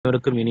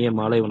அனைவருக்கும் இனிய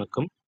மாலை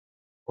வணக்கம்.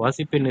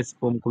 வாசிப்பை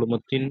நேசிப்போம்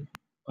குழுமத்தின்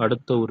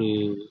அடுத்த ஒரு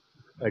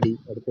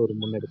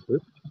முன்னெடுப்பு.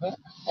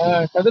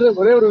 கதிர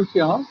ஒரே ஒரு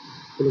விஷயம்,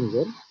 சொல்லுங்க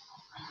சார்.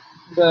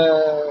 இந்த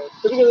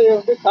சிறுகதையை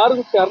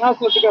காரகுச்சி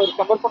அருணாச்சலத்துக்கு அவர்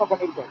சமர்ப்பணம்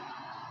பண்ணியிருக்காரு.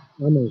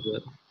 ஆமாங்க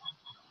சார்.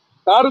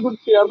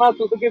 காரகுச்சி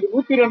அருணாச்சலத்துக்கு இது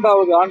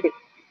 102வது ஆண்டு.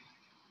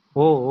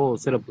 ஓ ஓ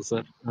சிறப்பு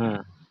சார்.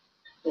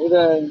 இத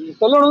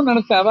சொல்லணும்னு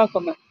நினைச்சேன், அதான்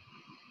சொன்னேன்.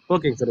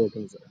 ஓகேங்க சார்,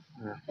 ஓகேங்க சார்.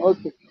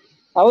 ஓகே.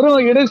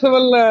 அவரும்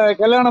இடைச்செவல்ல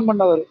கல்யாணம்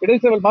பண்ணவர்,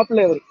 இடைச்செவல்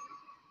மாப்பிள்ளை அவர்.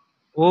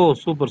 ஓ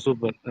சூப்பர்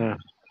சூப்பர்.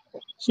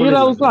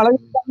 ஷீராவுக்கும்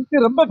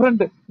அழகு ரொம்ப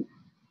ஃப்ரெண்டு.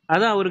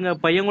 அதான் அவருங்க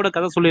பையன் கூட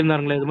கதை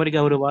சொல்லியிருந்தாருங்களே, இது மாதிரி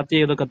அவரு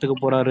வார்த்தையை ஏதோ கத்துக்க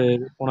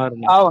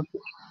போனாருன்னு.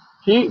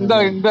 இந்த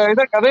இந்த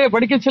இதை கதையை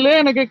படிக்கச்சிலே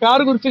எனக்கு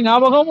காரகுறிச்சி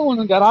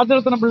ஞாபகமும்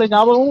ராஜரத்ன பிள்ளை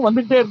ஞாபகமும்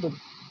வந்துகிட்டே இருந்தது.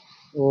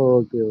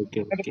 Okay okay.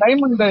 எனக்கு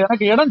டைம்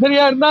எனக்கு இடம்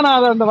சரியா இருந்தா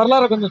நான் அந்த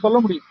வரலாறை கொஞ்சம் சொல்ல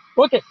முடியும்.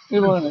 ஓகே,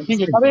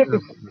 நீங்க கதையை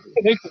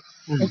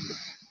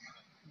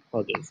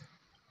ஓகே.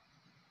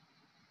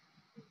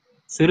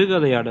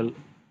 சிறுகதையாடல்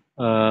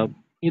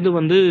இது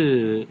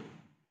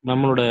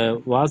நம்மளோட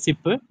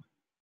வாசிப்பு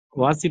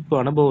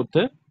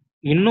அனுபவத்தை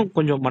இன்னும்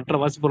கொஞ்சம் மற்ற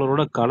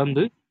வாசிப்பாளரோட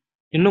கலந்து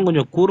இன்னும்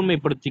கொஞ்சம்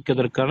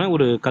கூர்மைப்படுத்திக்கிறதுக்கான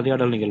ஒரு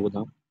கதையாடல் நிகழ்வு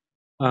தான்.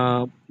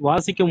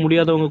 வாசிக்க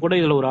முடியாதவங்க கூட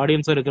இதுல ஒரு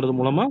ஆடியன்ஸா இருக்கிறது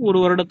மூலமா ஒரு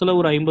வருடத்துல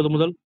ஒரு 50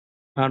 முதல்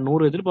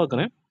 100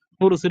 எதிர்பார்க்கிறேன்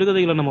 100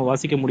 சிறுகதைகளை நம்ம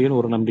வாசிக்க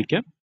முடியும்னு ஒரு நம்பிக்கை.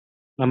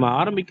 நம்ம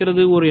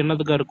ஆரம்பிக்கிறது ஒரு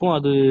எண்ணத்துக்கா இருக்கும்,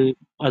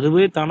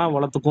 அதுவே தானா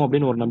வளர்த்துக்கும்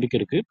அப்படின்னு ஒரு நம்பிக்கை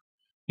இருக்கு.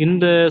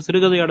 இந்த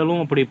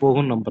சிறுகதையாடலும் அப்படி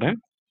போகும்னு நம்புறேன்.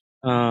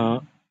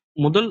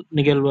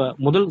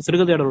 முதல்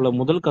சிறுகதையாடலோட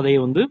முதல் கதையை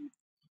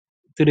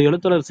திரு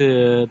எழுத்தாளர்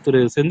திரு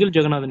செந்தில்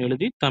ஜெகநாதன்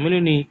எழுதி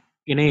தமிழினி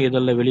இணைய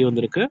இதழில்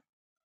வெளிவந்திருக்கு.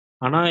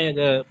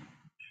 அநாகத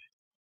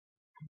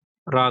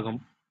ராகம்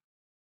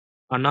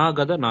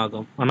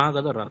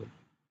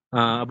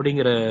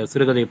அப்படிங்கிற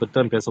சிறுகதையை பற்றி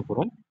தான் பேச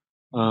போகிறோம்.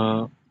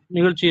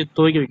 நிகழ்ச்சியை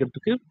துவக்கி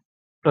வைக்கிறதுக்கு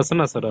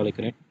பிரசன்னா சார்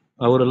அழைக்கிறேன்.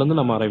 அவரிலிருந்து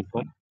நம்ம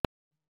ஆரம்பிப்போம்.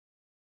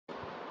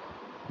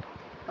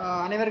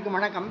 அனைவருக்கும்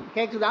வணக்கம்.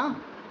 கேட்குதா?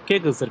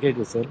 கேட்குது சார்,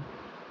 கேட்குது sir.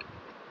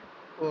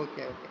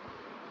 Okay okay.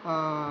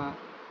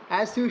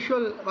 As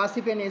usual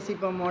வாசிப்பை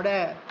நேசிப்பமோட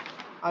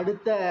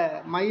அடுத்த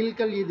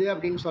மைல்கல் இது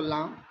அப்படின்னு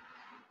சொல்லலாம்.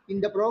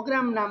 இந்த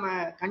ப்ரோக்ராம் நாம்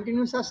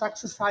கண்டினியூஸாக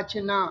சக்ஸஸ்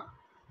ஆச்சுன்னா,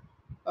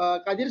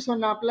 கதிர்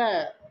சொன்னாப்புல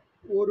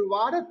ஒரு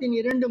வாரத்தின்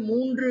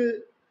 2-3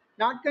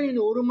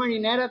 நாட்களின் 1 மணி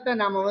நேரத்தை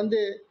நாம்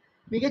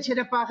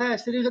மிகச்சிறப்பாக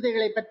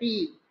சிறுகதைகளை பற்றி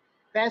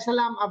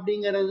பேசலாம்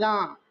அப்படிங்கிறது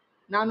தான்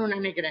நானும்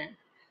நினைக்கிறேன்.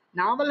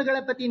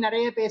 நாவல்களை பற்றி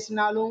நிறைய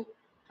பேசினாலும்,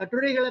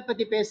 கட்டுரைகளை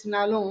பற்றி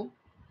பேசினாலும்,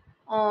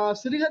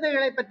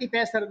 சிறுகதைகளை பற்றி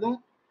பேசுறதும்,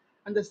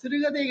 அந்த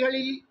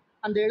சிறுகதைகளில்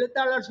அந்த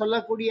எழுத்தாளர்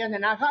சொல்லக்கூடிய அந்த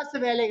நகாசு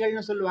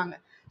வேலைகள்னு சொல்லுவாங்க,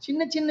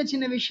 சின்ன சின்ன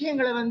சின்ன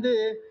விஷயங்களை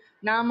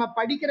நாம்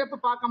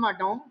படிக்கிறப்ப பார்க்க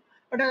மாட்டோம்.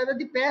 பட் அதை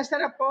பற்றி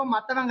பேசுகிறப்போ,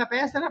 மற்றவங்க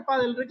பேசுகிறப்போ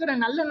அதில் இருக்கிற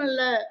நல்ல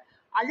நல்ல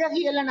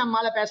அழகியலை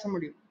நம்மளால் பேச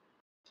முடியும்.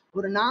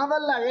 ஒரு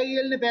நாவல்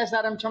அழகியல்னு பேச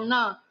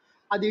ஆரம்பித்தோம்னா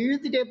அது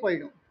இழுத்துட்டே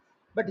போயிடும்.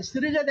 பட்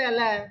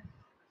சிறுகதையில்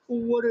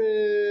ஒரு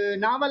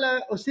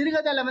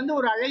சிறுகதையில்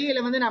ஒரு அழகியலை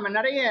நம்ம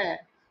நிறைய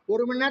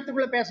 1 மணி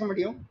நேரத்துக்குள்ளே பேச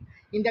முடியும்.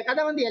 இந்த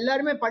கதை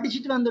எல்லாருமே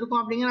படிச்சுட்டு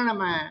வந்திருக்கோம் அப்படிங்கிற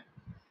நம்ம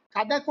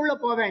கதைக்குள்ளே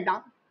போக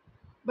வேண்டாம்.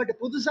 பட்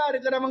புதுசாக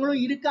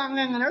இருக்கிறவங்களும்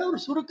இருக்காங்கங்கிறனால ஒரு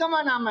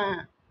சுருக்கமாக நாம்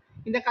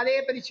இந்த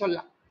கதையை பற்றி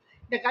சொல்லலாம்.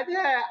 இந்த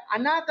கதை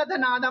அநாகத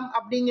நாதம்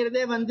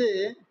அப்படிங்கிறதே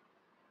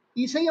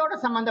இசையோட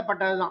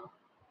சம்மந்தப்பட்டது தான்.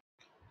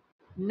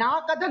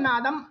 நாகத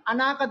நாதம்,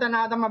 அநாகத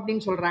நாதம்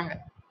அப்படின்னு சொல்கிறாங்க.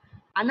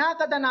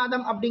 அநாகத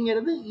நாதம்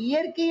அப்படிங்கிறது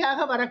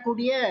இயற்கையாக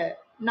வரக்கூடிய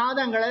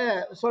நாதங்களை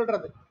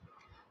சொல்கிறது.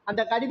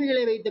 அந்த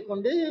கருவிகளை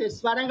வைத்துக்கொண்டு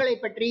ஸ்வரங்களை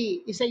பற்றி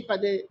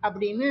இசைப்பது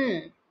அப்படின்னு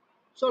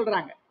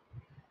சொல்கிறாங்க.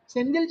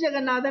 செந்தில்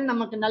ஜெகநாதன்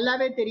நமக்கு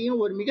நல்லாவே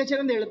தெரியும், ஒரு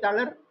மிகச்சிறந்த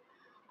எழுத்தாளர்.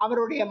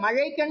 அவருடைய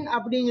மழைக்கண்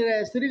அப்படிங்கிற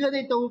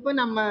சிறுகதை தொகுப்பு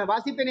நம்ம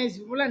வாசிப்பை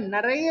நேசிப்புல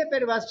நிறைய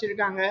பேர்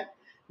வாசிச்சிருக்காங்க.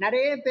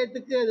 நிறைய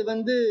பேர்த்துக்கு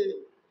அது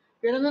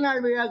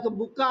பிறந்தநாள் விழாவுக்கு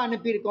புக்காக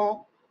அனுப்பியிருக்கோம்.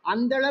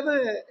 அந்தளவு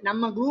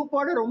நம்ம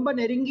குரூப்போட ரொம்ப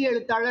நெருங்கிய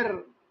எழுத்தாளர்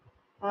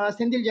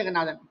செந்தில்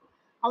ஜெகநாதன்.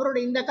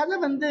 அவருடைய இந்த கதை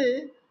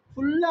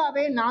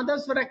ஃபுல்லாகவே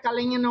நாதஸ்வர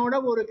கலைஞனோட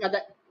ஒரு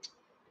கதை.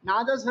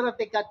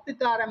 நாதஸ்வரத்தை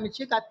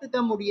கற்றுக்க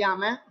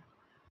முடியாமல்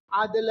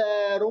அதில்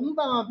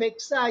ரொம்ப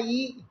வெக்ஸ்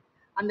ஆகி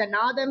அந்த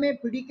நாதமே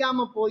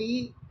பிடிக்காம போய்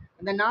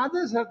அந்த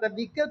நாதஸ்வரத்தை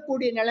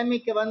விற்கக்கூடிய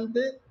நிலைமைக்கு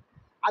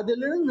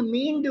அதிலிருந்து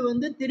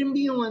மீண்டு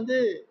திரும்பியும்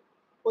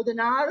ஒரு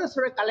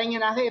நாதஸ்வர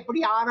கலைஞனாக எப்படி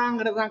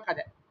ஆறாங்கிறது தான்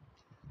கதை.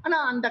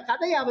 ஆனால் அந்த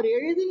கதையை அவர்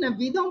எழுதின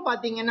விதம்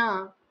பார்த்தீங்கன்னா,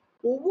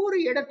 ஒவ்வொரு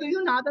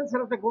இடத்துலையும்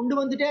நாதஸ்வரத்தை கொண்டு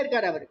வந்துட்டே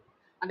இருக்கார் அவர்.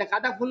 அந்த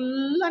கதை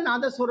ஃபுல்லாக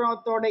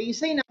நாதஸ்வரத்தோட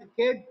இசை நம்ம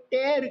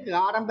கேட்டே இருக்கு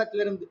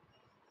ஆரம்பத்திலிருந்து.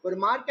 ஒரு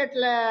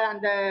மார்க்கெட்டில்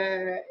அந்த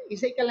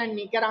இசைக்கல்லன்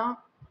நிற்கிறான்,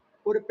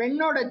 ஒரு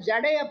பெண்ணோட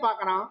ஜடையை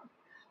பார்க்குறான்.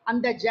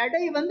 அந்த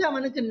ஜடை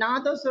அவனுக்கு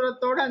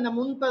நாதஸ்வரத்தோட அந்த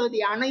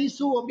முன்பகுதி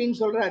அணைசு அப்படின்னு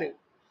சொல்கிறாரு.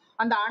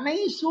 அந்த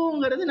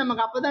அணைசுங்கிறது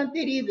நமக்கு அப்போ தான்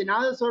தெரியுது,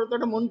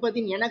 நாதஸ்வரத்தோட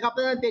முன்பகுதின்னு எனக்கு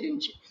அப்போ தான்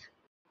தெரிஞ்சு.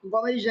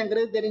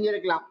 உபமேஷங்கிறது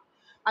தெரிஞ்சிருக்கலாம்.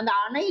 அந்த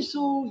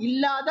அணைசு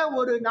இல்லாத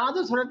ஒரு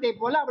நாதஸ்வரத்தை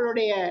போல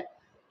அவளுடைய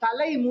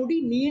தலைமுடி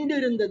நீண்டு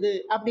இருந்தது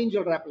அப்படின்னு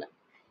சொல்றாப்புல.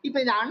 இப்ப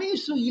இந்த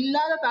அணைசு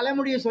இல்லாத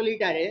தலைமுடியை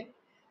சொல்லிட்டாரு.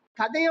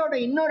 கதையோட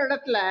இன்னொரு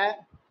இடத்துல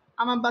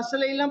அவன்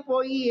பஸ்ல எல்லாம்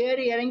போய்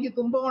ஏறி இறங்கி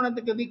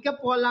கும்பகோணத்துக்கு விற்க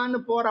போலான்னு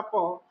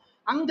போறப்போ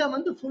அங்க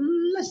வந்து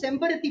ஃபுல்லா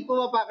செம்பருத்தி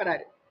பூவை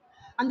பாக்குறாரு.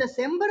 அந்த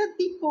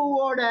செம்பருத்தி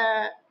பூவோட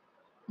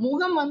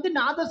முகம் வந்து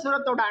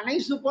நாதசுரத்தோட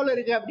அணைசு போல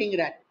இருக்கு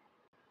அப்படிங்கிறார்.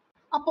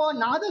 அப்போ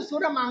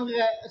நாதசுரம் அங்க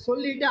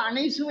சொல்லிட்டு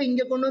அணைசுவை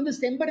இங்க கொண்டு வந்து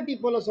செம்பருத்தி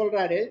போல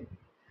சொல்றாரு.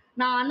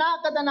 நான்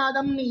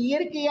அநாகதநாதம்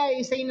இயற்கையா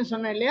இசைன்னு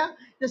சொன்னேன் இல்லையா,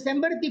 இந்த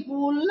செம்பருத்தி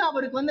பூவுல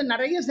அவருக்கு வந்து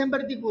நிறைய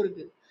செம்பருத்தி பூ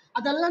இருக்கு.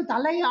 அதெல்லாம்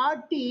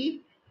தலையாட்டி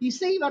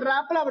இசை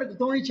வர்றாப்புல அவருக்கு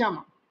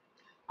தோணிச்சாமா.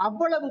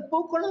 அவ்வளவு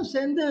பூக்களும்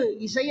சேர்ந்து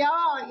இசையா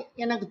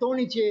எனக்கு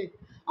தோணிச்சு.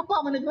 அப்போ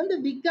அவனுக்கு வந்து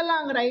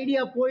விற்கலாங்கிற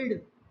ஐடியா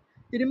போயிடுது.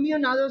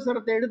 திரும்பியும்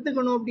நாதஸ்வரத்தை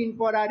எடுத்துக்கணும் அப்படின்னு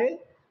போறாரு.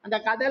 அந்த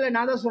கதையில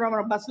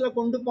நாதஸ்வரம் பஸ்ல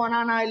கொண்டு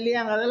போனானா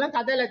இல்லையாங்கிறதெல்லாம்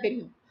கதையில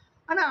தெரியும்.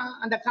 ஆனா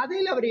அந்த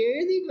கதையில அவர்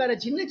எழுதிட்டு வர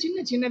சின்ன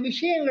சின்ன சின்ன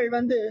விஷயங்கள்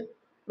வந்து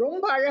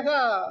ரொம்ப அழகா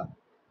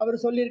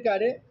அவர்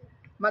சொல்லியிருக்காரு.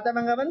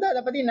 மற்றவங்க வந்து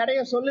அதை பத்தி நிறைய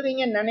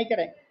சொல்லுவீங்கன்னு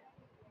நினைக்கிறேன்.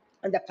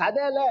 அந்த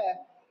கதையில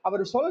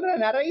அவர் சொல்ற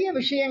நிறைய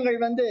விஷயங்கள்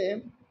வந்து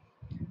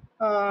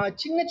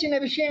சின்ன சின்ன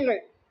விஷயங்கள்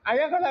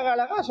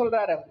அழகழகா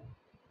சொல்றாரு அவர்.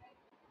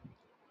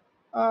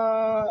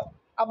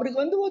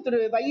 அவருக்கு வந்து ஒருத்தர்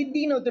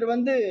வைத்தின்னு ஒருத்தர்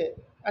வந்து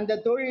அந்த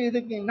தொழில்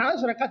இதுக்கு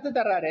நாதஸ்வரம் கத்து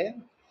தர்றாரு.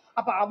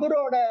 அப்ப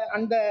அவரோட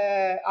அந்த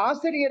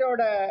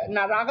ஆசிரியரோட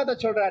ராகத்தை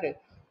சொல்றாரு.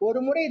 ஒரு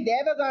முறை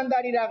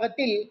தேவகாந்தாரி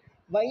ராகத்தில்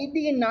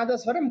வைத்தியின்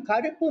நாதஸ்வரம்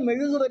கருப்பு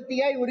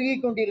மெழுகுவர்த்தியாய் உருகி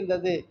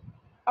கொண்டிருந்தது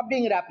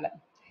அப்படிங்கிறாப்ல.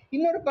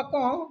 இன்னொரு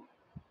பக்கம்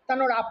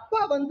தன்னோட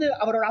அப்பா வந்து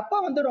அவரோட அப்பா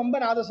வந்து ரொம்ப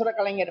நாதஸ்வர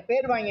கலைஞர்,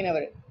 பேர்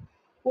வாங்கினவர்.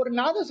 ஒரு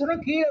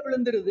நாதஸ்வரம் கீழே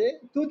விழுந்துருது,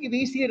 தூக்கி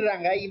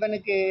வீசிடுறாங்க.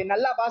 இவனுக்கு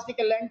நல்லா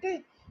வாசிக்கலன்ட்டு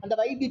அந்த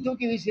வைத்தி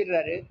தூக்கி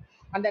வீசிடுறாரு.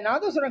 அந்த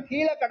நாதஸ்வரம்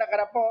கீழே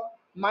கிடக்கிறப்போ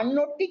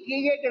மண்ணொட்டி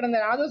கீழே கிடந்த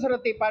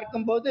நாதஸ்வரத்தை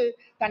பார்க்கும்போது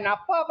தன்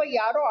அப்பாவை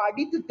யாரோ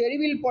அடித்து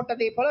தெருவில்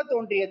போட்டதை போல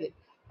தோன்றியது.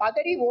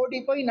 பதறி ஓடி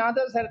போய்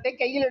நாதஸ்வரத்தை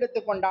கையில்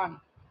எடுத்து கொண்டான்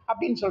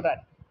அப்படின்னு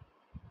சொல்றாரு.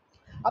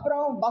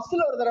 அப்புறம்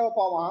பஸ்ல ஒரு தடவை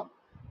போவான்.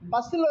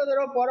 பஸ்ல ஒரு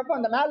தடவை போறப்போ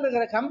அந்த மேல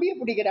இருக்கிற கம்பியை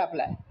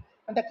பிடிக்கிறாப்புல.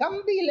 அந்த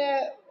கம்பியில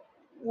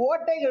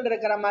ஓட்டைகள்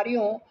இருக்கிற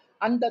மாதிரியும்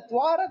அந்த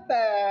துவாரத்தை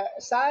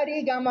சாரி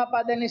காமா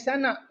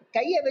பதனிசன்னா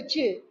கையை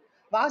வச்சு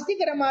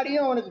வாசிக்கிற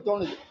மாதிரியும் அவனுக்கு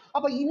தோணுது.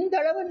 அப்ப இந்த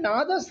அளவு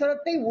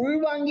நாதஸ்வரத்தை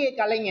உள்வாங்கிய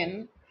கலைஞன்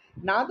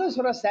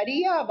நாதஸ்வரம்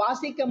சரியா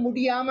வாசிக்க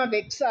முடியாம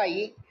வெக்ஸ்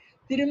ஆகி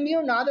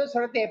திரும்பியும்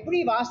நாதஸ்வரத்தை எப்படி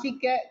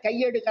வாசிக்க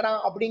கையெடுக்கிறான்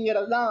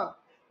அப்படிங்கிறது தான்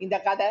இந்த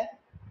கதை.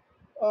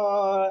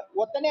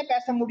 ஒத்தனே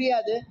பேச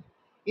முடியாது.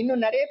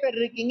 இன்னும் நிறைய பேர்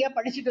இருக்கீங்க,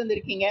 படிச்சுட்டு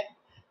வந்திருக்கீங்க.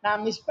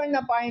 நான் மிஸ் பண்ண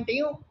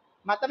பாயிண்ட்டையும்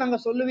மற்றவங்க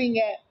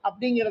சொல்லுவீங்க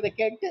அப்படிங்கிறத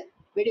கேட்டு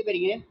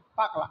விடைபெறுகிறேன்.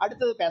 பார்க்கலாம்,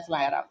 அடுத்தது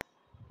பேசலாம் யாராவது.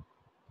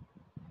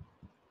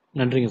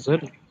 நன்றிங்க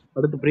சார்.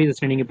 அடுத்து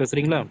பிரியதர்ஷினி நீங்க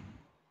பேசுறீங்களா?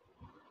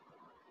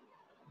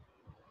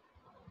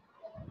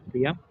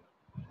 பிரியா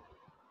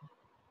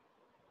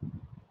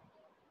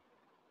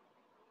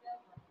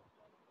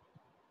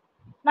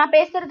நான்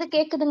பேசுறது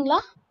கேக்குதுங்களா?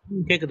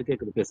 கேக்குது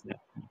கேக்குது, பேசுங்க.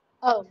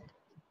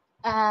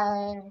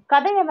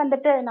 கதையை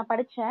வந்துட்டு நான்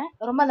படிச்சேன்,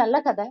 ரொம்ப நல்ல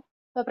கதை.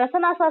 இப்ப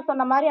பிரசன்னா சார்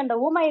சொன்ன மாதிரி அந்த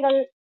ஊமைகள்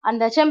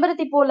அந்த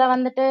செம்பருத்தி பூல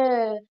வந்துட்டு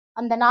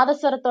அந்த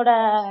நாதஸ்வரத்தோட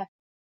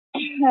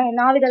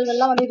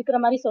நாவிதழ்கள்லாம் வந்து இருக்கிற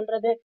மாதிரி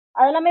சொல்றது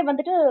அதெல்லாமே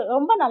வந்துட்டு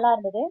ரொம்ப நல்லா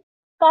இருந்தது.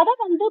 கதை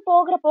வந்து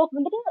போகிற போக்கு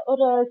வந்துட்டு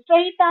ஒரு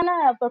ஸ்ட்ரெயிட்டான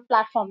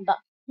பிளாட்ஃபார்ம்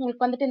தான்.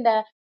 உங்களுக்கு வந்துட்டு இந்த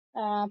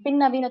பின்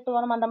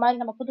நவீனத்துவம் அந்த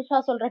மாதிரி நம்ம புதுசா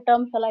சொல்ற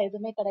டேர்ம்ஸ் எல்லாம்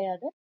எதுவுமே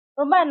கிடையாது.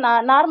 ரொம்ப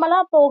நார்மலா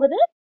போகுது.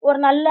 ஒரு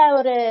நல்ல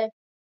ஒரு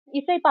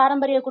இசை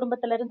பாரம்பரிய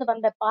குடும்பத்துல இருந்து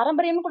வந்த,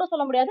 பாரம்பரியம்னு கூட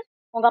சொல்ல முடியாது,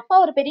 உங்க அப்பா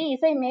ஒரு பெரிய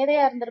இசை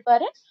மேதையா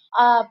இருந்திருப்பாரு,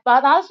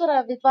 நாதஸ்வர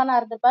வித்வானா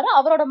இருந்திருப்பாரு.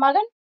 அவரோட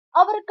மகன்,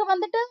 அவருக்கு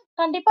வந்துட்டு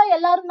கண்டிப்பா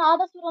எல்லாரும்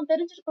நாதஸ்வரம்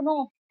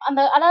தெரிஞ்சிருக்கணும்.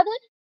 அந்த அதாவது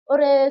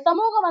ஒரு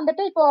சமூகம்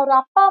வந்துட்டு இப்போ ஒரு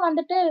அப்பா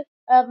வந்துட்டு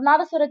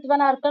நாதஸ்வர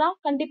வித்வானா இருக்கலாம்,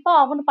 கண்டிப்பா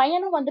அவன்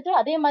பையனும் வந்துட்டு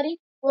அதே மாதிரி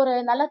ஒரு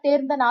நல்ல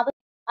தேர்ந்த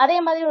அதே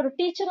மாதிரி ஒரு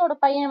டீச்சரோட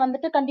பையன்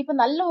வந்துட்டு கண்டிப்பா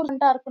நல்ல ஒரு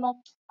இருக்கணும்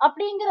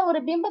அப்படிங்கிற ஒரு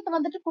பிம்பத்தை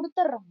வந்துட்டு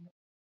கொடுத்துடுறாங்க.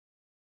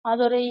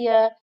 அது ஒரு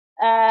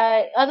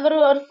அது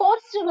ஒரு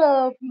ஃபோர்ஸ்ட்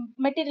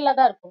மெட்டீரியலா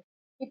தான் இருக்கும்.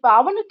 இப்ப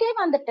அவனுக்கே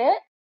வந்துட்டு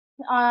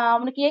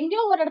அவனுக்கு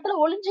எங்கேயோ ஒரு இடத்துல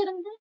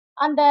ஒளிஞ்சிருந்து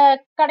அந்த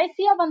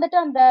கடைசியா வந்துட்டு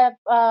அந்த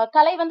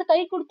கலை வந்து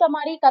கை கொடுத்த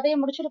மாதிரி கதையை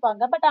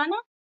முடிச்சிருப்பாங்க. பட் ஆனா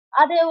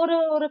அது ஒரு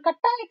ஒரு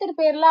கட்டாயத்தின்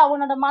பேர்ல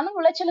அவனோட மன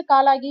உளைச்சலுக்கு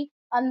ஆளாகி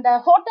அந்த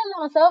ஹோட்டல்ல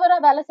அவன் சர்வரா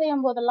வேலை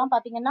செய்யும் போதெல்லாம்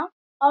பாத்தீங்கன்னா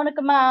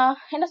அவனுக்கு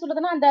என்ன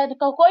சொல்றதுன்னா அந்த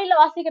கோயில்ல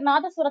வாசிக்கிற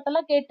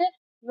நாதஸ்வரத்தெல்லாம் கேட்டு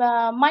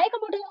மயக்க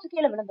போட்டு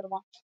கீழே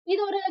விழுந்துருவான்.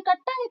 இது ஒரு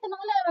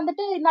கட்டாயத்தினால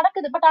வந்துட்டு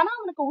நடக்குது. பட் ஆனா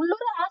அவனுக்கு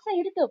உள்ளூர ஆசை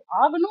இருக்கு,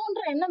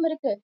 ஆகணும்ன்ற எண்ணம்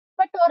இருக்கு.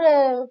 பட் ஒரு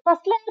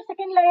ஃபர்ஸ்ட் லேயர்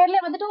செகண்ட்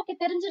லேயர்ல வந்துட்டு ஓகே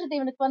தெரிஞ்சிருது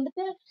இவனுக்கு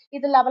வந்துட்டு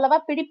இதுல அவ்வளவா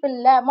பிடிப்பு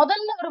இல்ல.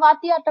 முதல்ல ஒரு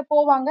வாத்தியார்ட்ட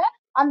போவாங்க,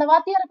 அந்த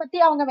வாத்தியாரை பத்தி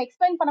அவங்க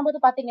எக்ஸ்பிளைன் பண்ணும்போது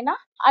பாத்தீங்கன்னா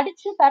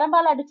அடிச்சு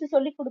பெரம்பால அடிச்சு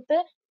சொல்லி கொடுத்து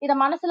இத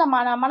மனசுல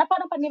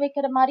மனப்பாடம் பண்ணி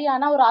வைக்கிற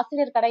மாதிரியான ஒரு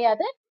ஆசிரியர்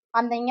கிடையாது.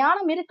 அந்த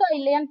ஞானம் இருக்கா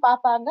இல்லையான்னு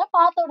பாப்பாங்க.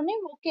 பார்த்த உடனே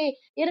ஓகே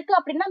இருக்கு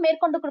அப்படின்னா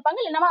மேற்கொண்டு கொடுப்பாங்க.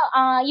 இல்லைன்னா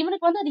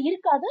இவனுக்கு வந்து அது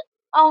இருக்காது,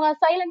 அவங்க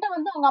சைலண்டா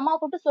வந்து அவங்க அம்மா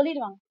கூப்பிட்டு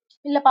சொல்லிடுவாங்க,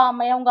 இல்லப்பா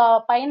உங்க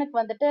பையனுக்கு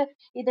வந்துட்டு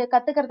இது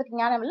கத்துக்கிறதுக்கு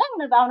ஞானம் இல்ல,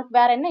 அவனுக்கு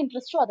வேற என்ன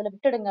இன்ட்ரெஸ்டோ அதுல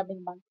விட்டுடுங்க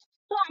அப்படிம்பாங்க.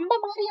 ஸோ அந்த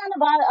மாதிரியான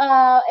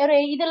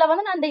இதுல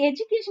வந்து நான் அந்த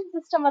எஜுகேஷன்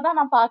சிஸ்டம் தான்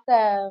நான் பார்க்க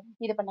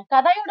இது பண்ணேன்.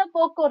 கதையோட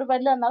போக்கு ஒரு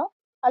வெளில இருந்தாலும்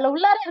அதுல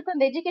உள்ளார இருக்க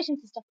இந்த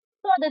எஜுகேஷன் சிஸ்டம்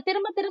ஸோ அது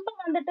திரும்ப திரும்ப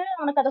வந்துட்டு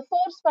அவனுக்கு அதை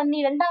ஃபோர்ஸ் பண்ணி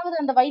 2வது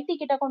அந்த வைத்தி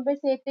கிட்ட கொண்டு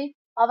போய் சேர்த்து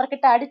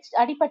அவர்கிட்ட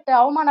அடிபட்டு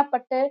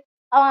அவமானப்பட்டு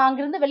அவன்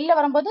அங்கிருந்து வெளில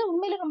வரும்போது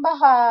உண்மையிலே ரொம்ப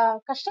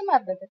கஷ்டமா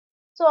இருந்தது.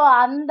 ஸோ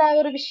அந்த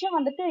ஒரு விஷயம்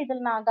வந்துட்டு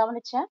இதுல நான்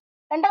கவனிச்சேன்.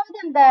 2வது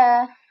அந்த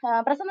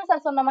பிரசன்னா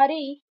சார் சொன்ன மாதிரி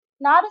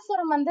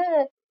நாதஸ்வரம் வந்து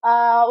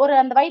ஒரு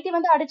அந்த வைத்தியம்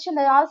வந்து அடிச்சு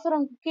அந்த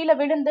நாதஸ்வரம் கீழே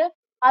விழுந்து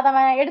அதை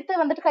அவன்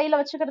எடுத்து வந்துட்டு கையில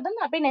வச்சுக்கிறது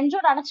அப்படியே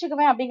நெஞ்சோட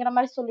அணைச்சுக்குவேன் அப்படிங்கிற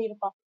மாதிரி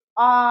சொல்லியிருப்பான்.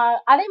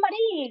 அதே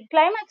மாதிரி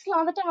கிளைமேக்ஸ்ல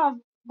வந்துட்டு அவன்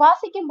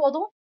வாசிக்கும்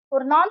போதும்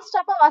ஒரு நான்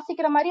ஸ்டாப்பா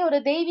வாசிக்கிற மாதிரி ஒரு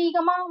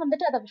தெய்வீகமா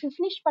வந்துட்டு அதை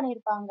ஃபினிஷ்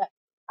பண்ணியிருப்பாங்க.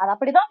 அது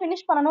அப்படிதான்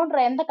ஃபினிஷ் பண்ணணும்ன்ற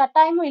எந்த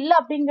கட்டாயமும் இல்ல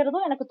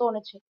அப்படிங்கறதும் எனக்கு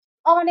தோணுச்சு.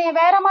 அவனை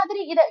வேற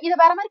மாதிரி இத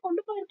வேற மாதிரி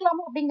கொண்டு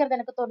போயிருக்கலாமோ அப்படிங்கறது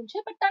எனக்கு தோணுச்சு.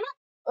 பட் ஆனா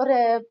ஒரு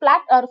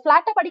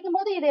பிளாட்டா படிக்கும்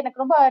போது இது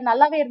எனக்கு ரொம்ப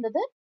நல்லாவே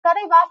இருந்தது.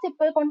 கதை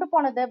வாசிப்பு கொண்டு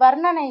போனது,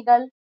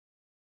 வர்ணனைகள்,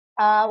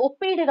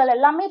 ஒப்பீடுகள்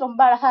எல்லாமே ரொம்ப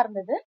அழகா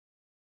இருந்தது.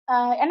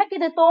 எனக்கு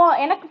இது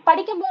எனக்கு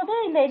படிக்கும்போது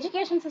இந்த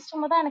எஜுகேஷன்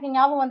சிஸ்டம் தான் எனக்கு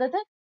ஞாபகம் வந்தது.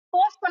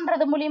 ஃபோர்ஸ்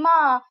பண்றது மூலியமா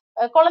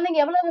குழந்தைங்க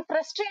எவ்வளவு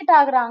ஃப்ரஸ்ட்ரேட்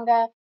ஆகுறாங்க.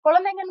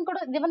 குழந்தைங்கன்னு கூட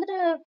இது வந்துட்டு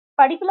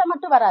படிப்புல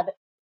மட்டும் வராது.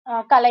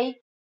 கலை,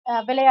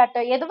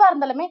 விளையாட்டு எதுவா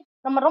இருந்தாலுமே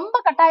நம்ம ரொம்ப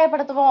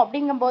கட்டாயப்படுத்துவோம்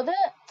அப்படிங்கும்போது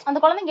அந்த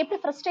குழந்தைங்க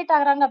எப்படி ஃப்ரஸ்ட்ரேட்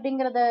ஆகுறாங்க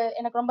அப்படிங்கறது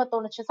எனக்கு ரொம்ப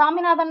தோணுச்சு.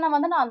 சாமிநாதன்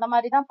வந்து நான் அந்த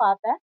மாதிரி தான்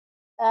பார்த்தேன்.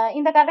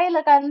 இந்த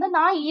கதையில வந்து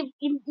நான்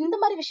இந்த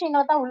மாதிரி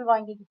விஷயங்களை தான்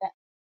உள்வாங்கிக்கிட்டேன்.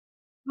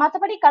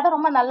 மத்தபடி கதை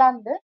ரொம்ப நல்லா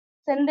இருந்தது.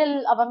 செந்தில்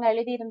அவங்க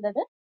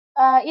எழுதியிருந்தது.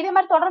 இதே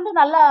மாதிரி தொடர்ந்து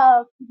நல்லா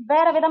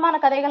வேற விதமான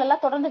கதைகள்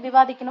எல்லாம் தொடர்ந்து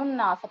விவாதிக்கணும்னு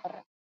நான்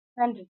ஆசைப்படுறேன்.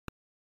 நன்றி.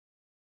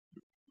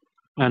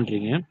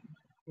 நன்றிங்க.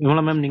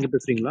 விமலா மேம் நீங்க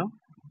பேசுறீங்களா?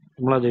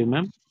 விமலாதேவி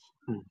மேம்.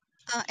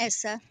 Yes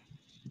sir.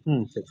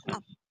 சரி.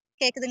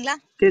 கேக்குதுங்களா?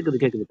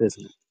 கேக்குது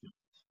பேசுங்க.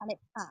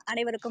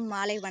 அனைவருக்கும்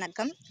மாலை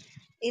வணக்கம்.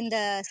 இந்த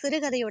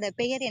சிறுகதையோட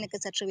பெயர்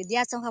எனக்கு சற்று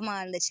வித்தியாசமா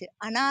இருந்துச்சு.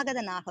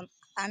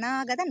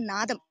 அநாகத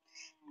நாதம்.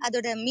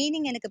 அதோட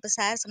மீனிங் எனக்கு இப்ப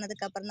சார்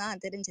சொன்னதுக்கு அப்புறம்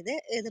தான் தெரிஞ்சது.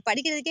 இது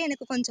படிக்கிறதுக்கே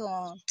எனக்கு கொஞ்சம்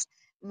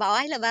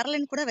வாயில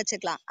வரலன்னு கூட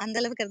வச்சுக்கலாம், அந்த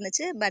அளவுக்கு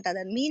இருந்துச்சு. பட்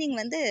அதோட மீனிங்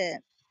வந்து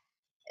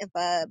இப்ப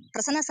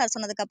பிரசன்னா சார்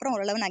சொன்னதுக்கு அப்புறம்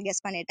ஓரளவு நான்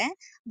கெஸ் பண்ணிட்டேன்.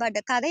 பட்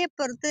கதையை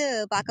பொறுத்து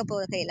பார்க்க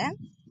போகையில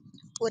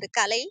ஒரு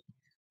கலை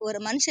ஒரு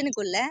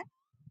மனுஷனுக்குள்ள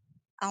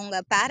அவங்க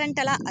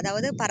பேரண்டலா,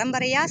 அதாவது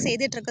பரம்பரையா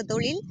செய்துட்டு இருக்க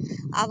தொழில்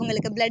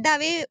அவங்களுக்கு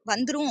பிளட்டாவே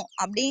வந்துரும்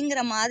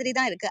அப்படிங்கிற மாதிரி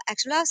தான் இருக்கு.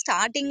 ஆக்சுவலா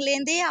ஸ்டார்டிங்ல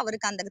இருந்தே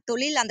அவருக்கு அந்த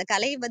தொழில் அந்த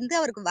கலை வந்து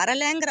அவருக்கு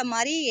வரலைங்கிற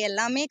மாதிரி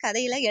எல்லாமே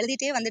கதையில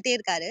எழுதிட்டே வந்துட்டே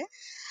இருக்காரு.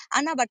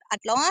 ஆனா பட்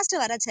அட் லாஸ்ட்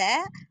வரச்ச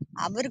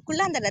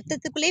அவருக்குள்ள அந்த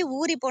ரத்தத்துக்குள்ளே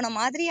ஊறி போன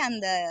மாதிரி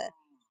அந்த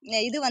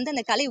இது வந்து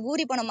அந்த கலை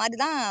ஊறி போன மாதிரி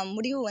தான்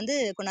முடிவு வந்து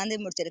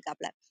கொண்டாந்து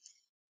முடிச்சிருக்காப்ல.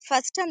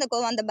 ஃபர்ஸ்ட் அந்த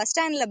பஸ்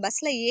ஸ்டாண்ட்ல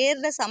பஸ்ல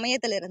ஏறுற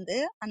சமயத்துல இருந்து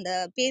அந்த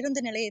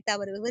பேருந்து நிலையத்தை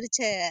அவர் விவரிச்ச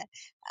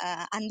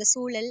அந்த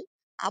சூழல்,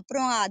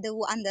 அப்புறம்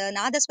அந்த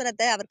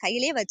நாதஸ்வரத்தை அவர்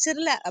கையிலேயே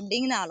வச்சிரல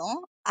அப்படின்னாலும்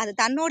அது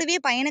தன்னோடவே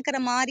பயணிக்கிற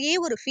மாதிரியே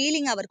ஒரு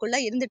ஃபீலிங் அவருக்குள்ள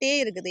இருந்துட்டே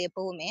இருக்குது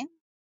எப்பவுமே.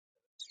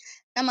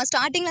 நம்ம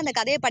ஸ்டார்டிங்ல அந்த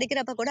கதையை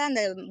படிக்கிறப்ப கூட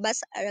அந்த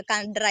பஸ்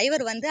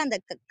டிரைவர் வந்து அந்த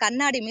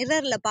கண்ணாடி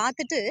மிரர்ல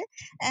பார்த்துட்டு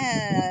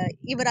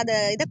இவர்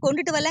இதை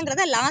கொண்டுட்டு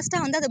வரலங்கிறத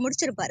லாஸ்டா வந்து அதை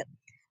முடிச்சிருப்பாரு.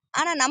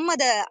 ஆனா நம்ம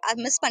அதை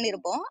மிஸ்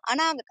பண்ணிருப்போம்.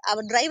 ஆனா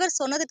அவர் டிரைவர்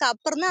சொன்னதுக்கு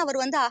அப்புறம் தான் அவர்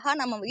வந்து ஆஹா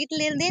நம்ம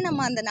வீட்டுல இருந்தே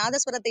நம்ம அந்த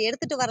நாதஸ்வரத்தை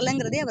எடுத்துட்டு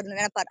வரலங்கிறதே அவர்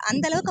நினைப்பார்.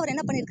 அந்த அளவுக்கு அவர்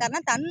என்ன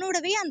பண்ணிருக்காருன்னா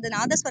தன்னோடவே அந்த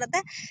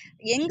நாதஸ்வரத்தை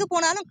எங்க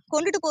போனாலும்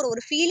கொண்டுட்டு போற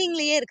ஒரு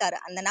ஃபீலிங்லயே இருக்காரு.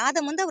 அந்த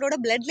நாதம் வந்து அவரோட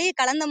பிளட்லயே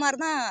கலந்த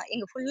மாதிரிதான்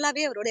இங்க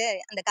ஃபுல்லாவே அவரோட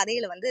அந்த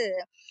கதையில வந்து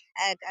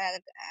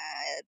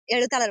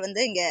எழுத்தாளர்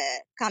வந்து இங்க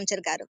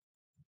காமிச்சிருக்காரு.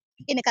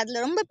 எனக்கு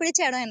அதுல ரொம்ப பிடிச்ச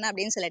இடம் என்ன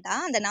அப்படின்னு சொல்லிட்டா,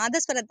 அந்த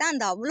நாதஸ்வரத்தை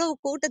அந்த அவ்வளவு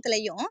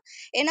கூட்டத்திலையும்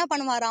என்ன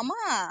பண்ணுவாராமா,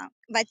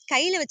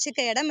 கையில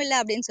வச்சுக்க இடம் இல்லை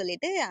அப்படின்னு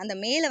சொல்லிட்டு அந்த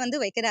மேல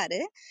வந்து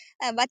வைக்கிறாரு.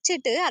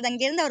 வச்சுட்டு அது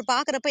அங்கிருந்து அவர்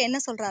பாக்குறப்ப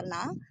என்ன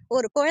சொல்றாருன்னா,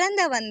 ஒரு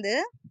குழந்தை வந்து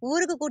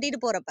ஊருக்கு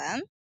கூட்டிட்டு போறப்ப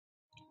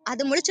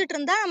அது முடிச்சிட்டு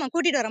இருந்தா நம்ம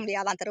கூட்டிட்டு வர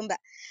முடியாதான் திரும்ப.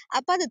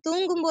 அப்ப அது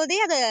தூங்கும் போதே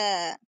அதை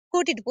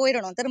கூட்டிட்டு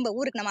போயிடணும், திரும்ப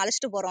ஊருக்கு நம்ம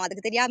அழைச்சிட்டு போறோம்,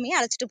 அதுக்கு தெரியாமையே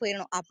அழைச்சிட்டு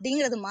போயிடணும்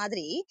அப்படிங்கிறது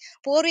மாதிரி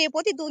போர்வையை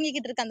போத்தி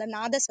தூங்கிக்கிட்டு இருக்க அந்த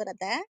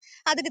நாதஸ்வரத்தை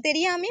அதுக்கு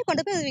தெரியாமயே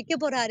கொண்டு போய் விற்க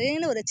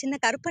போறாருன்னு ஒரு சின்ன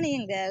கற்பனை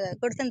இங்க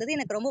கொடுத்திருந்தது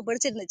எனக்கு ரொம்ப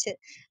பிடிச்சிருந்துச்சு.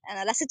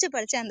 ரசிச்சு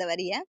படிச்சேன் அந்த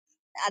வரிய.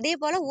 அதே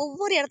போல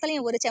ஒவ்வொரு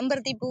இடத்துலயும் ஒரு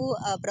செம்பருத்தி பூ,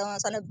 அப்புறம்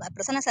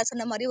பிரசன்னா சார்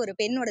சொன்ன மாதிரி ஒரு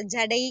பெண்ணோட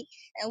ஜடை,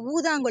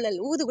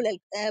 ஊதுகுழல்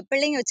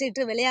பிள்ளைங்க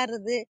வச்சுக்கிட்டு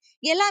விளையாடுறது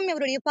எல்லாமே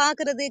அவருடைய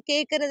பாக்குறது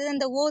கேட்கறது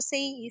அந்த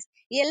ஓசை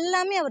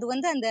எல்லாமே அவர்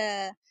வந்து அந்த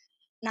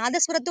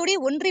நாதஸ்வரத்தோடய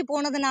ஒன்றி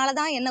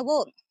போனதுனாலதான் என்னவோ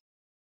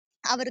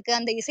அவருக்கு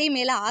அந்த இசை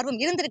மேல ஆர்வம்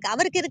இருந்திருக்கு,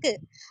 அவருக்கு இருக்கு.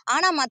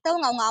 ஆனா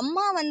மத்தவங்க அவங்க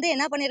அம்மா வந்து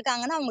என்ன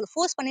பண்ணிருக்காங்கன்னா அவங்களை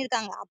ஃபோர்ஸ்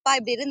பண்ணிருக்காங்க. அப்பா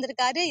இப்படி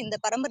இருந்திருக்காரு, இந்த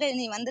பரம்பரையில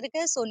நீ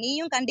வந்திருக்க, சோ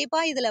நீயும் கண்டிப்பா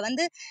இதுல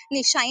வந்து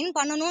நீ ஷைன்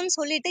பண்ணணும்னு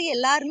சொல்லிட்டு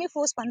எல்லாருமே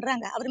ஃபோர்ஸ்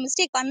பண்றாங்க. அவர்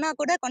மிஸ்டேக் பண்ணா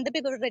கூட கொண்டு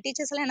போய் கொடுக்குற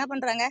டீச்சர்ஸ் எல்லாம் என்ன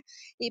பண்றாங்க,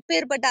 இப்ப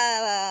ஏற்பட்ட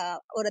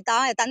ஒரு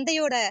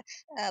தந்தையோட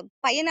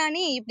பையனா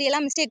நீ இப்படி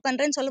எல்லாம் மிஸ்டேக்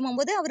பண்றேன்னு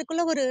சொல்லும் போது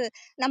அவருக்குள்ள ஒரு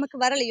நமக்கு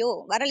வரலையோ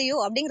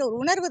அப்படிங்கிற ஒரு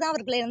உணர்வு தான்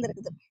அவருக்குள்ள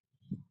இருந்திருக்குது.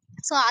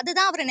 சோ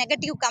அதுதான் அவர்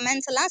நெகட்டிவ்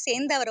கமெண்ட்ஸ் எல்லாம்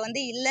சேர்ந்து அவர்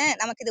வந்து இல்ல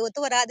நமக்கு இது ஒத்து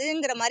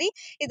வராதுங்கிற மாதிரி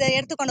இதை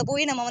எடுத்துக்கொண்டு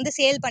போய் நம்ம வந்து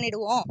சேல்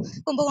பண்ணிடுவோம்,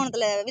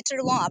 கும்பகோணத்துல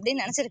விற்றுடுவோம்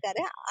அப்படின்னு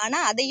நினைச்சிருக்காரு. ஆனா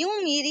அதையும்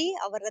மீறி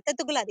அவர்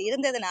ரத்தத்துக்குள்ள அது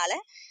இருந்ததுனால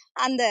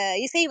அந்த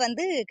இசை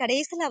வந்து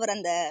கடைசியில் அவர்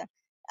அந்த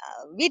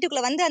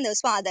வீட்டுக்குள்ள வந்து அந்த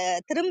அத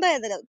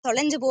திரும்ப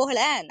தொலைஞ்சு போகல,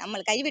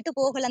 நம்மள கைவிட்டு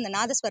போகல அந்த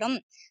நாதஸ்வரம்.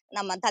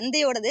 நம்ம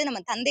தந்தையோடது, நம்ம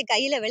தந்தை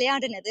கையில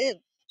விளையாடினது.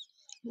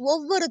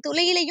 ஒவ்வொரு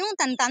துளையிலையும்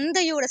தன்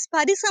தந்தையோட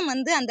ஸ்பரிசம்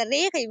வந்து அந்த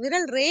ரேகை,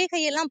 விரல்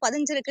ரேகையெல்லாம்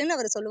பதிஞ்சிருக்குன்னு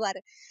அவர் சொல்லுவாரு.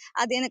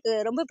 அது எனக்கு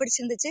ரொம்ப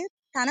பிடிச்சிருந்துச்சு.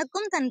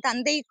 தனக்கும் தன்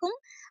தந்தைக்கும்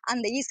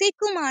அந்த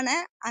இசைக்குமான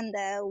அந்த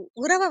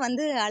உறவை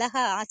வந்து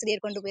அழகா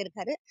ஆசிரியர் கொண்டு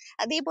போயிருக்காரு.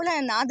 அதே போல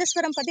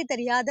நாதஸ்வரம் பத்தி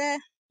தெரியாத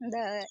இந்த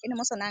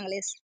என்னமோ சொன்னாங்களே,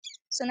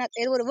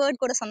 ஏதோ ஒரு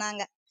வேர்ட் கூட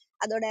சொன்னாங்க.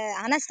 அதோட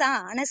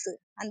அனசு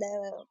அந்த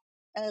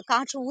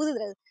காற்று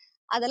ஊதுறது,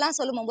 அதெல்லாம்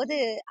சொல்லும்போது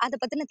அதை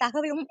பத்தின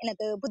தகவலும்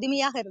எனக்கு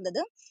புதுமையாக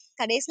இருந்தது.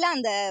 கடைசியில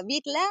அந்த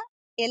வீட்டுல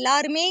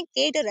எல்லாருமே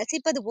கேட்டு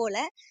ரசிப்பது போல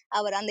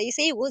அவர் அந்த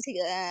இசையை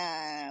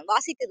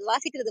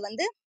வாசிக்கிறது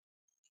வந்து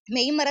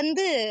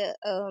மெய்மறந்து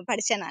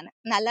படிச்சேன் நான்.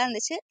 நல்லா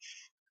இருந்துச்சு.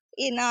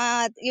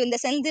 நான் இந்த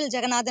செந்தில்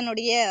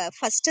ஜெகநாதனுடைய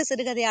ஃபர்ஸ்ட்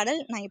சிறுகதையாடல்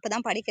நான்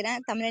இப்பதான்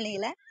படிக்கிறேன்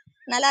தமிழ்நிலையில.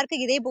 நல்லா இருக்கு.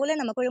 இதே போல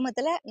நம்ம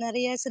குழுமத்துல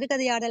நிறைய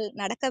சிறுகதையாடல்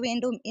நடக்க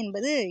வேண்டும்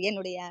என்பது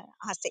என்னுடைய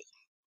ஆசை.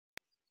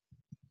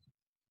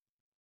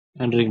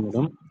 நன்றிங்க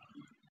மேடம்.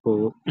 இப்போ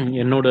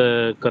என்னோட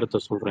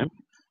கருத்தை சொல்றேன்.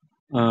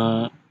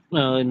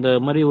 இந்த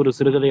மாதிரி ஒரு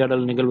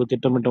சிறுகதையாடல் நிகழ்வு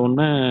திட்டமிட்ட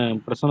உடனே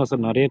பிரசன்னா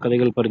சார் நிறைய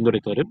கதைகள்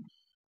பரிந்துரைத்தாரு.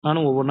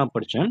 நானும் ஒவ்வொன்றா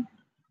படித்தேன்.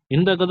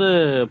 இந்த கதை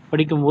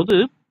படிக்கும்போது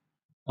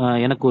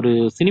எனக்கு ஒரு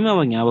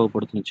சினிமாவை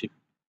ஞாபகப்படுத்துனுச்சு.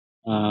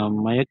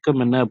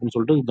 மயக்கம் என்ன அப்படின்னு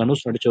சொல்லிட்டு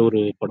தனுஷ் நடித்த ஒரு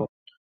படம்.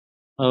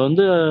 அது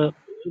வந்து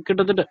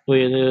கிட்டத்தட்ட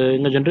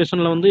எங்கள்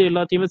ஜென்ரேஷனில் வந்து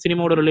எல்லாத்தையுமே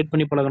சினிமாவோட ரிலேட்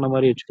பண்ணி பழகின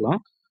மாதிரி வச்சுக்கலாம்.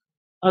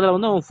 அதில்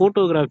வந்து அவன்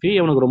ஃபோட்டோகிராஃபி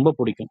அவனுக்கு ரொம்ப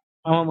பிடிக்கும்.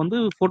 அவன் வந்து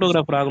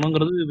ஃபோட்டோகிராஃபர்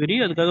ஆகணுங்கிறது வெறி,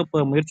 அதுக்காக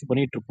இப்போ முயற்சி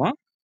பண்ணிட்டு இருப்பான்.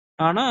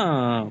 ஆனால்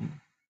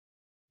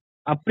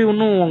அப்படி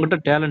ஒன்றும் உங்ககிட்ட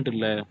டேலண்ட்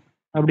இல்லை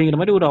அப்படிங்கிற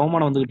மாதிரி ஒரு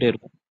அவமானம் வந்துக்கிட்டே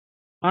இருக்கும்.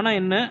 ஆனால்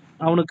என்ன,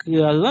 அவனுக்கு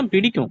அதுதான்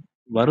பிடிக்கும்.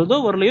 வருதோ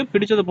வரலையோ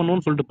பிடிச்சதை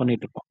பண்ணுவோன்னு சொல்லிட்டு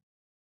பண்ணிட்டு இருப்பான்.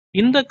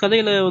 இந்த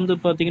கதையில வந்து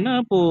பார்த்தீங்கன்னா,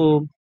 இப்போ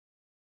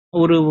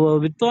ஒரு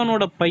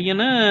வித்வானோட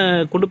பையனை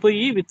கொண்டு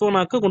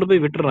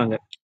போய் விட்டுறாங்க.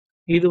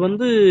 இது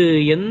வந்து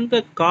எந்த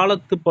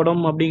காலத்து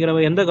படம் அப்படிங்கிற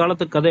எந்த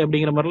காலத்து கதை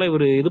அப்படிங்கிற மாதிரிலாம்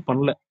இவர் இது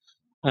பண்ணல.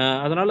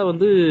 அதனால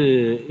வந்து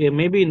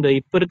மேபி இந்த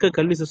இப்ப இருக்க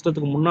கல்வி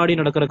சிஸ்டத்துக்கு முன்னாடி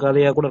நடக்கிற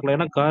கதையா கூட இருக்கலாம்.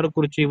 ஏன்னா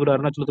காரக்குறிச்சி இவர்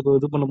அருணாச்சலத்துக்கு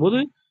இது பண்ணும்போது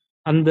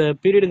அந்த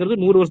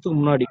பீரியடுங்கிறது 100 வருஷத்துக்கு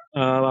முன்னாடி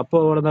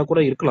அப்போதான்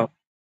கூட இருக்கலாம்.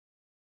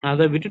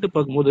 அதை விட்டுட்டு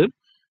பார்க்கும்போது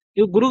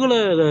குருகுல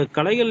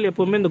கலைகள்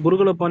எப்பவுமே இந்த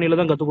குருகுல பாணியில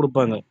தான் கற்றுக்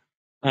கொடுப்பாங்க.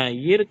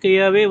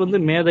 இயற்கையாவே வந்து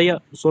மேதையா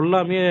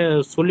சொல்லாமே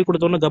சொல்லி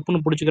கொடுத்தோன்னே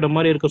கப்புன்னு பிடிச்சிக்கிற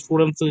மாதிரி இருக்க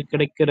ஸ்டூடெண்ட்ஸுக்கு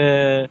கிடைக்கிற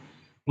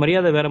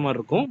மரியாதை வேற மாதிரி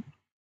இருக்கும்.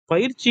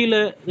 பயிற்சியில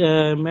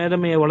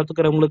மேதமையை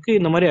வளர்த்துக்கிறவங்களுக்கு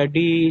இந்த மாதிரி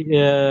அடி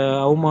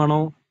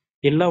அவமானம்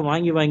எல்லாம்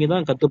வாங்கி வாங்கி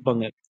தான்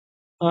கத்துப்பாங்க.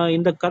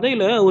 இந்த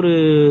கதையில ஒரு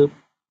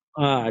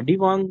அடி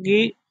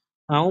வாங்கி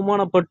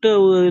அவமானப்பட்டு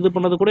இது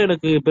பண்ணது கூட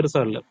எனக்கு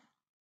பெருசா இல்லை.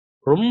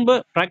 ரொம்ப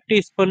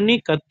பிராக்டிஸ் பண்ணி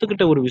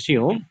கத்துக்கிட்ட ஒரு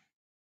விஷயம்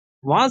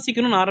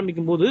வாசிக்கணும்னு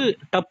ஆரம்பிக்கும் போது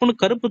டப்புன்னு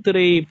கருப்பு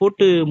திரை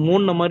போட்டு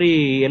மூடின மாதிரி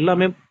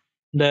எல்லாமே.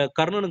 இந்த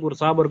கர்ணனுக்கு ஒரு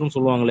சாபம் இருக்குன்னு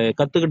சொல்லுவாங்களே,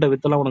 கத்துக்கிட்ட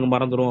வித்தெல்லாம் உனக்கு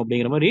மறந்துடும்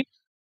அப்படிங்கிற மாதிரி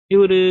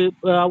இவரு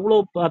அவ்வளோ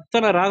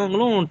அத்தனை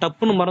ராகங்களும்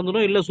டப்புன்னு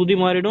மறந்துடும், இல்ல சுதி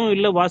மாறிடும்,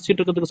 இல்ல வாசிச்சுட்டு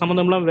இருக்கிறதுக்கு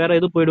சம்மந்தம் இல்லாம வேற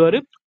எது போயிடுவாரு.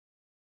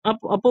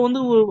 அப்போ வந்து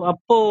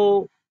அப்போ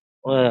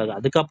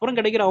அதுக்கப்புறம்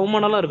கிடைக்கிற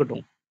அவமானம்லாம்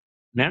இருக்கட்டும்,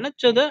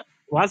 நினைச்சத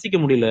வாசிக்க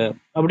முடியல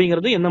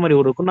அப்படிங்கிறது எந்த மாதிரி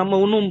ஒரு இருக்கும். நம்ம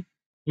ஒன்றும்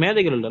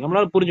மேதைகள் இல்லை,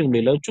 நம்மளால புரிஞ்சுக்க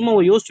முடியல. சும்மா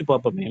யோசிச்சு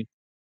பார்ப்போமே,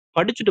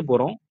 படிச்சுட்டு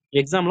போறோம்,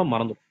 எக்ஸாம்ல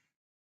மறந்துடும்.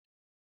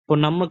 இப்போ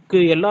நமக்கு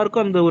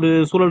எல்லாருக்கும் அந்த ஒரு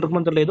சூழல்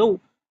இருக்குன்னு தெரியல, ஏதோ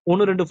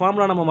 1-2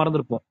 ஃபார்முலா நம்ம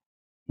மறந்துருப்போம்,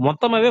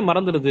 மொத்தமாவே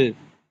மறந்துடுது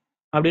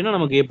அப்படின்னா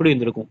நமக்கு எப்படி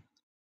இருந்திருக்கும்?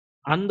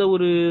 அந்த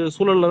ஒரு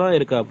சூழல்ல தான்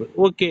இருக்காப்பு.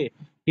 ஓகே,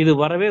 இது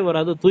வரவே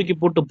வராது, தூக்கி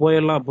போட்டு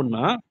போயிடலாம்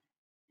அப்படின்னா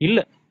இல்ல,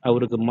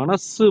 அவருக்கு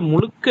மனசு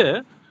முழுக்க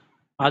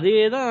அதே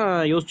தான்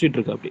யோசிச்சுட்டு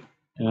இருக்கு. அப்படி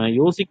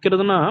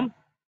யோசிக்கிறதுனா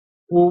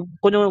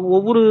கொஞ்சம்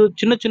ஒவ்வொரு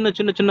சின்ன சின்ன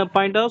சின்ன சின்ன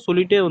பாயிண்டா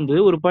சொல்லிட்டே வந்து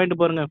ஒரு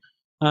பாயிண்ட் பாருங்க.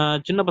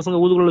 சின்ன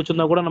பசங்க ஊதுகுழல்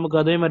வச்சிருந்தா கூட நமக்கு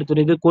அதே மாதிரி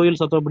தெரியுது, கோயில்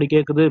சத்தம் அப்படி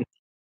கேட்குது.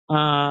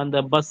 அந்த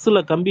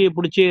பஸ்ஸில் கம்பியை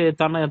பிடிச்சி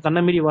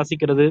தன்னை மீறி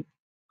வாசிக்கிறது,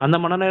 அந்த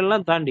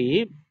மனநிலையெல்லாம் தாண்டி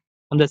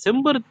அந்த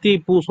செம்பருத்தி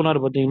பூ சொன்னார்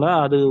பார்த்தீங்களா,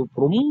 அது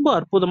ரொம்ப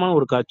அற்புதமான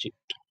ஒரு காட்சி.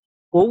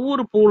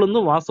 ஒவ்வொரு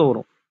பூவுலேருந்தும் வாசம்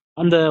வரும்.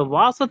 அந்த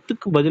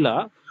வாசத்துக்கு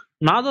பதிலாக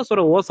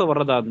நாதஸ்வர ஓசை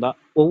வர்றதா இருந்தா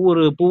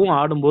ஒவ்வொரு பூவும்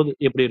ஆடும்போது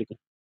எப்படி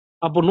இருக்கும்?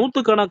 அப்போ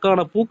நூற்றுக்கணக்கான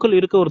பூக்கள்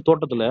இருக்க ஒரு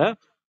தோட்டத்தில்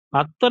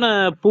அத்தனை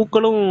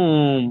பூக்களும்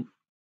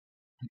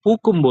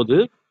பூக்கும்போது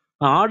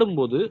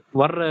ஆடும்போது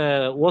வர்ற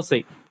ஓசை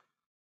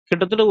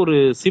கிட்டத்தட்ட ஒரு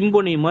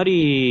சிம்பொனி மாதிரி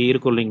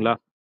இருக்கும் இல்லைங்களா?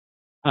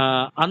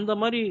 அந்த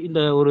மாதிரி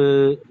இந்த ஒரு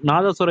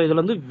நாதஸ்வர இதுல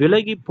இருந்து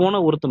விலகி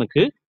போன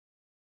ஒருத்தனுக்கு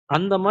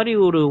அந்த மாதிரி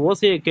ஒரு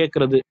ஓசையை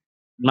கேட்கறது,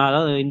 நான்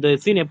அதாவது இந்த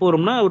சீன் எப்போ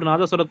வரும்னா ஒரு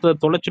நாதஸ்வரத்தை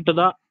தொலைச்சிட்டு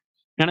தான்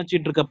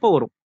நினைச்சிட்டு இருக்கப்போ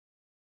வரும்.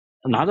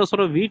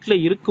 நாதஸ்வரம் வீட்டுல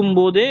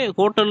இருக்கும்போதே,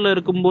 ஹோட்டல்ல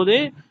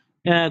இருக்கும்போதே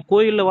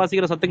கோயில்ல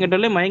வாசிக்கிற சத்தம்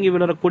கேட்டாலே மயங்கி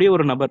விழக்கூடிய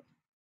ஒரு நபர்,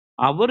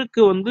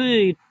 அவருக்கு வந்து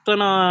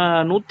இத்தனை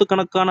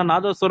நூத்துக்கணக்கான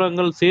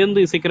நாதஸ்வரங்கள் சேர்ந்து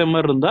இசைக்கிற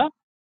மாதிரி இருந்தா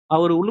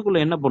அவர் உள்ளுக்குள்ள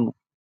என்ன பண்ணும்?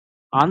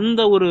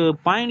 அந்த ஒரு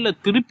பாயிண்ட்ல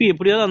திருப்பி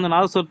எப்படியாவது அந்த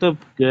நாதஸ்வரத்தை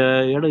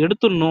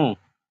எடுத்துடணும்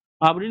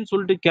அப்படின்னு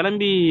சொல்லிட்டு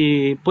கிளம்பி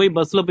போய்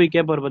பஸ்ல போய்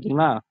கேட்பாரு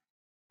பார்த்தீங்களா?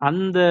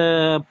 அந்த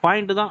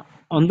பாயிண்ட் தான்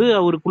வந்து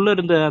அவருக்குள்ள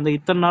இருந்த அந்த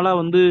இத்தனை நாளா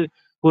வந்து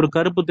ஒரு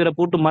கருப்பு திரை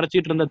போட்டு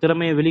மறைச்சிட்டு இருந்த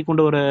திறமையை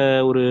வெளிக்கொண்டு வர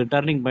ஒரு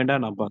டர்னிங் பாயிண்டா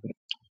நான் பாக்குறேன்.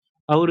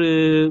 அவரு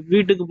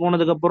வீட்டுக்கு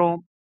போனதுக்கு அப்புறம்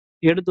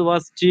எடுத்து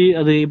வாசிச்சு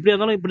அது எப்படியா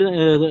இருந்தாலும் இப்படி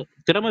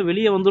திறமை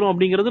வெளியே வந்துரும்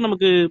அப்படிங்கிறது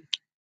நமக்கு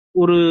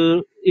ஒரு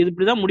இது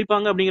இப்படிதான்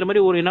முடிப்பாங்க அப்படிங்கிற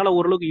மாதிரி என்னால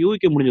ஓரளவுக்கு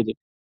யூகிக்க முடிஞ்சது.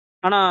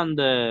 ஆனா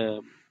அந்த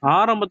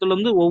ஆரம்பத்துல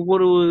இருந்து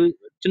ஒவ்வொரு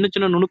சின்ன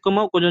சின்ன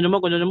நுணுக்கமா கொஞ்சம்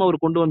கொஞ்சமா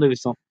அவர் கொண்டு வந்த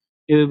விஷயம்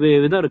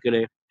விதம்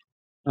இருக்குல்லே.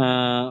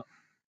 ஆஹ்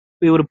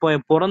இவர்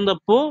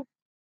பிறந்தப்போ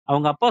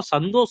அவங்க அப்பா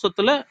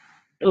சந்தோஷத்துல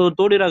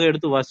தோடி ராகம்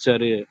எடுத்து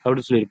வாசிச்சாரு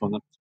அப்படின்னு சொல்லியிருப்பாங்க.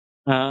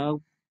 ஆஹ்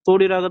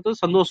தோடி ராகத்தை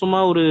சந்தோஷமா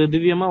ஒரு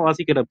திவ்யமா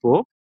வாசிக்கிறப்போ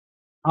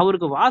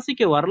அவருக்கு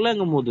வாசிக்க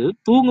வரலங்கும் போது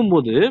தூங்கும்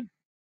போது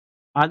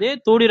அதே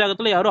தோடி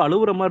ராகத்துல யாரோ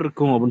அழுவுற மாதிரி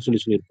இருக்கும் அப்படின்னு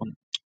சொல்லியிருப்பாங்க.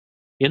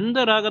 எந்த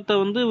ராகத்தை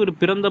வந்து இவர்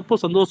பிறந்தப்போ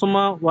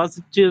சந்தோஷமா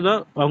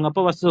வாசிச்சுதான் அவங்க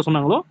அப்பா வாசிச்சதா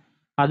சொன்னாங்களோ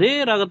அதே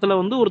ராகத்துல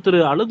வந்து ஒருத்தர்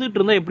அழுதுட்டு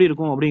இருந்தா எப்படி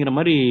இருக்கும் அப்படிங்கிற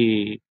மாதிரி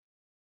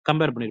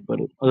கம்பேர்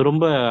பண்ணியிருப்பாரு. அது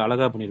ரொம்ப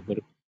அழகா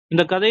பண்ணியிருப்பாரு.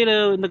 இந்த கதையில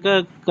இந்த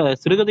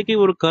சிறுகதைக்கு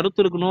ஒரு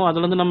கருத்து இருக்கணும்,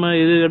 அதுல இருந்து நம்ம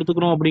இது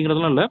எடுத்துக்கணும்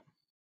அப்படிங்கறதெல்லாம் இல்ல.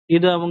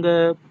 இது அவங்க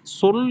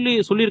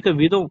சொல்லியிருக்க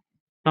விதம்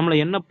நம்மள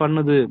என்ன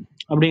பண்ணுது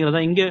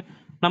அப்படிங்கறதா. இங்க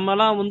நம்ம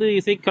எல்லாம் வந்து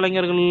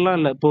இசைக்கலைஞர்கள் எல்லாம்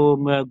இல்ல. இப்போ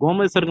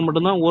கோமேசருக்கு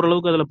மட்டும்தான்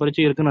ஓரளவுக்கு அதுல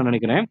பரிச்சை இருக்குன்னு நான்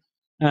நினைக்கிறேன்.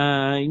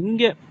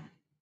 இங்க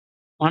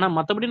ஆனா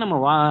மத்தபடி நம்ம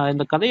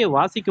இந்த கதையை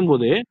வாசிக்கும்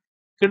போது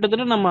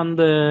கிட்டத்தட்ட நம்ம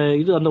அந்த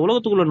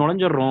உலகத்துக்குள்ள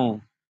நுழைஞ்சிடுறோம்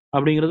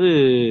அப்படிங்கிறது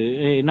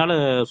என்னால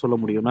சொல்ல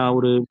முடியும். நான்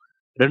ஒரு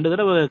 2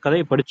 தடவை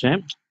கதையை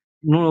படிச்சேன்.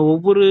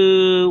 ஒவ்வொரு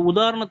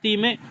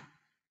உதாரணத்தையுமே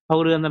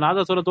அவரு அந்த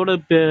நாதஸ்வரத்தோட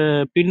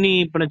பின்னி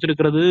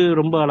பிணைச்சிருக்கிறது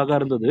ரொம்ப அழகா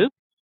இருந்தது.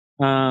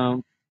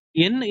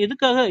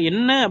 எதுக்காக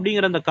என்ன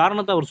அப்படிங்கிற அந்த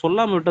காரணத்தை அவர்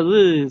சொல்லாம விட்டது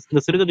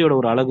இந்த சிறுகதையோட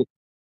ஒரு அழகு.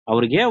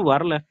 அவருக்கு ஏன்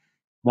வரல,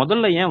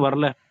 முதல்ல ஏன்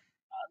வரல,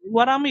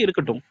 வராம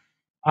இருக்கட்டும்.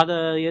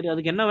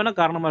 அதுக்கு என்ன வேணா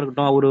காரணமா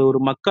இருக்கட்டும். அவரு ஒரு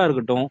மக்கா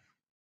இருக்கட்டும்,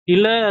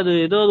 இல்ல அது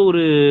ஏதாவது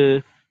ஒரு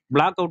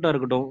பிளாக் அவுட்டா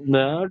இருக்கட்டும். இந்த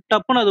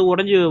டப்புன்னு அது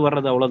உடைஞ்சு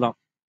வர்றது அவ்வளவுதான்.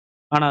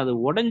 ஆனா அது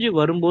உடைஞ்சு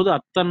வரும்போது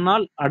அத்தனை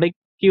நாள்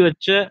அடக்கி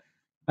வச்ச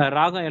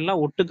ராகம்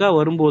எல்லாம் ஒட்டுக்கா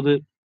வரும்போது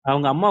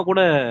அவங்க அம்மா கூட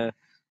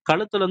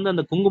கழுத்துல இருந்து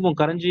அந்த குங்குமம்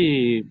கரைஞ்சி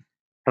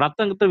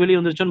ரத்தம் கிட்ட வெளியே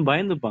வந்துருச்சோன்னு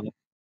பயந்துப்பாங்க.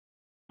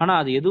 ஆனா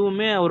அது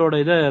எதுவுமே அவரோட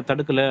இதை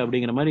தடுக்கல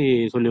அப்படிங்கிற மாதிரி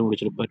சொல்லி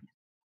முடிச்சிருப்பாரு.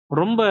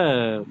 ரொம்ப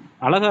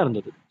அழகா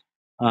இருந்தது.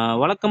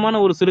 வழக்கமான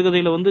ஒரு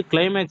சிறுகதையில வந்து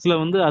கிளைமேக்ஸ்ல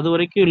வந்து அது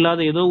வரைக்கும்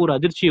இல்லாத ஏதோ ஒரு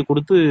அதிர்ச்சியை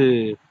கொடுத்து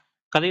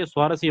கதையை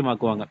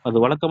சுவாரஸ்யமாக்குவாங்க. அது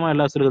வழக்கமா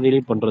எல்லா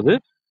சிறுகதையிலையும் பண்றது.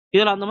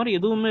 இதுல அந்த மாதிரி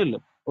எதுவுமே இல்லை.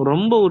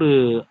 ரொம்ப ஒரு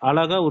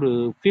அழகா ஒரு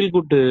ஃபீல்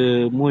குட்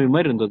மூவி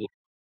மாதிரி இருந்தது.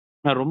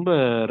 நான் ரொம்ப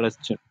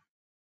ரசிச்சேன்.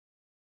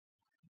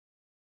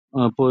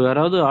 இப்போ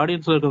யாராவது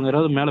ஆடியன்ஸ்ல இருக்கவங்க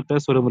யாராவது மேல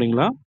பேச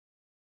விரும்புறீங்களா?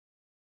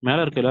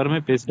 மேல இருக்க எல்லாருமே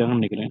பேசிட்டாங்கன்னு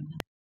நினைக்கிறேன்.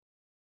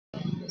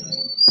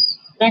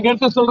 நான்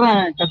கேட்ட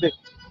சொல்றேன் கதை.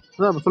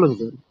 சொல்லுங்க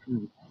சார்.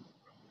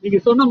 நீங்க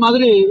சொன்ன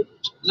மாதிரி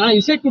நான்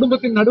இசை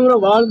குடும்பத்தின் நடுவுல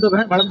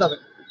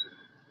வளர்ந்தவன்.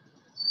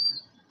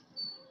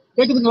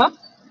 கேக்குதுங்களா?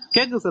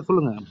 கேக்குது சார்,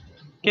 சொல்லுங்க.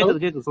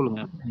 கேக்குது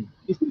சொல்லுங்க.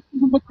 இசை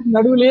குடும்பத்தின்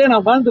நடுவிலேயே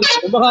நான்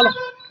வாழ்ந்திருக்கேன் ரொம்ப காலம்.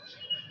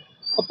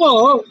 அப்போ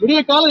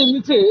விடிய காலம்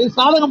இருந்துச்சு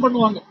சாதகம்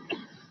பண்ணுவாங்க.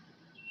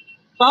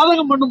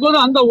 சாதகம் பண்ணும்போது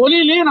அந்த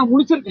ஒலியிலேயே நான்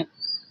முடிச்சிருக்கேன்.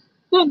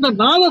 இந்த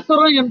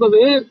நாதஸ்வரம் என்பது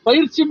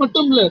பயிற்சி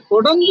மட்டும் இல்ல,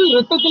 தொடர்ந்து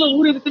ரத்தத்துல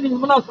ஊறி இருக்குன்னு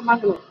விமலா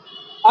சொன்னாங்க.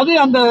 அது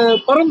அந்த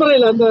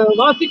பரம்பரையில அந்த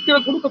வாசிக்கிற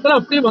குடும்பத்துல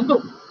அப்படியே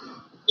வந்துடும்.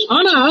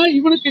 ஆனா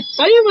இவனுக்கு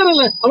கை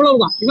வரல,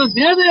 அவ்வளவுதான். இவன்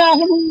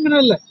மேதையாகணும்ங்கிற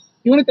இல்ல,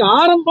 இவனுக்கு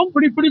ஆரம்பம்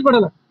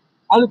பிடிபடல.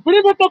 அது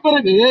பிடிபட்ட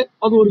பிறகு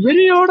அது ஒரு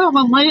வெறியோட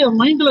அவன்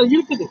மைண்ட்ல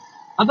இருக்குது.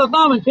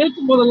 அதைத்தான் அவன்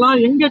கேட்கும் போதெல்லாம்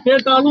எங்க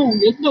கேட்டாலும்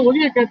எந்த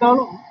ஒலியை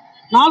கேட்டாலும்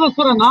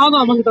நாதஸ்வர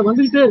நாதம் அவன்கிட்ட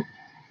வந்துகிட்டே இருக்கு.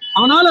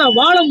 அவனால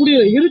வாழ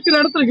முடியல, இருக்கிற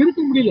இடத்துல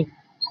இருக்க முடியல.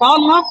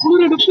 கால்லாம்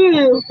குளிர் எடுத்து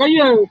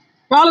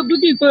காலை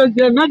தூக்கி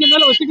மேஜ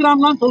மேல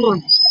வச்சுக்கிறான்னு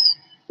சொல்றாங்க.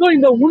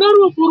 இந்த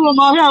உணர்வு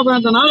பூர்வமாக அவன்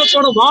அந்த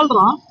நாதத்தோட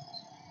வாழ்றான்.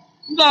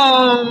 இந்த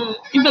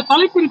இந்த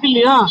தலைப்பு இருக்கு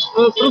இல்லையா,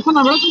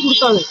 பிரசன்ன விளக்கம்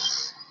கொடுத்தாரு.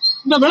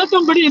 இந்த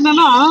விளக்கம்படி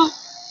என்னன்னா,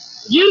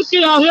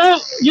 இயற்கையாக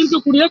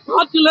இருக்கக்கூடிய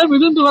காற்றுல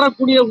விழுந்து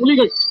வரக்கூடிய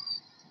ஒலிகள்,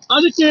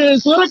 அதுக்கு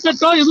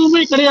சுரக்கட்டோ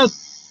எதுவுமே கிடையாது.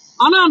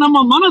 ஆனா நம்ம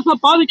மனசை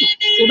பாதிக்கும்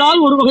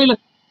ஏதாவது ஒரு வகையில.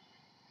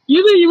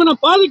 இது இவனை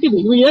பாதிக்குது.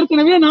 இவன்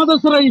ஏற்கனவே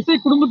நாதஸ்வர இசை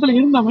குடும்பத்தில்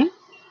இருந்தவன்,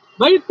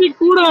 வைத்தி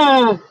கூட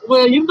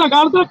இந்த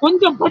காலத்துல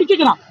கொஞ்சம்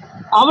படிச்சுக்கிறான்.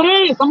 அவரே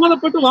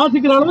சம்மதப்பட்டு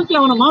வாசிக்கிற அளவுக்கு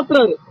அவனை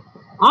மாத்துறாரு.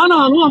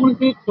 ஆனாலும்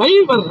அவனுக்கு கை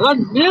வர்ற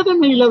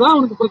வேதனையில தான்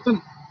அவனுக்கு பிரச்சனை.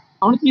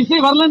 அவனுக்கு இசை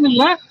வரலன்னு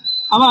இல்லை,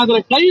 அவன் அதுல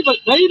கை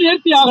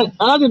நேர்த்தி ஆகல.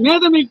 அதாவது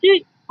வேதனைக்கு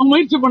அவன்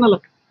முயற்சி பண்ணல,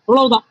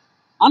 அவ்வளவுதான்.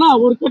 ஆனா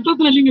ஒரு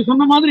கட்டத்துல நீங்க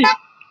சொன்ன மாதிரி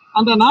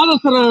அந்த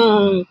நாதஸ்வர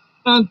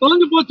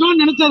தொலைஞ்சு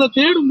போச்சோன்னு நினைச்சு அதை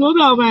தேடும் போது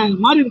அவன்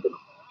மாறி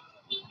இருக்கிறான்.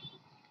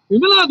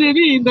 விமலா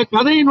தேவி இந்த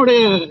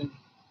கதையினுடைய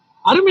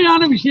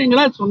அருமையான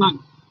விஷயங்களை சொன்னாங்க.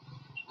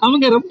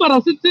 அவங்க ரொம்ப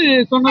ரசித்து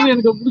சொன்னது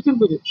எனக்கு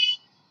பிடிச்சிருந்தது.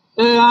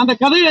 அந்த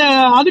கதையை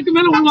அதுக்கு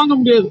மேல உள்வாங்க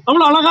முடியாது,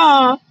 அவ்வளவு அழகா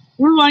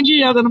உள்வாங்கி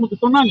அதை நமக்கு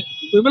சொன்னாங்க.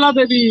 விமலா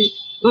தேவி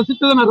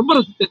ரசித்ததை நான் ரொம்ப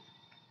ரசித்தேன்.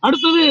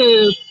 அடுத்தது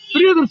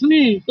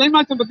பிரியதர்ஷினி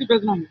கிளைமாக்ஸை பத்தி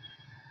பேசினாங்க.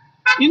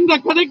 இந்த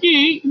கதைக்கு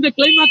இந்த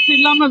கிளைமாக்ஸ்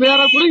இல்லாம வேற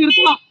கூட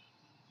இருக்கலாம்,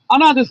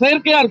 ஆனா அது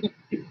செயற்கையா இருக்கும்.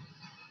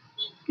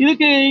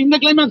 இதுக்கு இந்த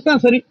கிளைமாக்ஸ்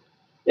தான் சரி.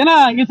 ஏன்னா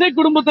இசை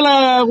குடும்பத்துல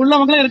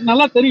உள்ளவங்களே எனக்கு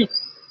நல்லா தெரியும்.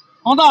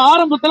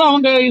 ஆரம்பத்துல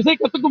அவங்க இசை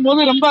கத்துக்கும்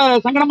போது ரொம்ப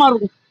சங்கடமா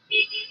இருக்கும்.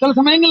 சில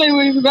சமயங்கள்ல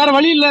இது வேற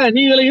வழி இல்ல,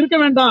 நீ இதுல இருக்க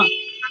வேண்டாம்,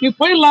 நீ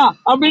போயிடலாம்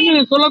அப்படின்னு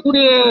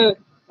சொல்லக்கூடிய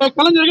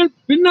கலைஞர்கள்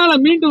பின்னால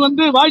மீண்டு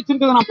வந்து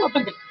வாய்ச்சிருக்கிறத நான்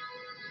பார்த்திருக்கேன்.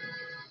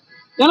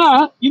 ஏன்னா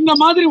இந்த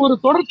மாதிரி ஒரு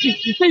தொடர்ச்சி,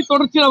 இசை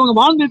தொடர்ச்சியில் அவங்க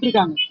வாழ்ந்துட்டு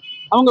இருக்காங்க.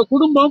 அவங்க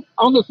குடும்பம்,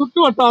 அவங்க சுற்று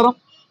வட்டாரம்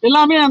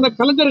எல்லாமே அந்த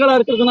கலைஞர்களா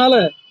இருக்கிறதுனால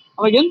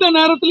அவங்க எந்த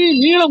நேரத்திலையும்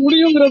மீள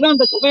முடியுங்கிறது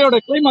அந்த கதையோட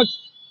கிளைமாக்ஸ்.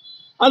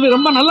 அது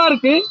ரொம்ப நல்லா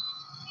இருக்கு.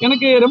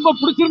 எனக்கு ரொம்ப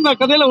பிடிச்சிருந்த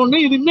கதையில ஒண்ணு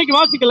இது. இன்னைக்கு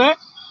வாசிக்கல,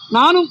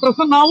 நானும்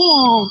பிரசன்னாவும்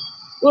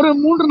ஒரு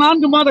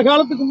 3-4 மாத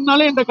காலத்துக்கு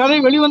முன்னாலே இந்த கதை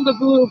வெளிவந்த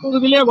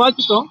பகுதியிலே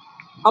வாசித்தோம்.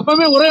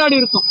 அப்பவே உரையாடி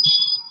இருக்கோம்.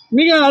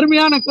 மிக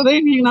அருமையான கதை.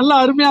 நீங்க நல்லா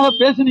அருமையாக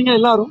பேசுனீங்க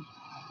எல்லாரும்.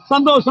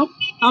 சந்தோஷம்.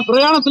 நான்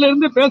பிரயாணத்துல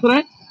இருந்து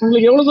பேசுறேன்.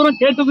 உங்களுக்கு எவ்வளவு தூரம்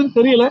கேட்டதுன்னு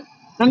தெரியல.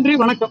 நன்றி,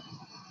 வணக்கம்.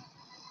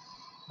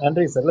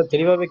 நன்றி சார். இல்லை,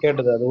 தெளிவாகவே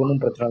கேட்டது. அது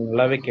ஒன்றும் பிரச்சனை இல்லை,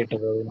 நல்லாவே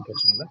கேட்டது. அது ஒன்றும்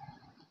பிரச்சனை இல்லை.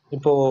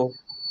 இப்போ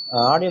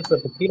ஆடியன்ஸ்ல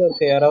இப்போ கீழே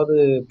இருக்க யாராவது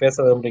பேச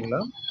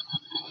விரும்புறீங்களா?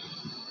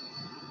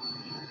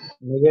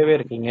 மிகவே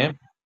இருக்கீங்க.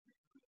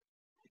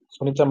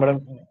 சுனிதா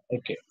மேடம்,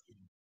 ஓகே,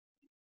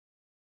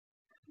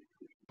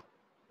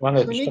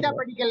 வாங்க. சுனிதா கிருஷ்ணகுமார்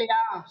படிக்கலையா?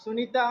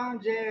 சுனிதா,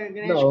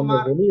 இல்லை, அவங்க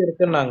கணேஷ்குமார். வெளியே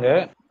இருக்குன்னாங்க.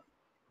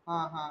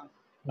 ஆஹா,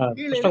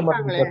 கீழே கிருஷ்ணகுமார்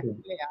நீங்க இருக்காங்களே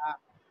பேசலாம். இல்லையா?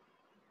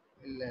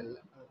 இல்ல இல்ல.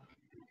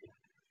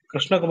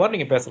 கிருஷ்ணகுமார்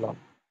நீங்க பேசலாம்.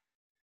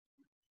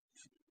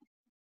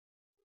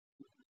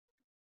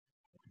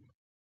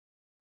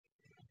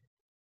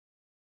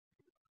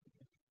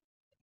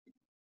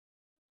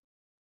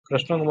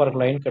 கிருஷ்ணகுமாருக்கு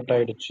லைன் கட்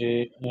ஆயிடுச்சு.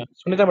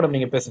 சுனிதா மேடம்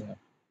நீங்க பேசுங்க.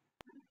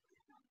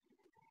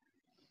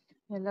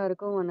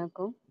 எல்லாருக்கும்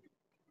வணக்கம்.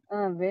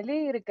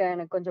 வெளியே இருக்கேன்,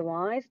 எனக்கு கொஞ்சம்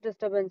வாய்ஸ்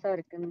டிஸ்டர்பன்ஸா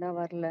இருக்குன்னு தான்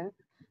வரல.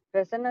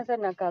 பிரசன்னா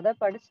சார், நான் கதை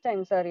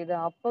படிச்சிட்டேங்க சார். இது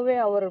அப்பவே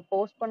அவர்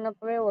போஸ்ட்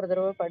பண்ணப்பவே ஒரு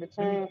தடவை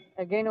படிச்சேன்,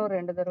 அகைன் ஒரு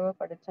 2 தடவை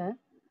படிச்சேன்.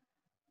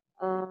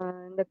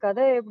 இந்த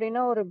கதை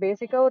எப்படின்னா, ஒரு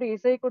பேசிக்கா ஒரு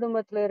இசை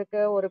குடும்பத்துல இருக்க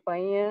ஒரு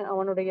பையன்,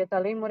 அவனுடைய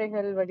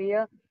தலைமுறைகள்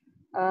வழியா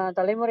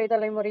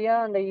தலைமுறையா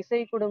அந்த இசை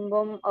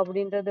குடும்பம்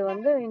அப்படின்றது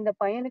வந்து இந்த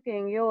பையனுக்கு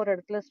எங்கேயோ ஒரு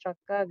இடத்துல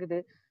ஸ்ட்ரக் ஆகுது.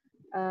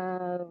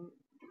 ஆஹ்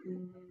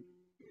உம்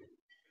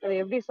அது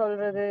எப்படி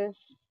சொல்றது,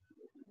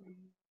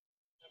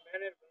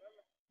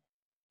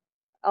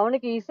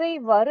 அவனுக்கு இசை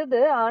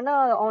வருது, ஆனா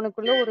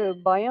அவனுக்குள்ள ஒரு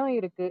பயம்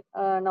இருக்கு.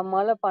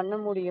 நம்மால பண்ண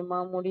முடியுமா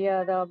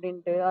முடியாதா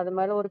அப்படின்ட்டு, அது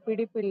மேல ஒரு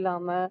பிடிப்பு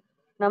இல்லாம,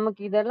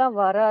 நமக்கு இதெல்லாம்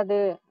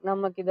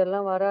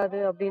வராது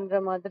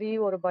அப்படின்ற மாதிரி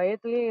ஒரு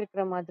பயத்திலேயே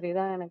இருக்கிற மாதிரி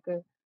தான் எனக்கு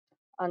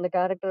அந்த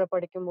கேரக்டரை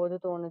படிக்கும்போது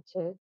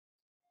தோணுச்சு.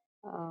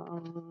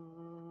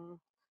 ஆஹ்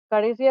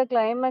கடைசியா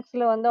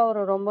கிளைமேக்ஸ்ல வந்து அவர்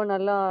ரொம்ப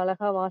நல்லா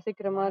அழகா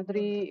வாசிக்கிற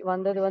மாதிரி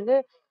வந்தது வந்து,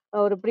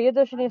 ஒரு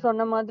பிரியதர்ஷினி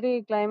சொன்ன மாதிரி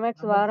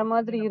கிளைமேக்ஸ் வேற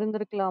மாதிரி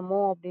இருந்திருக்கலாமோ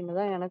அப்படின்னு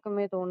தான்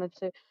எனக்குமே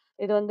தோணுச்சு.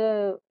 இது வந்து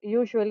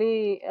யூஸ்வலி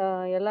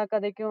எல்லா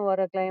கதைக்கும்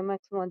வர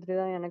கிளைமேக்ஸ் மாதிரி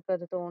தான் எனக்கு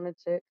அது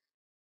தோணுச்சு.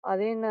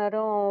 அதே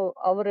நேரம்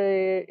அவரு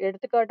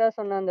எடுத்துக்காட்டா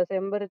சொன்ன அந்த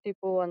செம்பருத்தி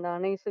பூ அந்த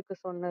அனைஸுக்கு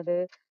சொன்னது,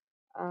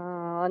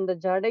 அந்த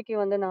ஜடைக்கு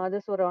வந்து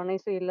நாதஸ்வரம்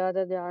அனைசு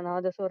இல்லாத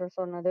நாதஸ்வரம்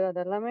சொன்னது,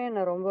 அதெல்லாமே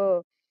என்ன ரொம்ப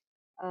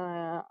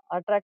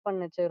அட்ராக்ட்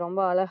பண்ணுச்சு. ரொம்ப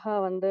அழகா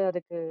வந்து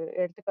அதுக்கு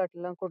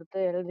எடுத்துக்காட்டுலாம் குடுத்து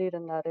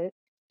எழுதியிருந்தாரு.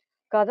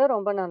 கதை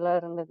ரொம்ப நல்லா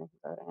இருந்தது.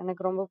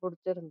 எனக்கு ரொம்ப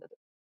பிடிச்சிருந்தது.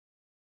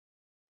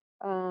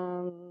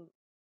 ஆம்,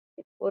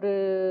 ஒரு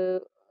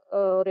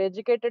ஒரு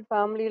எஜுகேட்டட்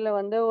ஃபேமிலியில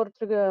வந்து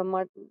ஒருத்தருக்கு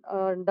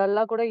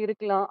டல்லா கூட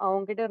இருக்கலாம்.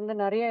 அவங்க கிட்ட இருந்து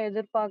நெறைய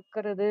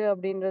எதிர்பார்க்கிறது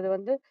அப்படின்றது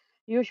வந்து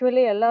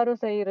யூசுவலி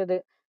எல்லாரும் செய்றது.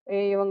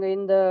 இவங்க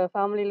இந்த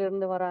ஃபேமிலில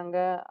இருந்து வராங்க,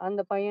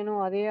 அந்த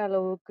பையனும் அதே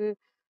அளவுக்கு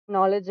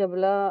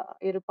நாலேட்ஜபிளா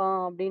இருப்பான்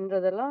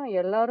அப்படின்றதெல்லாம்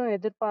எல்லாரும்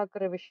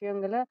எதிர்பார்க்கிற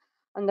விஷயங்கள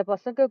அந்த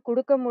பசங்க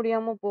குடுக்க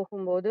முடியாம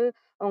போகும்போது,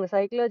 அவங்க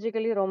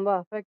சைக்காலஜிக்கலி ரொம்ப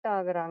அஃபெக்ட்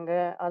ஆகுறாங்க.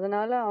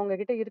 அதனால அவங்க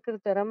கிட்ட இருக்கிற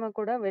திறமை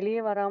கூட வெளிய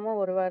வராம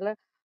ஒரு வேள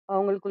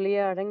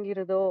அவங்களுக்குள்ளேயே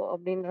அடங்கிருதோ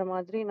அப்படின்ற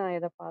மாதிரி நான்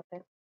இத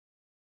பார்த்தேன்.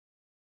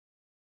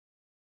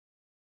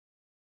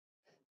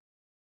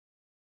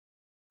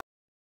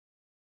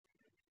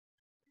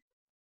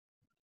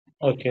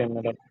 ஓகே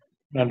மேடம்,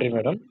 நன்றி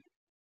மேடம்.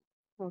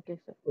 Okay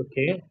sir.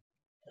 ஓகே,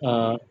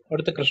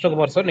 அடுத்து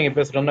கிருஷ்ணகுமார் சார், நீங்க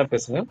பேசுறோம்னா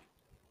பேசுங்க.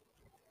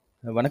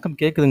 வணக்கம்,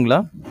 கேக்குதுங்களா?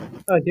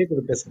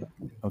 கேக்குது, பேசுங்க.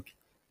 ஓகே.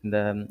 இந்த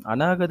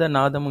அநாகத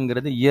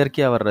நாதம்ங்கிறது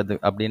இயற்கையா வர்றது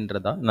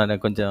அப்படின்றதா?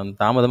 நான் கொஞ்சம்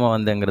தாமதமா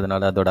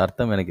வந்தேங்கிறதுனால அதோட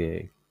அர்த்தம் எனக்கு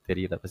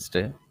தெரியல ஃபர்ஸ்ட்.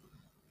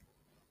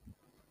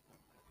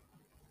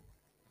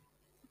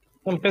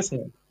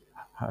 பேசுங்க.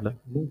 ஹலோ.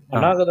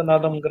 அநாகத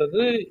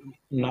நாதம்ங்கிறது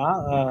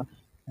நான்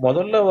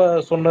முதல்ல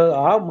சொன்ன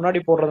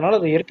முன்னாடி போடுறதுனால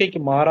அது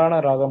இயற்கைக்கு மாறான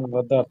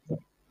ராகம்ங்கிறது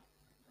அர்த்தம்.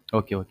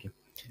 Okay okay.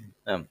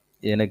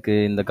 எனக்கு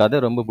இந்த கதை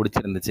ரொம்ப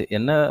பிடிச்சிருந்துச்சு.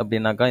 என்ன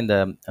அப்படின்னாக்கா, இந்த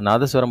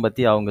நாதஸ்வரம்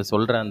பத்தி அவங்க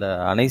சொல்ற அந்த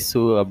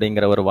அனைசு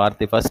அப்படிங்கிற ஒரு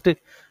வார்த்தை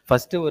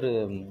ஃபர்ஸ்ட் ஒரு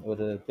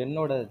ஒரு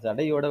பெண்ணோட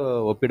ஜடையோட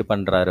ஒப்பீடு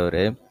பண்றாரு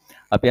அவரு.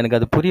 அப்ப எனக்கு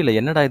அது புரியல,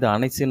 என்னடா இது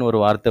அனைசுன்னு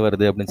ஒரு வார்த்தை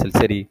வருது அப்படின்னு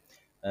சொல்லி. சரி,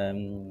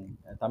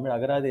 தமிழ்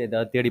அகராதி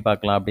ஏதாவது தேடி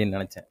பார்க்கலாம் அப்படின்னு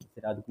நினைச்சேன்.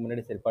 சரி, அதுக்கு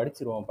முன்னாடி சரி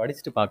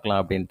படிச்சுட்டு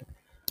பார்க்கலாம் அப்படின்ட்டு.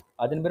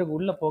 அதன் பிறகு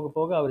உள்ள போக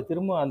போக அவர்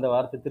திரும்ப அந்த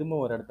வார்த்தை திரும்ப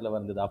ஒரு இடத்துல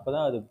வந்தது.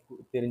 அப்பதான் அது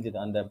தெரிஞ்சுது.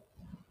 அந்த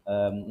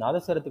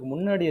நாதஸ்வரத்துக்கு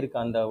முன்னாடி இருக்க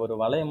அந்த ஒரு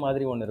வளையம்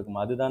மாதிரி ஒன்று இருக்கும்,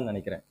 அதுதான்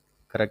நினைக்கிறேன்.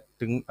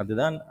 கரெக்டுங்க,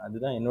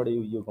 அதுதான் என்னோட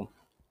யூகம்.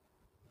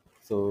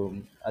 ஸோ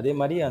அதே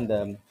மாதிரி அந்த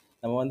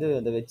நம்ம வந்து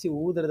அதை வச்சு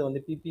ஊதுறதை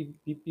வந்து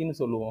பிபின்னு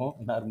சொல்லுவோம்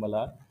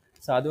நார்மலாக.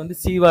 ஸோ அது வந்து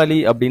சீவாளி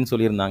அப்படின்னு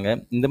சொல்லியிருந்தாங்க.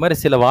 இந்த மாதிரி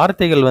சில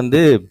வார்த்தைகள்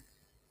வந்து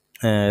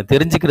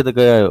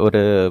தெரிஞ்சுக்கிறதுக்கு ஒரு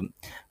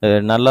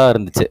நல்லா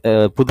இருந்துச்சு.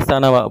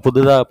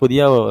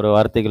 புதிய ஒரு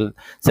வார்த்தைகள்,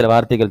 சில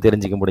வார்த்தைகள்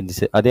தெரிஞ்சுக்க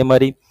முடிஞ்சிச்சு. அதே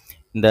மாதிரி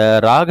இந்த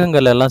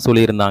ராகங்கள் எல்லாம்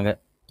சொல்லியிருந்தாங்க.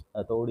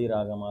 தோடி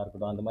ராகமாக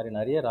இருக்கட்டும், அந்த மாதிரி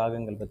நிறைய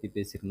ராகங்கள் பற்றி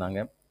பேசியிருந்தாங்க.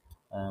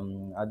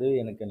 அது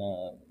எனக்கு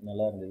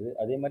நல்லா இருந்தது.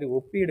 அதே மாதிரி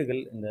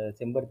ஒப்பீடுகள், இந்த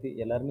செம்பருத்தி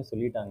எல்லாருமே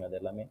சொல்லிட்டாங்க. அது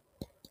எல்லாமே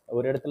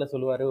ஒரு இடத்துல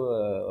சொல்லுவார்,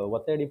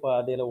 ஒத்தடி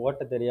பாதையில்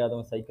ஓட்ட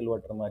தெரியாதவன் சைக்கிள்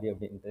ஓட்டுற மாதிரி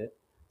அப்படின்ட்டு.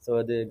 ஸோ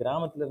அது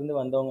கிராமத்துலேருந்து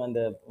வந்தவங்க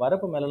அந்த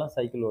வரப்பு மேலெலாம்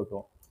சைக்கிள்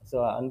ஓட்டுவோம். ஸோ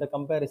அந்த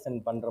கம்பேரிசன்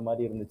பண்ணுற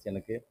மாதிரி இருந்துச்சு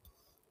எனக்கு.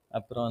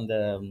 அப்புறம் அந்த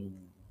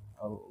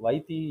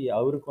வைத்தி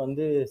அவருக்கு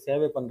வந்து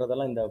சேவை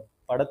பண்ணுறதெல்லாம் இந்த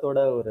படத்தோட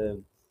ஒரு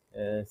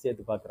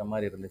சேர்த்து பார்க்குற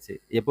மாதிரி இருந்துச்சு.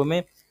 எப்போவுமே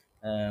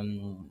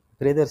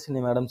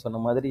பிரியதர்ஷினி மேடம்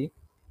சொன்ன மாதிரி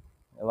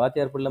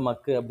வாத்தியார் பிள்ளை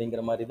மக்கு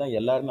அப்படிங்கிற மாதிரி தான்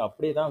எல்லாருமே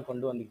அப்படியே தான்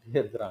கொண்டு வந்துக்கிட்டே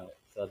இருக்கிறாங்க.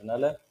 ஸோ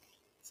அதனால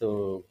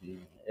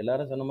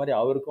எல்லாரும் சொன்ன மாதிரி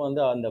அவருக்கும்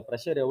வந்து அந்த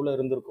ப்ரெஷர் எவ்வளோ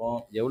இருந்திருக்கும்,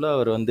 எவ்வளோ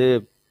அவர் வந்து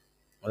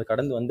அதை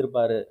கடந்து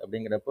வந்திருப்பாரு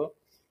அப்படிங்கிறப்போ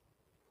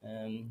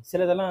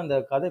சிலதெல்லாம் அந்த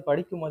கதை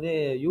படிக்கும் போதே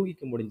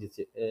யூகிக்க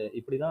முடிஞ்சிச்சு.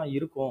 இப்படி தான்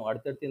இருக்கும்,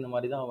 அடுத்தடுத்து இந்த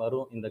மாதிரி தான்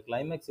வரும், இந்த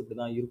கிளைமேக்ஸ் இப்படி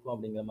தான் இருக்கும்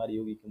அப்படிங்கிற மாதிரி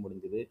யூகிக்க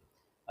முடிஞ்சுது.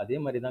 அதே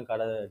மாதிரி தான்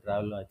கதை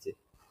ட்ராவலும் ஆச்சு.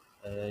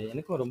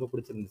 எனக்கும் ரொம்ப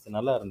பிடிச்சிருந்துச்சு,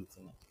 நல்லா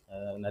இருந்துச்சுங்க.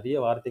 நிறைய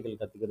வார்த்தைகள்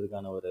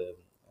கற்றுக்கிறதுக்கான ஒரு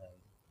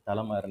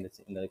தளமாக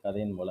இருந்துச்சு இந்த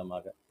கதையின்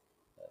மூலமாக.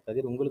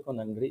 கதிர், உங்களுக்கும்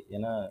நன்றி.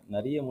 ஏன்னா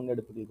நிறைய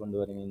முன்னெடுப்புகள் கொண்டு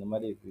வரீங்க இந்த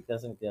மாதிரி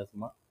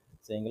வித்தியாசமாக.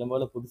 ஸோ எங்களை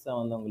போல புதுசாக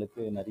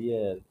வந்தவங்களுக்கு நிறைய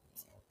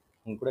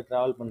உங்க கூட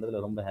ட்ராவல்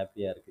பண்ணுறதுல ரொம்ப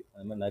ஹாப்பியாக இருக்குது.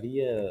 அது மாதிரி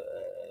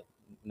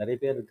நிறைய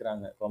பேர்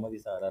இருக்கிறாங்க, கோமதி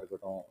சாராக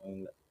இருக்கட்டும்,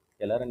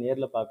 எல்லாரும்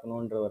நேரில்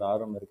பார்க்கணுன்ற ஒரு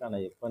ஆர்வம் இருக்குது.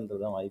 ஆனால்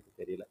எப்போன்றது தான் வாய்ப்பு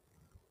தெரியல.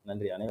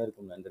 நன்றி,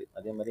 அனைவருக்கும் நன்றி.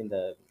 அதே மாதிரி இந்த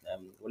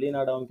ஒளி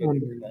நாடகம்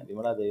கேட்டுருக்கேன்,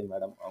 விமலா தேவி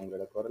மேடம்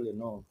அவங்களோட குரல்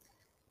இன்னும்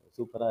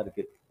சூப்பராக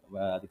இருக்குது.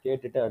 அது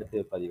கேட்டுட்டு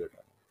அடுத்து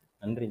பதிவிடுறேன்.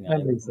 நன்றிங்க.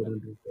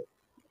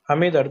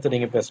 அமீத், அடுத்து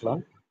நீங்கள்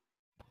பேசலாம்.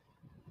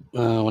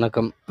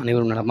 வணக்கம்,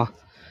 அனைவரும் நலமா?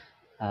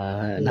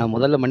 நான்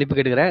முதல்ல மன்னிப்பு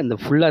கேட்டுக்கிறேன். இந்த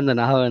ஃபுல்லாக இந்த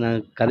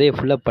நான் கதையை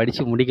ஃபுல்லாக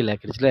படித்து முடிக்கல.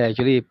 கிட்டத்தட்ட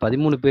ஆக்சுவலி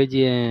 13 பேஜ்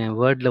என்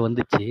வேர்டில்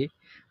வந்துச்சு.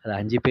 அது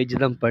 5 பேஜ்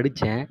தான்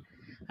படித்தேன்.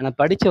 ஆனால்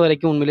படித்த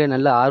வரைக்கும் உண்மையிலேயே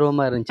நல்ல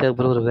ஆர்வமாக இருந்துச்சு.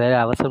 அதுக்கப்புறம் ஒரு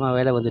அவசரமாக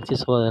வேலை வந்துடுச்சு.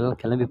 ஸோ அதெல்லாம்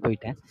கிளம்பி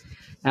போயிட்டேன்.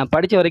 நான்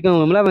படித்த வரைக்கும்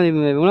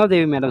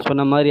விமலாதேவி மேடம்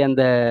சொன்ன மாதிரி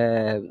அந்த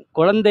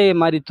குழந்தை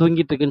மாதிரி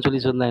தூங்கிட்டு இருக்குன்னு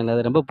சொல்லி சொன்னாங்களே,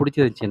 அது ரொம்ப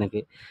பிடிச்சிருந்துச்சு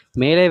எனக்கு.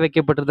 மேலே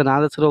வைக்கப்பட்டிருந்த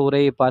நாதஸ்வர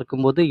உரையை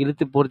பார்க்கும்போது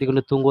இழுத்து போர்த்தி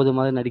கொண்டு தூங்குவது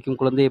மாதிரி நடிக்கும்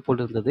குழந்தையை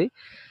போல் இருந்தது.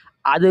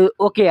 அது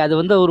ஓகே, அது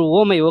வந்து ஒரு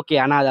ஓமை ஓகே.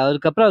 ஆனால் அது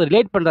அதுக்கப்புறம் அது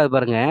ரிலேட் பண்ணுறாரு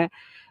பாருங்க.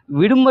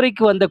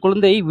 விடுமுறைக்கு வந்த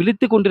குழந்தை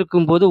விழித்து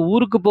கொண்டிருக்கும் போது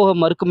ஊருக்கு போக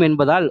மறுக்கும்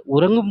என்பதால்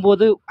உறங்கும்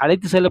போது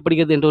அழைத்து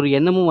செல்லப்படுகிறது என்ற ஒரு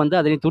எண்ணமும் வந்து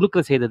அதனை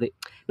துணுக்க செய்தது.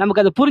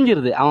 நமக்கு அது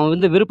புரிஞ்சிருது, அவன்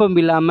வந்து விருப்பம்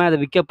இல்லாமல் அதை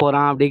விற்க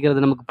போகிறான்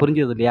அப்படிங்கிறது நமக்கு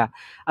புரிஞ்சிருது இல்லையா?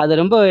 அது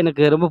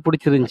எனக்கு ரொம்ப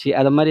பிடிச்சிருந்துச்சி.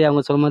 அது மாதிரி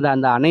அவங்க சொல்லும்போது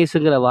அந்த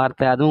அனைசுங்கிற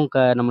வார்த்தை அதுவும்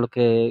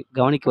நம்மளுக்கு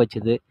கவனிக்க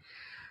வச்சுது.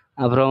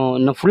 அப்புறம்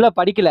இன்னும் ஃபுல்லாக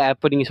படிக்கலை.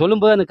 இப்போ நீங்கள்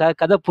சொல்லும்போது அந்த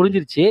கதை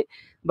புரிஞ்சிருச்சு.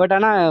 பட்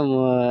ஆனால்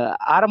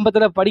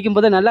ஆரம்பத்தில்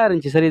படிக்கும்போது நல்லா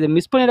இருந்துச்சு. சரி, இதை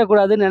மிஸ்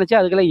பண்ணிடக்கூடாதுன்னு நினச்சா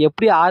அதுக்கெல்லாம்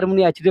எப்படி 6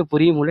 மணி ஆச்சுட்டே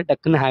புரிய முடியல,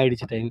 டக்குன்னு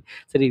ஆகிடுச்சு டைம்.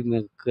 சரி,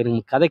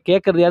 கதை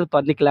கேட்குறதையாவது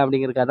பண்ணிக்கலாம்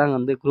அப்படிங்கிறதுக்காக தான்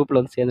வந்து குரூப்பில்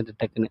வந்து சேர்ந்துட்டு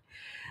டக்குன்னு.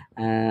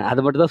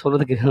 அது மட்டும் தான்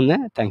சொல்கிறதுக்கு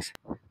இருந்தேன். தேங்க்ஸ்.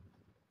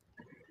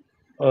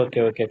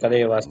 ஓகே,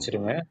 கதையை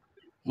வாசிச்சிருங்க.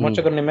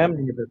 மோட்சகர்ணி மேம்,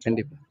 நீங்கள்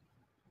கண்டிப்பாக.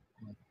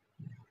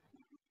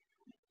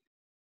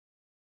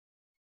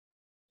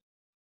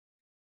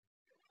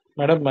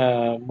 மேடம்,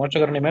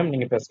 மோட்சகர்ணி மேம்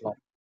நீங்கள் பேசலாம்.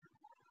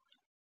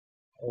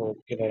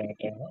 ஓகே,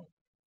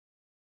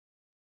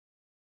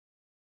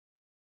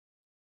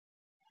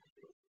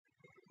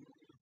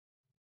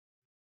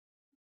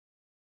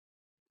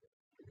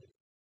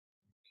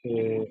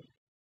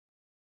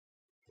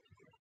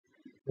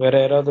 வேற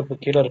யாராவது இப்போ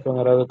கீழே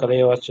இருக்கவங்க யாராவது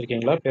கதையை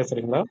வாசிச்சிருக்கீங்களா,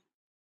 பேசுறீங்களா?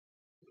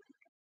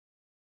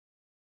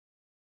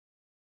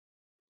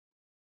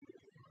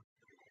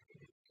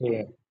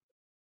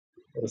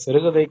 ஒரு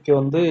சிறுகதைக்கு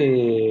வந்து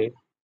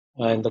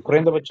இந்த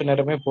குறைந்தபட்ச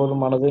நேரமே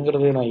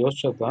போதுமானதுங்கிறது நான்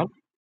யோசிச்சது தான்.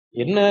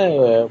 என்ன,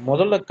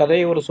 முதல்ல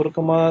கதையை ஒரு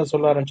சுருக்கமாக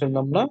சொல்ல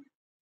ஆரம்பிச்சிருந்தோம்னா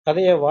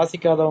கதையை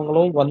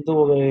வாசிக்காதவங்களும் வந்து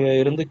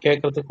இருந்து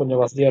கேட்கறதுக்கு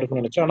கொஞ்சம் வசதியாக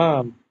இருக்கும்னு நினச்சேன்.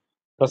 ஆனால்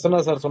பிரசன்னா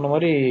சார் சொன்ன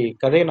மாதிரி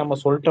கதையை நம்ம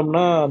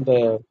சொல்லிட்டோம்னா அந்த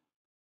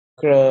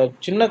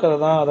சின்ன கதை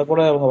தான், அதை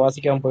கூட அவங்க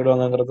வாசிக்காமல்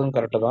போயிடுவாங்கங்கிறதும்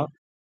கரெக்டு தான்.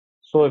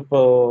 ஸோ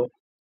இப்போ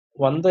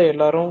வந்த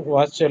எல்லாரும்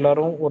வாசிச்ச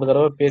எல்லாரும் ஒரு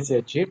தடவை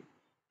பேசியாச்சு.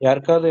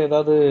 யாருக்காவது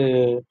ஏதாவது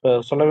இப்போ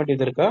சொல்ல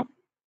வேண்டியது இருக்கா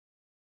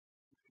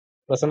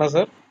பிரசன்னா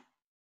சார்?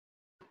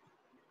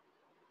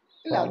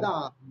 இல்ல,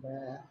 அதான்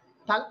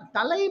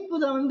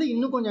தலைப்புல வந்து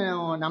இன்னும் கொஞ்சம்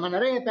நம்ம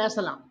நிறைய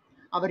பேசலாம்.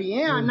 அவர்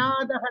ஏன்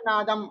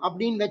அநாதகநாதம்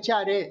அப்படின்னு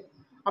வச்சாரு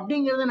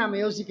அப்படிங்கிறத நம்ம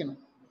யோசிக்கணும்.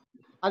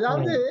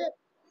 அதாவது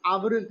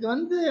அவருக்கு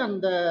வந்து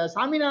அந்த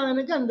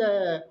சாமிநாதனுக்கு அந்த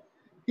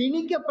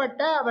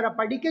திணிக்கப்பட்ட அவரை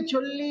படிக்க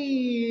சொல்லி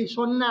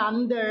சொன்ன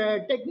அந்த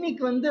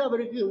டெக்னிக் வந்து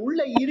அவருக்கு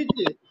உள்ள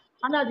இருக்கு.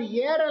 ஆனா அது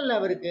ஏறல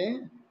அவருக்கு.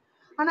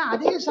 ஆனா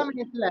அதே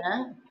சமயத்துல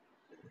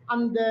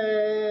அந்த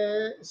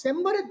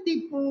செம்பருத்தி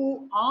பூ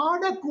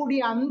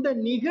ஆடக்கூடிய அந்த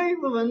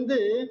நிகழ்வு வந்து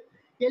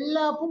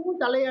எல்லா பூவும்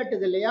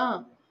தலையாட்டுது இல்லையா,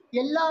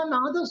 எல்லா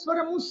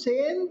நாதஸ்வரமும்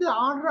சேர்ந்து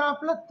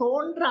ஆடுறாப்புல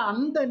தோன்ற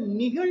அந்த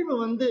நிகழ்வு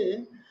வந்து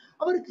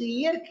அவருக்கு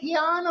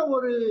இயற்கையான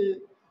ஒரு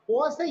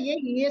ஓசையை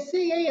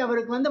இசையை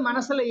அவருக்கு வந்து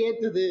மனசுல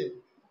ஏத்துது.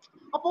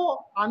 அப்போ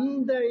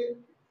அந்த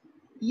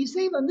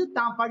இசை வந்து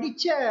தான்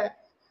படிச்ச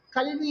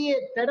கல்வியை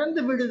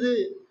திறந்து விடுது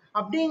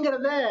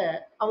அப்படிங்கிறத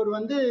அவர்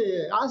வந்து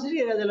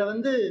ஆசிரியர் அதுல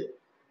வந்து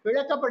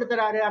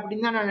விளக்கப்படுத்துறாரு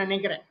அப்படின்னு தான் நான்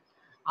நினைக்கிறேன்.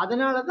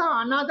 அதனாலதான்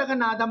அநாதக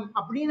நாதம்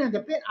அப்படின்னு அந்த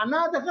பேர்.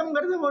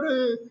 அநாதகம்ங்கிறது ஒரு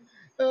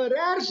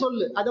ரேர்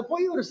சொல்லு. அதை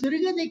போய் ஒரு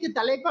சிறுகதைக்கு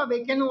தலைப்பா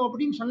வைக்கணும்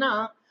அப்படின்னு சொன்னா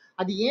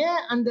அது ஏன்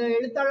அந்த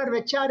எழுத்தாளர்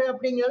வச்சாரு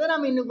அப்படிங்கிறத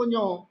நம்ம இன்னும்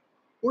கொஞ்சம்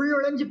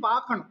உள்நுழைஞ்சு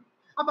பார்க்கணும்.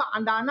 அப்ப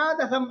அந்த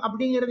அநாதகம்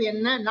அப்படிங்கிறது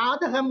என்ன,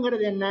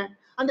 நாதகம்ங்கிறது என்ன,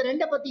 அந்த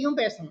ரெண்டை பத்தியும்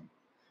பேசணும்.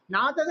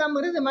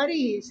 நாடகம்ங்கிறது மாதிரி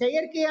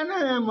செயற்கையான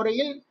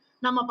முறையில்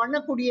நம்ம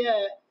பண்ணக்கூடிய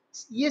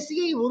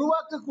இசையை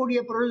உருவாக்கக்கூடிய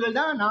பொருள்கள்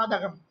தான்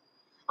நாடகம்.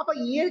 அப்ப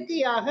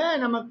இயற்கையாக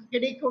நமக்கு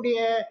கிடைக்கக்கூடிய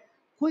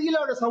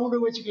குயிலோட சவுண்டு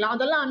வச்சுக்கலாம்,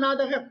 அதெல்லாம்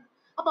அநாதகம்.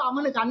 அப்ப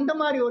அவனுக்கு அந்த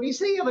மாதிரி ஒரு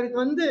இசை அவருக்கு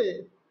வந்து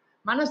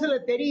மனசுல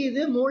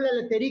தெரியுது, மூளையில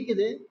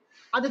தெரிக்குது.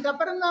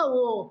 அதுக்கப்புறம் தான்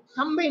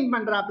கம்பைன்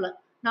பண்றாப்ல.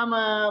 நாம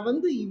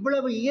வந்து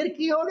இவ்வளவு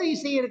இயற்கையோட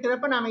இசை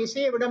இருக்கிறப்ப நாம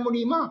இசையை விட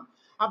முடியுமா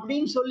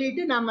அப்படின்னு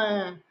சொல்லிட்டு நாம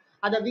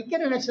அதை விற்க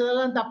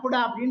நினைச்சதெல்லாம் தப்புடா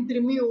அப்படின்னு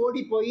திரும்பி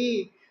ஓடி போய்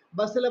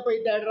பஸ்ல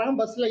போய் தேடுறான்.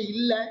 பஸ்ல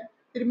இல்லை,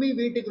 திரும்பி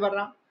வீட்டுக்கு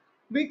வர்றான்.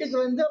 வீட்டுக்கு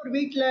வந்து அவர்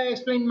வீட்டில்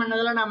எக்ஸ்பிளைன்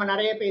பண்ணதெல்லாம் நாம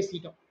நிறைய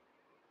பேசிட்டோம்.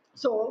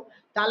 ஸோ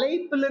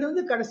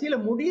தலைப்பிலிருந்து கடைசியில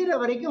முடிகிற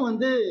வரைக்கும்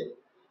வந்து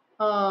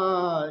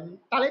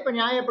தலைப்பை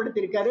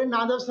நியாயப்படுத்தியிருக்காரு.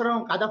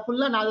 நாதஸ்வரம் கதை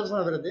ஃபுல்லா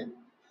நாதஸ்வரம் வருது.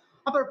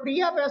 அப்புறம்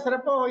பிரியா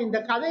பேசுறப்போ இந்த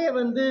கதையை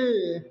வந்து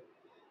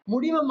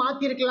முடிவை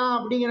மாத்திருக்கலாம்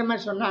அப்படிங்கிற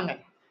மாதிரி சொன்னாங்க.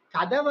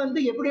 கதை வந்து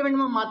எப்படி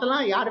வேணுமோ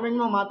மாத்தலாம், யார்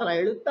வேணுமோ மாத்தலாம்.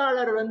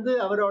 எழுத்தாளர் வந்து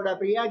அவரோட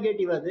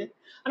ப்ரியாகேட்டிவ் அது.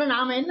 ஆனா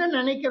நாம என்ன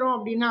நினைக்கிறோம்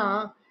அப்படின்னா,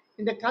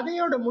 இந்த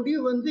கதையோட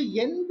முடிவு வந்து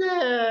எந்த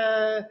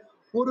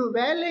ஒரு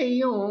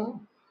வேலையும்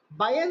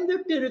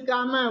பயந்துட்டு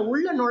இருக்காம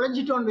உள்ள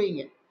நுழைஞ்சிட்டோன்னு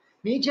வைங்க.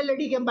 நீச்சல்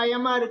அடிக்க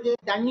பயமா இருக்கு,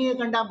 தண்ணியை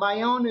கண்டா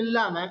பயம்னு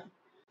இல்லாம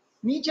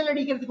நீச்சல்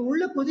அடிக்கிறதுக்கு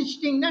உள்ள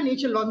குதிச்சிட்டிங்கன்னா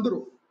நீச்சல்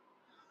வந்துடும்.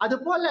 அது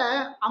போல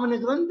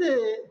அவனுக்கு வந்து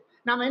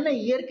நாம என்ன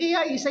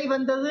இயற்கையா இசை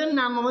வந்ததுன்னு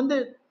நாம வந்து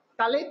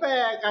தலைப்பை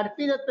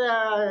கற்பிதத்தை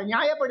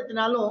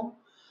நியாயப்படுத்தினாலும்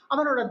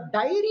அவனோட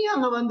தைரியம்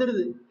அங்க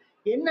வந்துடுது.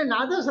 என்ன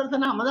நாதஸ்வரத்தை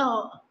நாம தான்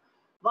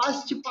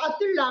வாசிச்சு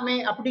பார்த்துடலாமே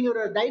அப்படிங்கிற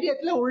ஒரு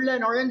தைரியத்துல உள்ள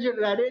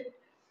நுழைஞ்சிடுறாரு.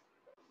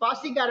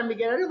 வாசிக்க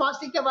ஆரம்பிக்கிறாரு.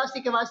 வாசிக்க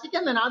வாசிக்க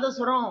வாசிக்க அந்த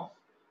நாதஸ்வரம்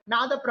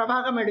நாத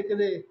பிரபாகம்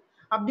எடுக்குது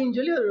அப்படின்னு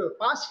சொல்லி ஒரு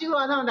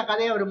பாசிட்டிவா தான் அந்த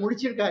கதையை அவர்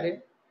முடிச்சிருக்காரு.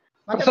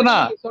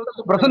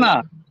 பிரசன்னா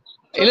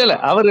இல்ல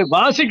அவரு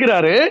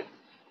வாசிக்கிறாரு.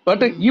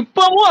 பட்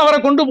இப்பவும் அவரை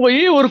கொண்டு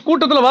போய் ஒரு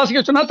கூட்டத்துல வாசிக்க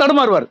சொன்னா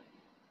தடுமாறுவார்.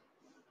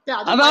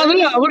 அதாவது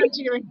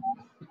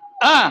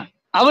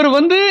அவர்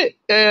வந்து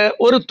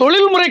ஒரு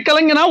தொழில்முறை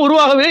கலைஞனா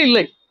உருவாகவே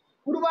இல்லை,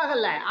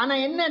 உருவாகல. ஆனா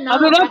என்ன,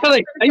 அதுதான்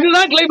கதை,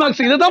 இதுதான்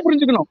கிளைமாக்ஸ். இதைதான்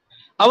புரிஞ்சுக்கணும்.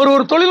 அவர்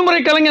ஒரு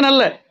தொழில்முறை கலைஞன்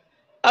அல்ல,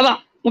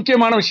 அதான்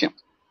முக்கியமான விஷயம்.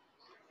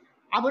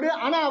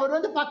 ஆனா அவர்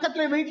வந்து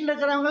பக்கத்துல வீட்டுல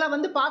இருக்கிறவங்கள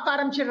வந்து பார்க்க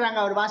ஆரம்பிச்சிடுறாங்க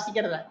அவர்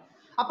வாசிக்கிறத.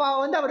 அப்ப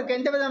வந்து அவருக்கு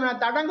எந்த விதமான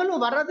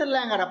தடங்களும்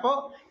வர்றதில்லைங்கிறப்போ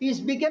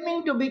is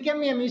becoming to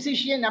become a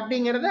musician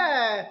அப்படிங்கிறத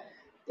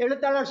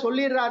எழுத்தாளர்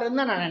சொல்லிடுறாருன்னு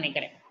தான் நான்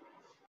நினைக்கிறேன்.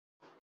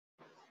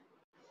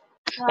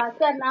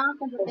 சார் நான்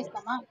கொஞ்சம்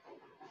பேசலாமா?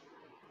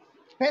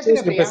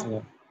 பேசுங்க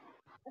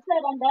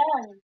சார். அந்த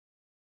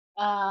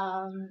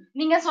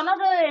நீங்க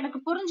சொன்னது எனக்கு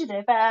புரிஞ்சுது.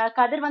 இப்ப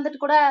கதிர் வந்துட்டு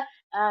கூட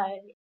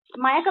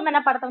மயக்கம் என்ன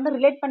படத்தை வந்து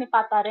ரிலேட் பண்ணி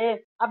பார்த்தாரு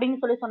அப்படின்னு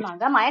சொல்லி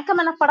சொன்னாங்க.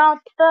 மயக்கம் என்ன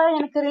படத்தை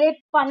எனக்கு ரிலேட்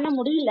பண்ண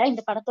முடியல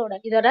இந்த படத்தோட.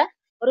 இதோட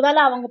ஒருவேளை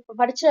அவங்க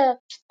படிச்ச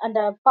அந்த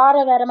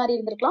பாறை வேற மாதிரி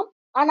இருந்திருக்கலாம்.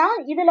 ஆனா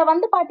இதுல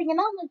வந்து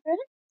பாத்தீங்கன்னா உங்களுக்கு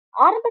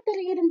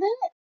ஆரம்பத்துல இருந்து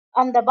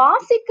அந்த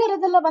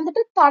வாசிக்கிறதுல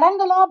வந்துட்டு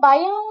தடங்களா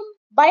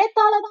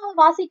பயத்தாலதான்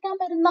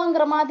வாசிக்காம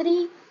இருந்தாங்கிற மாதிரி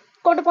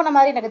கொண்டு போன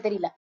மாதிரி எனக்கு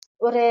தெரியல.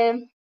 ஒரு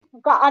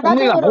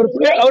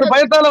அவர்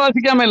பயத்தால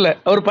வாசிக்காம இல்ல,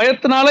 அவர்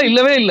பயத்தினால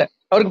இல்லவே இல்லை,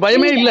 அவருக்கு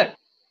பயமே இல்லை,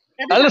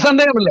 அதுல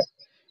சந்தேகம் இல்லை.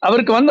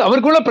 அவருக்கு வந்து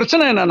அவருக்குள்ள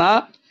பிரச்சனை என்னன்னா,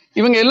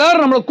 இவங்க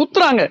எல்லாரும் நம்மளை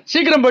குத்துறாங்க,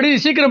 சீக்கிரம்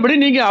படி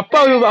நீங்க அப்பா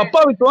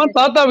வித்துவான்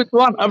தாத்தா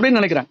வித்துவான் அப்படின்னு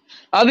நினைக்கிறாங்க.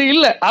 அது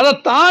இல்ல, அதை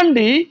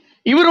தாண்டி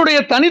இவருடைய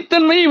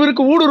தனித்தன்மை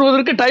இவருக்கு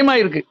ஊடுருவதற்கு டைம்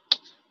ஆயிருக்கு.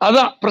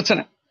 அதான்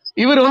பிரச்சனை.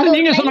 இவர் வந்து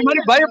நீங்க சொன்ன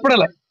மாதிரி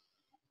பயப்படல.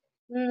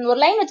 ஒரு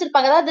லைன்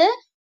வச்சிருப்பாங்க, அதாவது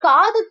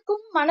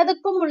காதுக்கும்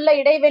மனதுக்கும் உள்ள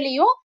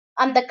இடைவெளியும்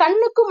அந்த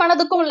கண்ணுக்கும்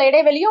மனதுக்கும் உள்ள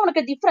இடைவெளியும்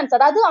உனக்கு டிஃபரன்ஸ்.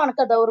 அதாவது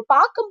அவனுக்கு அதை ஒரு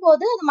பார்க்கும்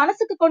போது அது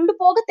மனசுக்கு கொண்டு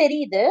போக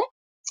தெரியுது,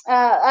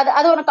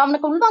 அது உனக்கு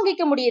அவனுக்கு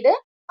உள்வாங்கிக்க முடியுது.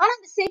 ஆனா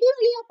அந்த செவி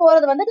வழியா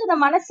போறது வந்துட்டு அந்த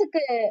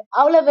மனசுக்கு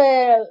அவ்வளவு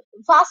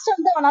ஃபாஸ்டா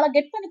வந்து அவனால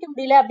கெட் பண்ணிக்க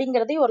முடியல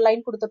அப்படிங்கறதையும் ஒரு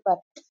லைன்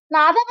கொடுத்துருப்பாரு.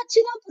 நான் அதை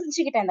வச்சுதான்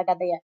புரிஞ்சுக்கிட்டேன் இந்த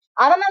கதைய.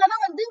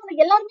 அதனாலதான் வந்து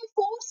உனக்கு எல்லாருமே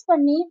ஃபோர்ஸ்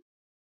பண்ணி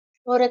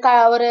ஒரு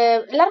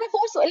எல்லாருமே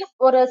ஃபோர்ஸ்,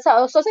 ஒரு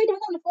சொசைட்டி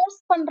வந்து அவனுக்கு ஃபோர்ஸ்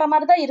பண்ற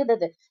மாதிரிதான்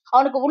இருந்தது.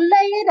 அவனுக்கு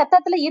உள்ளேயே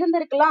ரத்தத்துல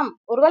இருந்திருக்கலாம்,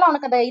 ஒருவேளை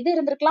அவனுக்கு அந்த இது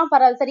இருந்திருக்கலாம்,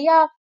 சரியா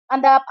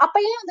அந்த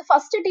அப்பயே அந்த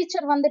ஃபர்ஸ்ட்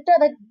டீச்சர் வந்துட்டு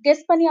அதை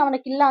கெஸ் பண்ணி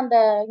அவனுக்கு இல்ல அந்த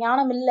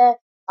ஞானம் இல்ல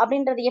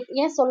அப்படின்றது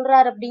ஏன்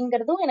சொல்றாரு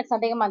அப்படிங்கறதும் எனக்கு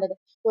சந்தேகமா இருந்தது.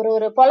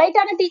 ஒரு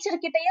பொலைட்டான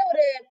டீச்சர் கிட்டயே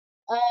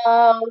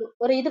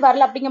ஒரு இது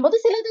வரல அப்படிங்கும்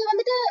போது சிலது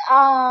வந்துட்டு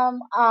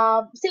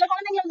சில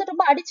குழந்தைங்களை வந்துட்டு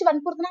ரொம்ப அடிச்சு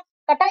வன்புறுத்தினா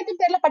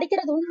கட்டாயத்தின் பேர்ல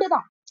படிக்கிறது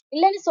உண்டுதான்,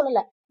 இல்லைன்னு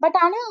சொல்லல. பட்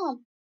ஆனா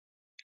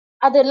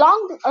அது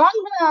லாங்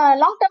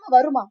டேர்ம்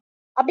வருமா?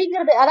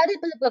 அப்படிங்கிறது. அதாவது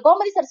இப்ப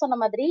கோமதி சார் சொன்ன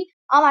மாதிரி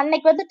அவன்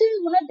அன்னைக்கு வந்துட்டு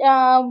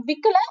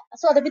விக்கல,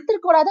 சோ அதை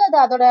வித்திருக்க கூடாது, அது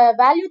அதோட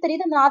வேல்யூ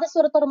தெரியுது, அந்த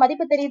நாதஸ்வரத்தோட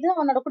மதிப்பு தெரியுது,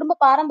 அவனோட குடும்ப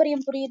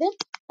பாரம்பரியம் புரியுது,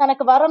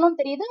 தனக்கு வரணும்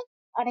தெரியுது,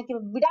 அன்னைக்கு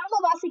விடாம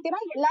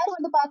வாசிக்கிறான், எல்லாரும்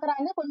வந்து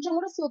பாக்குறாங்க, கொஞ்சம்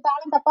கூட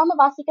தாளம் தப்பாம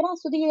வாசிக்கிறான்,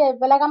 சுதியை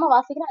விலகாம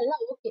வாசிக்கிறான்,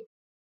 எல்லாம் ஓகே.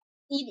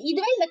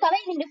 இதுவே இந்த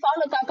கதையை நீங்க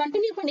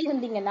கண்டினியூ பண்ணி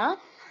இருந்தீங்கன்னா,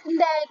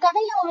 இந்த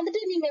கதையில அவன்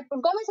வந்துட்டு நீங்க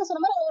கோமதி சார்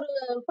சொன்ன மாதிரி ஒரு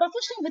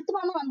ப்ரொஃபஷனல்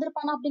வித்துவானும்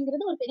வந்திருப்பானா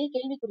அப்படிங்கிறது ஒரு பெரிய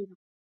கேள்விக்குறி.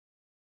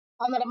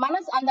 அவனோட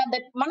அந்த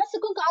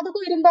மனசுக்கும்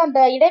காதுக்கும் இருந்த அந்த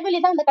இடைவெளி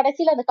தான் அந்த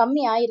கடைசியில அது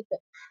கம்மி ஆயிருக்கு.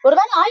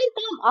 ஒருவேளை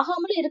ஆயிருக்கலாம்,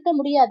 ஆகாமலும் இருக்க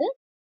முடியாது,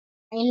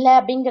 இல்ல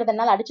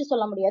அப்படிங்கறதுனால அடிச்சு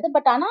சொல்ல முடியாது.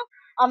 பட் ஆனா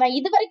அவன்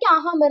இது வரைக்கும்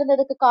ஆகாம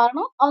இருந்ததுக்கு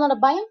காரணம் அவனோட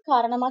பயம்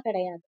காரணமா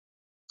கிடையாது.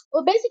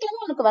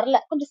 பேசிக்கலாமே அவனுக்கு வரல.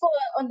 கொஞ்சம்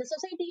அந்த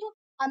சொசைட்டியும்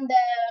அந்த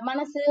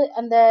மனசு,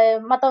 அந்த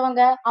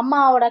மத்தவங்க,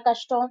 அம்மாவோட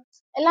கஷ்டம்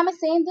எல்லாமே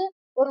சேர்ந்து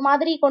ஒரு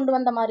மாதிரி கொண்டு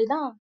வந்த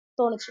மாதிரிதான்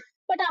தோணுச்சு.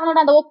 பட் அவனோட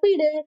அந்த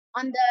ஒப்பீடு,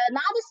 அந்த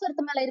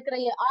நாதஸ்வரத்து மேல இருக்கிற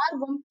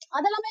ஆர்வம்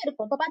அதெல்லாமே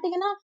இருக்கும். இப்ப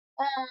பாத்தீங்கன்னா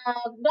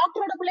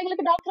டாக்டரோட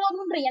பிள்ளைங்களுக்கு டாக்டர்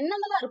ஆகணும்ன்ற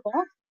எண்ணம் தான்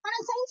இருக்கும், ஆனா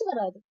சயின்ஸ்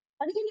வராது,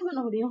 அதுக்கு என்ன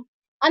பண்ண முடியும்?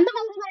 அந்த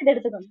மாதிரிதான் இதை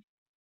எடுத்துக்கணும்.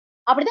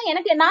 அப்படிதான்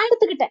எனக்கு நான்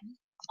எடுத்துக்கிட்டேன்,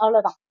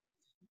 அவ்வளவுதான்.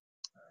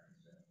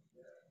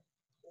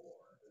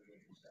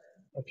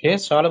 ஓகே,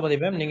 சாலமதி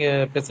மேம் நீங்க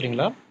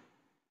பேசுறீங்களா?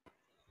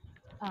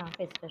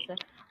 பேசுகிறேன்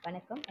சார்.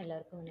 வணக்கம்,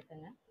 எல்லாருக்கும்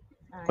வணக்கங்க.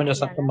 கொஞ்சம்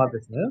சத்தமா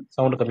பேசுங்க,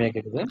 சவுண்ட் கம்மியா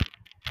கேக்குது.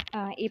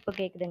 இப்போ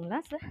கேக்குதுங்களா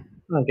சார்?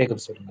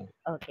 கேக்குது, சொல்லுங்க.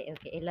 ஓகே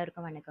ஓகே,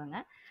 எல்லாருக்கும்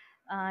வணக்கங்க.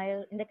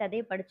 இந்த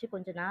கதையை படித்து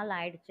கொஞ்சம் நாள்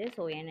ஆயிடுச்சு.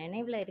 ஸோ என்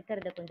நினைவில்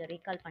இருக்கிறத கொஞ்சம்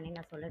ரீகால் பண்ணி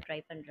நான் சொல்ல ட்ரை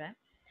பண்ணுறேன்.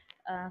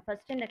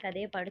 ஃபஸ்ட்டு இந்த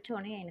கதையை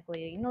படித்தோடனே எனக்கு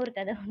இன்னொரு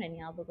கதை ஒன்று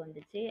ஞாபகம்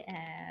வந்துச்சு.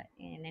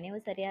 என் நினைவு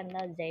சரியாக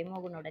இருந்தால்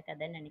ஜெயமோகனோட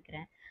கதைன்னு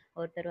நினைக்கிறேன்.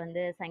 ஒருத்தர்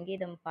வந்து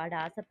சங்கீதம் பாட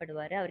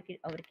ஆசைப்படுவார்.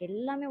 அவருக்கு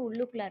எல்லாமே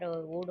உள்ளுக்குள்ளார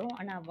ஓடும்,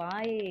 ஆனால்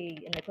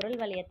அந்த குரல்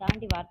வழியை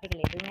தாண்டி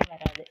வார்த்தைகள் எதுவுமே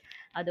வராது.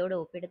 அதோட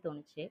ஒப்பிட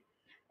தோணுச்சு.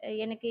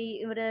 எனக்கு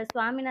இவர்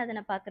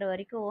சுவாமிநாதனை பார்க்குற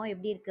வரைக்கும்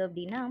எப்படி இருக்குது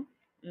அப்படின்னா,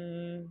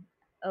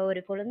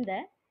 ஒரு குழந்தை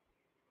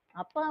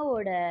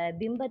அப்பாவோட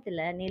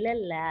பிம்பத்துல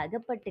நிழல்ல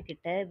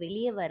அகப்பட்டுக்கிட்ட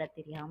வெளியே வர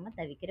தெரியாம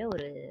தவிக்கிற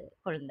ஒரு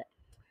குழந்தை.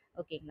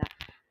 ஓகேங்களா?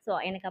 ஸோ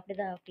எனக்கு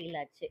அப்படிதான் ஃபீல்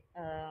ஆச்சு.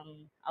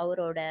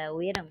 அவரோட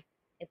உயரம்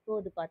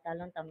எப்போது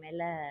பார்த்தாலும் தம்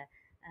மேல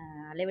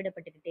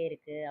அளவிடப்பட்டுக்கிட்டே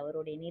இருக்கு.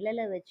 அவருடைய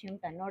நிழலை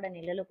வச்சும் தன்னோட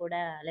நிழலை கூட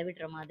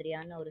அளவிடுற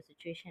மாதிரியான ஒரு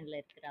சுச்சுவேஷன்ல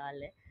இருக்கிற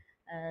ஆள்.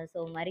 ஸோ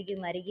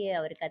மருகி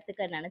அவர்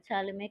கற்றுக்க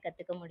நினச்சாலுமே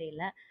கற்றுக்க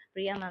முடியல.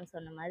 பிரியா மேம்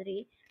சொன்ன மாதிரி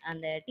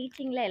அந்த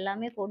டீச்சிங்கில்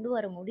எல்லாமே கொண்டு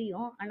வர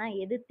முடியும், ஆனால்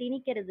எது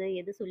திணிக்கிறது,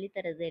 எது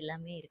சொல்லித்தரது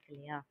எல்லாமே இருக்கு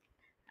இல்லையா?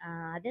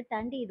 அதை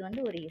தாண்டி இது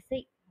வந்து ஒரு இசை.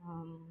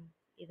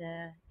 இதை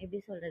எப்படி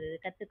சொல்கிறது,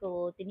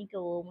 கற்றுக்கவோ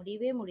திணிக்கவோ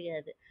முடியவே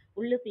முடியாது.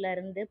 உள்ளுக்குள்ள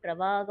இருந்து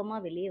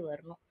பிரவாகமாக வெளியே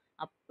வரணும்.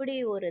 அப்படி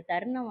ஒரு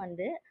தருணம்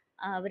வந்து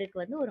அவருக்கு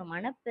வந்து ஒரு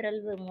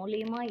மனப்பிறழ்வு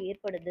மூலியமா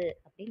ஏற்படுது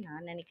அப்படின்னு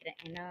நான் நினைக்கிறேன்.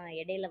 ஏன்னா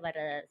இடையில வர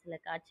சில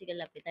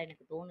காட்சிகள் அப்படித்தான்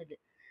எனக்கு தோணுது.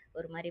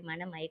 ஒரு மாதிரி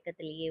மன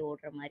மயக்கத்திலேயே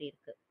ஓடுற மாதிரி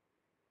இருக்கு.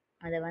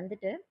 அதை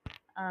வந்துட்டு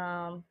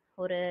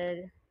ஒரு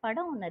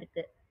படம் ஒன்று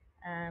இருக்கு,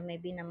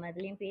 மேபி நம்ம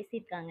இதுலேயும்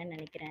பேசியிருக்காங்கன்னு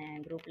நினைக்கிறேன்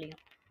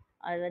குரூப்லேயும்.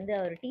 அது வந்து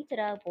அவர்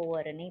டீச்சராக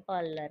போவார்,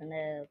 நேபாளில்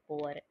இருந்து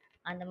போவார்.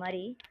 அந்த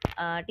மாதிரி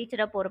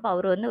டீச்சராக போகிறப்ப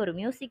அவர் வந்து ஒரு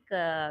மியூசிக்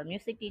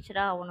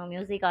டீச்சராக ஆகணும்,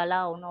 மியூசிக்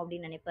ஆளாக ஆகணும்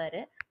அப்படின்னு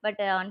நினைப்பார்.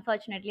 பட்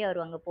அன்ஃபார்ச்சுனேட்லி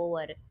அவர் அங்கே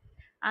போவார்.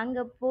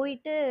 அங்கே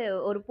போயிட்டு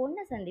ஒரு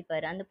பொண்ணை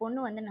சந்திப்பார். அந்த பொண்ணு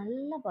வந்து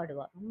நல்லா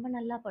பாடுவா, ரொம்ப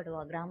நல்லா பாடுவா,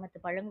 கிராமத்து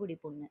பழங்குடி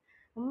பொண்ணு,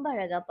 ரொம்ப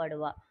அழகாக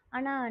பாடுவா.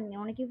 ஆனால்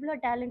உனக்கு இவ்வளோ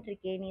டேலண்ட்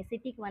இருக்கே, நீ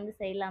சிட்டிக்கு வந்து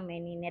செய்யலாமே,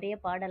 நீ நிறைய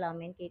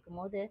பாடலாமேன்னு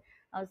கேட்கும்போது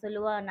அவள்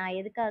சொல்லுவா, நான்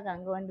எதுக்காக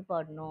அங்கே வந்து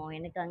பாடணும்,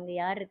 எனக்கு அங்கே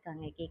யார்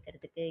இருக்காங்க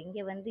கேட்குறதுக்கு,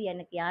 இங்கே வந்து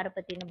எனக்கு யாரை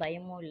பற்றின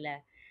பயமும் இல்லை,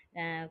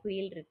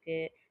 குயில்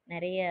இருக்குது,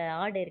 நிறைய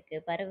ஆடு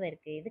இருக்குது, பறவை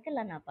இருக்குது,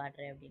 இதுக்கெல்லாம் நான்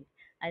பாடுறேன் அப்படின்னு.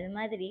 அது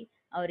மாதிரி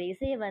அவர்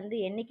இசையை வந்து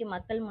என்னைக்கு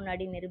மக்கள்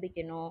முன்னாடி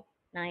நிரூபிக்கணும்,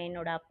 நான்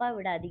என்னோட அப்பா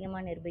விட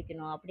அதிகமாக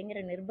நிரூபிக்கணும் அப்படிங்கிற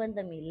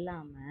நிர்பந்தம்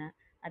இல்லாமல்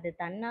அது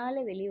தன்னால்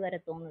வெளிவர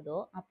தோணுதோ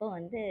அப்போ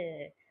வந்து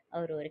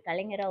அவர் ஒரு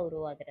கலைஞராக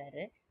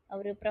உருவாகிறாரு.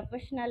 அவர்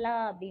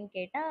ப்ரொஃபஷ்னலாக அப்படின்னு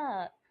கேட்டால்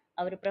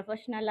அவர்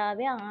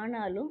ப்ரொஃபஷ்னலாகவே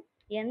ஆனாலும்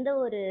எந்த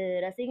ஒரு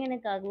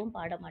ரசிகனுக்காகவும்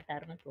பாட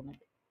மாட்டார்னு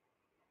தோணுது.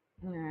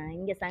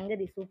 இங்கே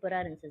சங்கதி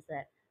சூப்பராக இருந்துச்சு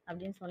சார்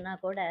அப்படின்னு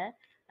சொன்னால் கூட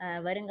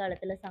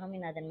வருங்காலத்தில்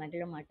சாமிநாதன்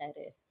மகிழ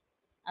மாட்டார்.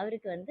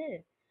 அவருக்கு வந்து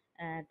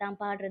தான்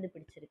பாடுறது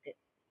பிடிச்சிருக்கு,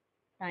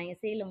 தான்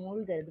இசையில்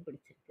மூழ்கிறது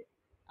பிடிச்சிருக்கு,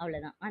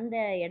 அவ்வளோதான். அந்த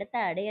இடத்த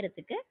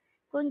அடையிறதுக்கு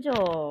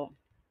கொஞ்சம்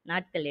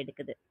நாட்கள்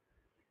எடுக்குது.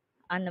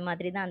 அந்த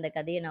மாதிரி தான் அந்த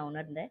கதையை நான்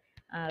உணர்ந்தேன்.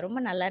 ரொம்ப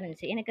நல்லா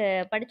இருந்துச்சு. எனக்கு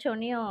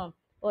படித்தோடனையும்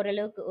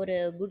ஓரளவுக்கு ஒரு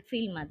குட்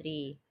ஃபீல் மாதிரி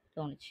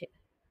தோணுச்சு.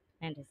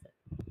 நன்றி சார்.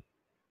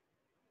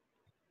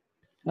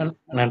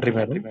 நன்றி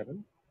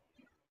மேடம்.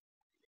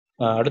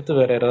 அடுத்து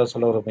வேற யாராவது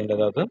சொல்ல வருவீங்க?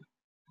 ஏதாவது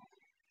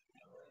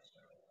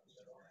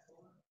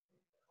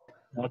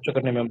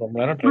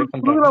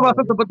குருகுல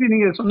வாசத்தை பத்தி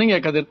நீங்க சொன்னீங்க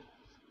கதிர்,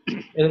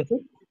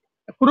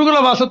 குருகுல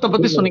வாசத்தை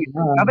பத்தி சொன்னீங்க,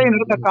 கதை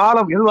நடந்த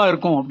காலம் எதுவா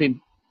இருக்கும் அப்படின்னு.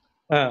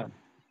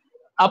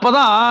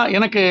 அப்பதான்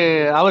எனக்கு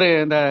அவரு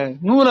இந்த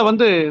நூலை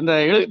வந்து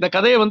இந்த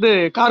கதையை வந்து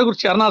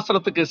காரகுறிச்சி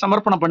அருணாசலத்துக்கு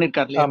சமர்ப்பணம்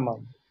பண்ணிருக்காரு இல்லையா?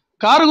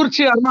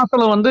 காரகுறிச்சி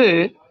அருணாசலம் வந்து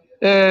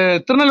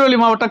திருநெல்வேலி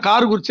மாவட்டம்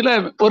காரகுறிச்சியில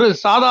ஒரு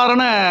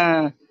சாதாரண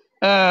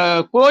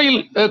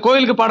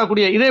கோயிலுக்கு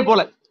பாடக்கூடிய, இதே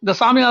போல இந்த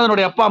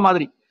சாமிநாதனுடைய அப்பா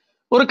மாதிரி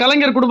ஒரு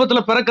கலைஞர்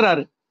குடும்பத்துல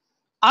பிறக்கிறாரு.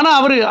 ஆனா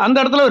அவரு அந்த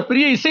இடத்துல ஒரு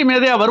பெரிய இசை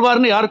மேதையா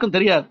வருவாருன்னு யாருக்கும்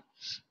தெரியாது.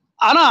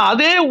 ஆனா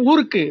அதே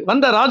ஊருக்கு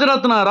வந்த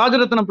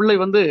ராஜரத்ன பிள்ளை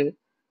வந்து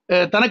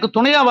தனக்கு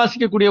துணையா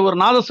வாசிக்கக்கூடிய ஒரு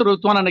நாதஸ்வர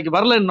வித்வான் அன்னைக்கு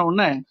வரலன்ன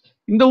உடனே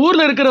இந்த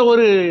ஊர்ல இருக்கிற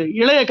ஒரு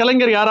இளைய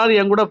கலைஞர் யாராவது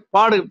என் கூட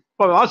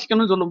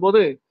வாசிக்கணும்னு சொல்லும்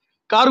போது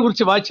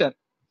கார்குறிச்சி வாய்ச்சார்.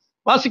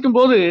 வாசிக்கும்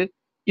போது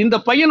இந்த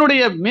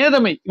பையனுடைய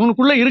மேதமை,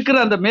 இவனுக்குள்ள இருக்கிற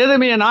அந்த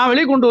மேதமையை நான்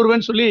வெளியே கொண்டு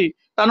வருவேன்னு சொல்லி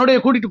தன்னுடைய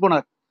கூட்டிட்டு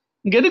போனார்.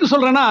 இங்க எதுக்கு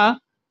சொல்றேன்னா,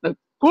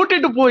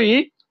 கூட்டிட்டு போய்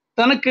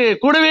தனக்கு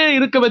கூடவே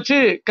இருக்க வச்சு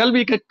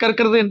கல்வி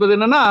கற்கிறது என்பது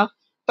என்னன்னா,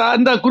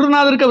 அந்த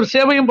குருநாதருக்கு அவர்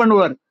சேவையும்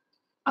பண்ணுவார்.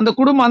 அந்த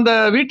குடும்பம் அந்த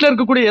வீட்டுல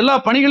இருக்கக்கூடிய எல்லா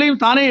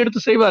பணிகளையும் தானே எடுத்து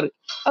செய்வாரு.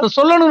 அதை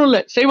சொல்லணும்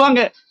இல்லை, செய்வாங்க,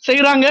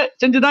 செய்யறாங்க,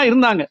 செஞ்சுதான்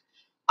இருந்தாங்க.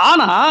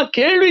 ஆனா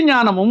கேள்வி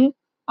ஞானமும்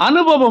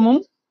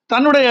அனுபவமும்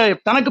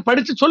தனக்கு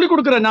படிச்சு சொல்லிக்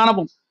கொடுக்கிற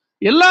ஞானமும்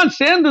எல்லாம்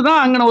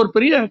சேர்ந்துதான் அங்கன ஒரு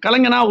பெரிய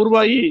கலைஞனா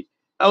உருவாகி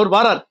அவர்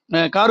வாரார்.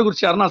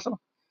 காரகுறிச்சி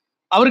அருணாசலம்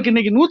அவருக்கு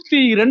இன்னைக்கு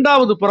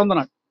 102வது பிறந்த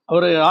நாள்.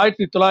 அவர்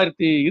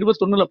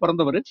 1921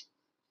 பிறந்தவர்.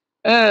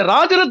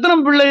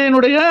 ராஜரத்னம்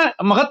பிள்ளையினுடைய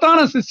மகத்தான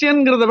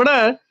சிஷ்யன்கிறத விட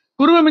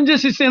குருவமிஞ்ச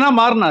சிஷ்யனா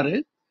மாறினாரு.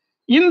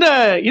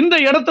 இந்த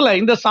இடத்துல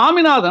இந்த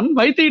சாமிநாதன்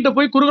வைத்திகிட்ட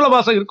போய் குருகுல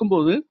வாசம்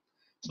இருக்கும்போது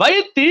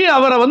வைத்தி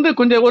அவரை வந்து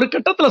கொஞ்சம் ஒரு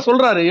கட்டத்துல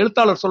சொல்றாரு,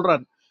 எழுத்தாளர்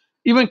சொல்றாரு,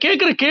 இவன்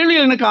கேட்கிற கேள்வி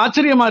எனக்கு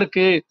ஆச்சரியமா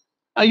இருக்கு,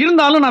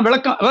 இருந்தாலும் நான்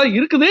விளக்கம்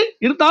இருக்குது,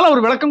 இருந்தாலும்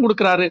அவர் விளக்கம்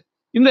கொடுக்கிறாரு.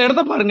 இந்த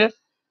இடத்த பாருங்க,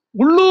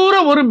 உள்ளூர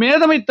ஒரு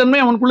மேதமைத்தன்மை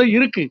அவனுக்குள்ள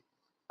இருக்கு.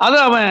 அதை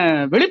அவன்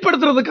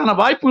வெளிப்படுத்துறதுக்கான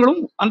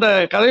வாய்ப்புகளும் அந்த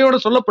கதையோட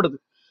சொல்லப்படுது.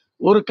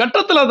 ஒரு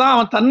கட்டத்துல தான்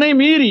அவன் தன்னை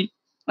மீறி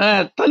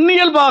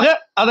தன்னியல்பாக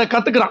அதை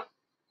கத்துக்கிறான்,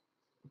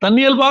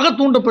 தன்னியல்பாக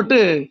தூண்டப்பட்டு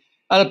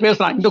அதை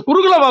பேசுறான். இந்த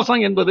குருகுல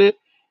வாசம் என்பது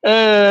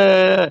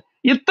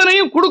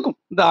இத்தனையும் கொடுக்கும்.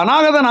 இந்த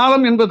அநாகத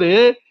நாதம் என்பது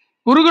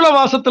குருகுல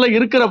வாசத்துல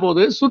இருக்கிற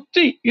போது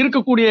சுற்றி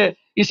இருக்கக்கூடிய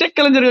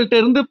இசைக்கலைஞர்கள்ட்ட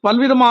இருந்து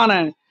பல்விதமான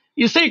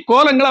இசை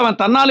கோலங்களை அவன்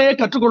தன்னாலேயே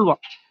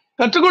கற்றுக்கொள்வான்.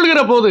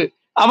 கற்றுக்கொள்கிற போது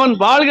அவன்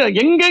வாழ்கிற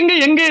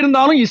எங்கே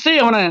இருந்தாலும் இசை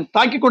அவனை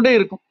தாக்கி கொண்டே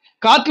இருக்கும்.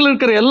 காற்றில்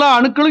இருக்கிற எல்லா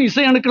அணுக்களும்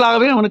இசை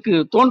அணுக்களாகவே அவனுக்கு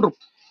தோன்றும்.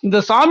 இந்த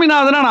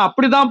சாமிநாதனை நான்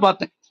அப்படிதான்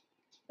பார்த்தேன்.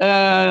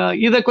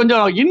 இதை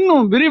கொஞ்சம்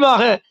இன்னும்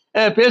விரிவாக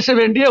பேச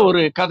வேண்டிய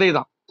ஒரு கதை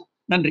தான்.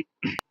 நன்றி.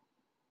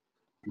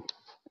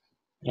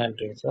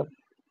 நன்றிங்க சார்.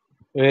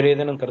 வேற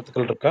ஏதேனும்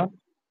கருத்துக்கள் இருக்கா?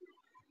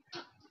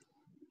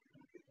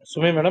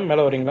 சுமை மேடம்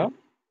மேல வரீங்களா?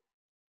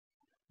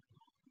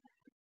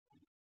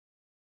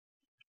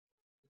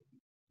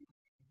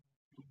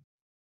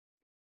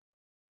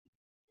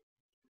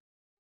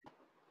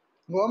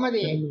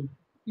 கோமதி,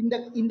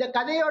 இந்த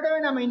கதையோடவே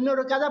நம்ம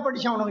இன்னொரு கதை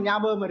படிச்சோம், உனக்கு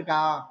ஞாபகம்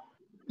இருக்கா?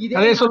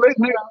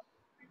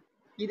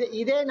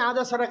 இதே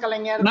நாதஸ்வர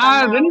கலைஞர்.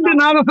 நான் 2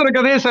 நாதஸ்வர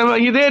கதையை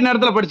இதே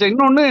நேரத்துல படிச்சேன்.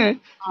 இன்னொன்னு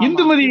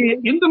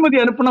இந்துமதி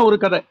அனுப்பின ஒரு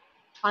கதை,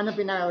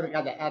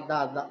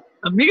 அதான்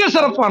மிக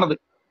சிறப்பானது.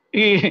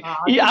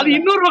 அது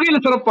இன்னொரு வகையில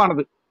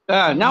சிறப்பானது,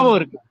 ஞாபகம்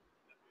இருக்கு.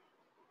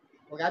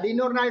 அது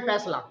இன்னொரு நாள்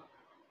பேசலாம்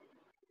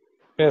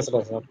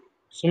சார்.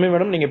 சுமி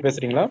மேடம் நீங்க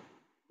பேசுறீங்களா?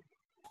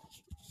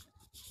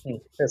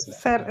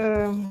 சார்,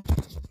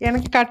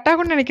 எனக்கு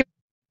கட்டாகும்னு நினைக்கிறேன்.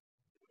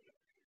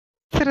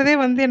 பேசுறதே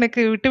வந்து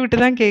எனக்கு விட்டு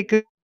தான் கேக்கு.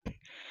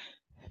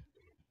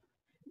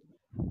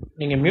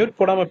 நீங்க மியூட்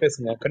போடாம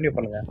பேசுங்க, கண்டினியூ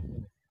பண்ணுங்க.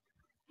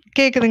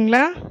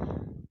 கேக்குதுங்களா?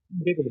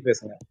 கேக்குது,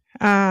 பேசுங்க.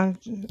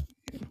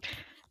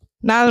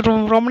 நான்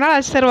ரொம்ப நாள்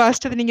ஆச்சு சார்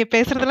வாசிச்சது. நீங்க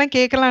பேசுறதெல்லாம்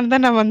கேட்கலான்னு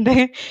தான் நான்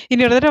வந்தேன்.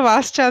 இன்னொரு தடவை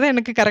வாசிச்சாதான்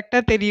எனக்கு கரெக்டா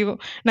தெரியும்.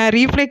 நான்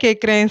ரீப்ளே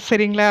கேட்கிறேன்,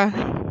 சரிங்களா?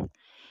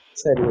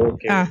 சரி,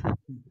 ஓகே.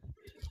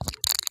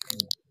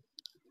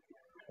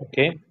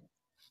 ஓகே,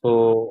 ஸோ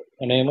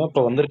அநேகமாக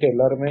இப்போ வந்திருக்க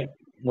எல்லாருமே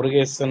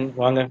முருகேசன்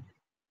வாங்க.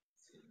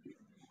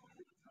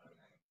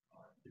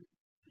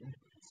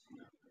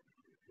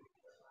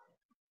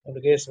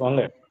 முருகேஷ்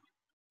வாங்க.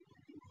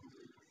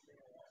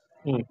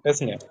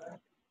 பேசுங்க.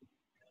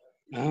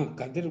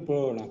 கதிர் ப்ரோ,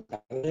 நான்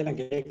கதையெல்லாம்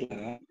கேட்கல,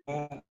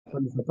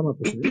 கொஞ்சம் சத்தமா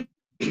பேசுங்க.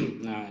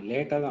 நான்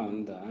லேட்டா தான்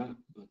வந்தேன்.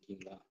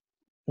 ஓகேங்களா?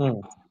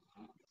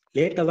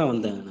 லேட்டா தான்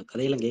வந்தேன், நான்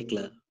கதையெல்லாம்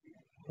கேட்கல.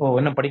 ஓ,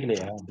 என்ன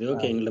படிக்கலையா?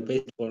 ஓகே, எங்கள்ட்ட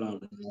பேசி போலாம்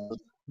அப்படின்னு.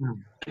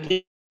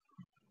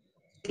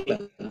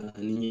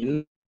 நீங்க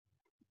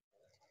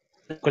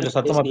கொஞ்சம்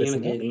சத்தமா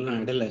பேசுங்க. கேட்கல,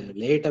 நான் இடையில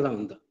லேட்டா தான்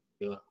வந்தேன்.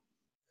 ஓகேவா?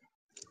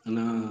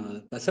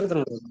 நான்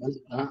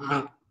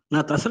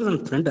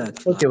தசரதன் ஃப்ரெண்ட்.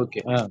 Okay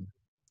okay.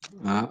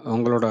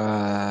 உங்களோட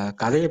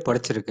கதையை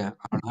படிச்சிருக்கேன்,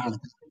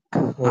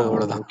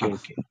 அவ்வளவுதான்.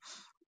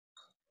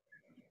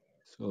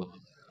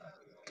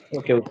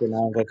 ஓகே ஓகே,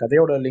 நான் உங்க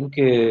கதையோட லிங்க்,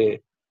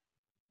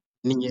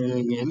 நீங்க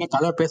என்ன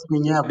கதை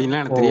பேசுனீங்க அப்படின்னா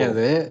எனக்கு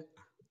தெரியாது.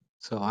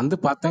 சோ வந்து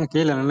பார்த்தா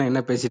கீழே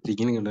என்ன பேசிட்டு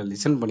இருக்கீங்கன்னு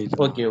லிசன்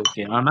பண்ணிட்டு. Okay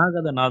okay.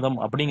 அநாகத நாதம்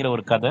அப்படிங்கிற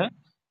ஒரு கதை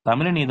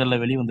தமிழன் இதழ்ல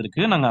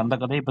வெளிவந்திருக்கு. நாங்க அந்த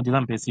கதையை பத்தி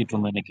தான் பேசிட்டு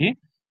இருந்தோம் இன்னைக்கு.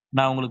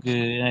 நான் உங்களுக்கு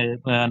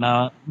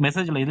நான்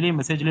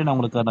மெசேஜ்லயே நான்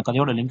உங்களுக்கு அந்த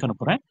கதையோட லிங்க்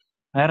அனுப்புறேன்.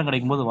 நேரம்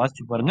கிடைக்கும் போது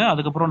வாசிச்சு பாருங்க.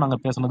 அதுக்கப்புறம் நாங்க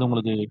பேசுனது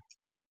உங்களுக்கு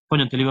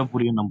கொஞ்சம் தெளிவா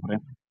புரியும்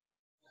நம்புறேன்.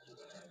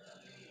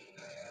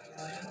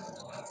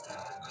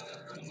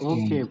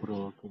 Okay bro.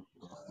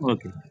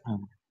 ஓகே.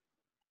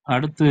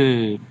 அடுத்து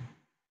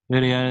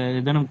வேற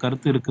ஏதேனும்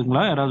கருத்து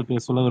இருக்குங்களா?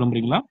 யாராவது சொல்ல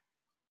விரும்புறீங்களா?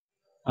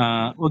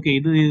 ஓகே,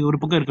 இது ஒரு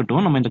பக்கம்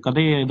இருக்கட்டும். நம்ம இந்த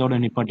கதையை இதோட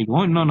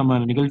நிப்பாட்டிக்குவோம். இன்னும் நம்ம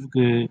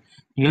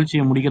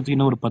நிகழ்ச்சியை முடிக்கிறதுக்கு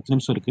இன்னும் ஒரு 10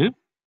 நிமிஷம் இருக்கு.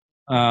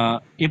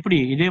 எப்படி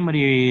இதே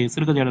மாதிரி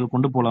சிறுகதையாடல்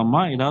கொண்டு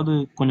போலாமா? ஏதாவது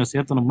கொஞ்சம்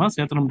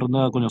சேர்த்தணும்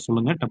இருந்தா கொஞ்சம்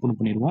சொல்லுங்க, டப்புன்னு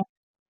பண்ணிடுவோம்.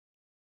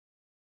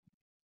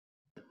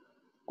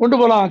 கொண்டு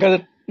போலாம்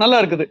கதிர், நல்லா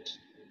இருக்குது.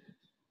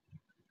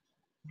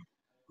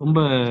 ரொம்ப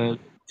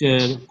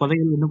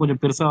கதைகள் இன்னும்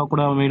கொஞ்சம் பெருசாக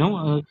கூட அமையும்.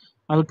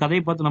 அது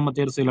கதையை பார்த்து நம்ம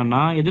தேர்வு செய்யலாம்.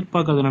 நான்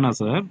எதிர்பார்க்கறது என்னன்னா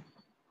சார்,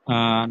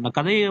 அந்த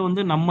கதையை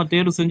வந்து நம்ம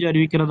தேர்வு செஞ்சு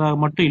அறிவிக்கிறதா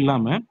மட்டும்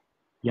இல்லாம,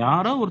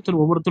 யாரோ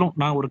ஒவ்வொருத்தரும்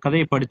நான் ஒரு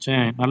கதையை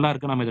படிச்சேன், நல்லா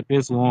இருக்கு, நம்ம இதை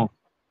பேசுவோம்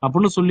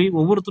அப்படின்னு சொல்லி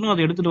ஒவ்வொருத்தரும்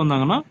அதை எடுத்துட்டு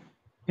வந்தாங்கன்னா,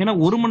 ஏன்னா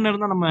 1 மணி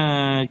நேரம் தான் நம்ம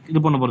இது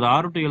பண்ண போறது.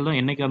 6 to 7 தான்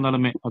என்னைக்கா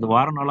இருந்தாலுமே. அது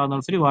வார நாளா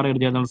இருந்தாலும் சரி, வார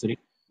இறுதியா இருந்தாலும் சரி.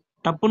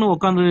 டப்புன்னு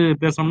உட்காந்து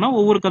பேசணும்னா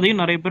ஒவ்வொரு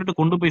கதையும் நிறைய பேர்கிட்ட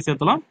கொண்டு போய்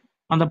சேர்த்தலாம்.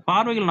 அந்த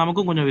பார்வைகள்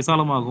நமக்கும் கொஞ்சம்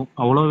விசாலமாகும்.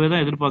 அவ்வளவே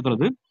தான்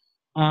எதிர்பார்க்கறது.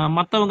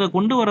 மற்றவங்க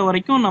கொண்டு வர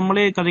வரைக்கும்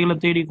நம்மளே கதைகளை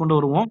தேடி கொண்டு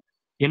வருவோம்.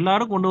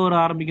 எல்லாரும் கொண்டு வர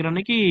ஆரம்பிக்கிற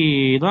அன்னைக்கு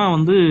தான்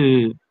வந்து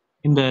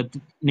இந்த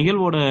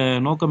நிகழ்வோட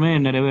நோக்கமே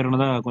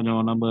நிறைவேறினதா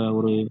கொஞ்சம் நம்ம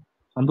ஒரு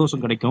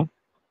சந்தோஷம் கிடைக்கும்.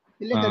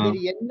 இல்ல கதிர்,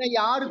 என்ன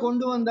யாரு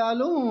கொண்டு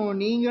வந்தாலும்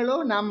நீங்களோ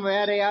நம்ம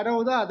வேற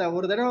யாராவது அதை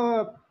ஒரு தடவை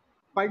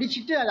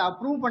படிச்சுட்டு அதை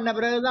அப்ரூவ் பண்ண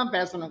பிறகுதான்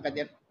பேசணும்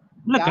கதிர்.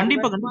 இல்ல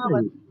கண்டிப்பா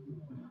கண்டிப்பா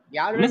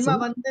யார் வேணுமா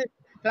வந்து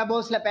கிளப்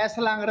ஹவுஸ்ல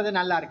பேசலாங்கிறது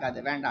நல்லா இருக்காது,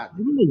 வேண்டாம்.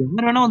 இல்ல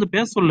யார் வேணா வந்து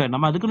பேச சொல்ல,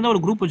 நம்ம அதுக்கு இருந்தா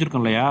ஒரு குரூப்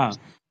வச்சிருக்கோம் இல்லையா?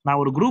 நான்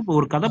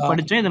ஒரு கதை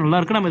படிச்சேன், இது நல்லா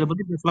இருக்கு, நம்ம இதை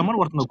பத்தி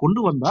பேசலாமான்னு ஒருத்தங்க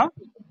கொண்டு வந்தா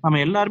நம்ம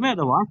எல்லாருமே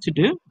அதை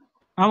வாசிச்சுட்டு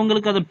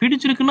அவங்களுக்கு அதை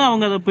பிடிச்சிருக்குன்னு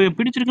அவங்க அதை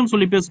பிடிச்சிருக்குன்னு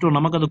சொல்லி பேசிட்டோம்.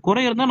 நமக்கு அது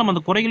குறை இருந்தா நம்ம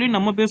அந்த குறைகளையும்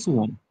நம்ம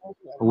பேசுவோம்.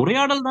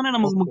 உரையாடல் தானே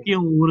நமக்கு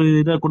முக்கியம் ஒரு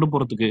இதை கொண்டு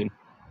போறதுக்கு.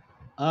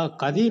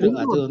 கதிர்,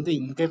 அது வந்து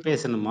இங்க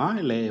பேசணுமா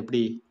இல்ல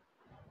எப்படி?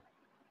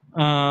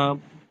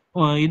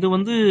 இது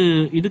வந்து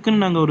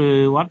இதுக்குன்னு நாங்க ஒரு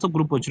வாட்ஸ்அப்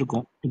குரூப்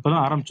வச்சிருக்கோம்,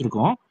 இப்பதான்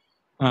ஆரம்பிச்சிருக்கோம்.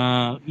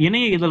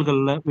 இணைய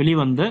இதழ்கள்ல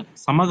வெளிவந்த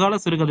சமகால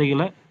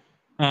சிறுகதைகளை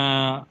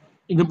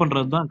இது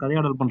பண்றதுதான்,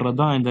 கதையாடல்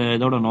பண்றதுதான் இந்த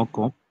இதோட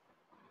நோக்கம்.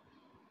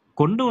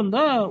 கொண்டு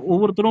வந்தா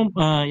ஒவ்வொருத்தரும்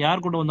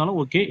யார் கொண்டு வந்தாலும்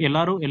ஓகே,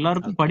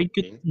 எல்லாருக்கும்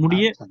படிக்க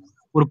முடிய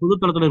ஒரு புது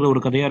தளத்துல இருக்கிற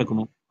ஒரு கதையா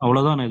இருக்கணும்.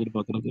 அவ்வளவுதான் நான்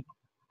எதிர்பார்க்கறது.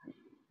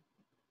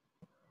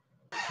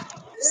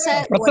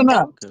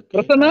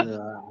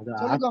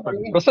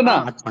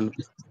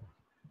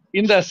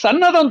 இந்த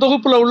சன்னதம்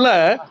தொகுப்புல உள்ள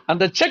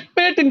அந்த செக்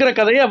பேட்டுங்கிற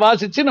கதையை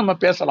வாசிச்சு நம்ம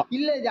பேசலாம்.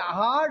 இல்ல, இது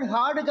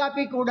ஹார்டு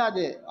காப்பி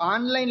கூடாது,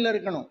 ஆன்லைன்ல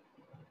இருக்கணும்.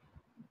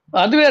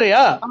 அது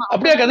வேறயா?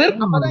 அப்படியே கதிர்,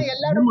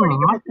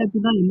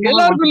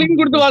 எல்லாருக்கும் லிங்க்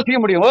கொடுத்து வாசிக்க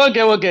முடியும்.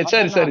 ஓகே ஓகே,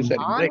 சரி சரி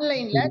சரி.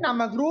 ஆன்லைன்ல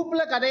நம்ம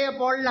குரூப்ல கதையை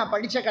போடலாம்,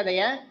 படிச்ச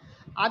கதையை.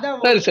 அதை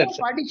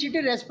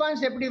படிச்சுட்டு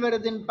ரெஸ்பான்ஸ் எப்படி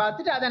வருதுன்னு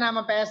பார்த்துட்டு அதை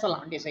நாம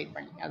பேசலாம், டிசைட்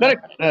பண்ணி.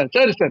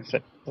 சரி சரி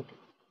சரி.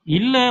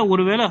 இல்ல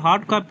ஒருவேளை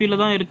ஹார்ட் காப்பியில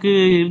தான்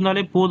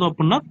இருந்தாலே போதும்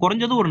அப்படின்னா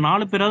குறைஞ்சது ஒரு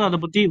 4 பேராவது அதை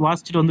பத்தி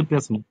வாசிச்சுட்டு வந்து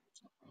பேசணும்.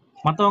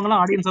 மத்தவங்க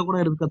எல்லாம் ஆடியன்ஸா கூட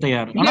இருக்க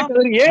தயார்.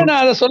 ஏன்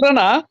நான் அதை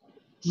சொல்றேன்னா,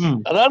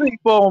 அதாவது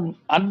இப்போ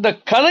அந்த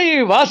கதையை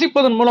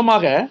வாசிப்பதன்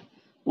மூலமாக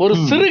ஒரு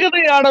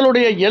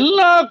சிறுகதையாடலுடைய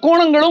எல்லா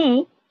கோணங்களும்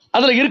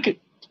அதுல இருக்கு.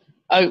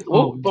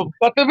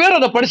 10 பேர்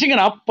அதை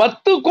படிச்சீங்கன்னா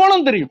 10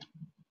 கோணம் தெரியும்.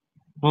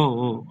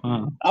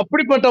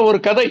 அப்படிப்பட்ட ஒரு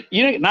கதை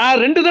நான்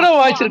 2 தடவை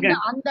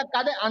வாசிச்சிருக்கேன்.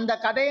 அந்த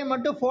கதையை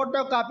மட்டும்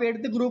போட்டோ காப்பி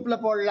எடுத்து குரூப்ல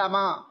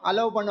போடலாமா?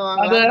 அலோவ்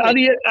பண்ணுவாங்க?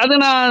 அது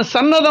நான்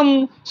சன்னதம்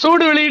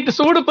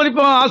சூடு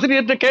பதிப்பு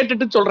ஆசிரியர்கிட்ட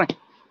கேட்டுட்டு சொல்றேன்.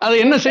 அதை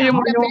என்ன செய்ய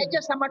முடியும்?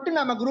 பேஜஸை மட்டும்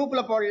நம்ம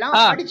குரூப்ல போடலாம்,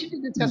 படிச்சுட்டு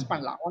டிஸ்கஸ்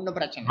பண்ணலாம், ஒண்ணும்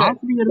பிரச்சனை.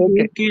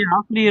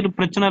 ஆசிரியர்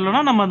பிரச்சனை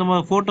இல்லைன்னா நம்ம அந்த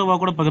போட்டோவா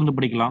கூட பகிர்ந்து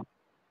படிக்கலாம்.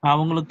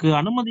 அவங்களுக்கு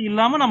அனுமதி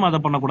இல்லாம நம்ம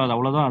அதை பண்ணக்கூடாது,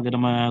 அவ்வளவுதான். அது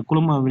நம்ம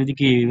குழும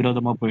விதிக்கு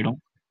விரோதமா போயிடும்.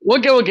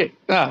 ஓகே ஓகே,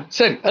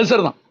 சரி, அது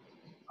சரிதான்.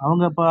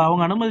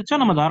 அவங்க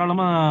அனுமதிச்சா நம்ம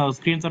தாராளமா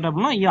ஸ்கிரீன்ஷாட்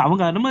பண்ணலாம்.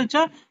 அவங்க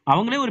அனுமதிச்சா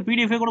அவங்களே ஒரு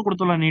பிடிஎஃப் கூட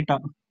கொடுத்துடலாம் நீட்டா.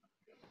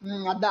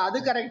 அது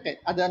கரெக்ட்.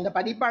 அது அந்த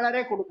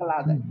பதிப்பாளரே கொடுக்கலாம்,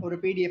 அத ஒரு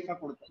பிடிஎஃப்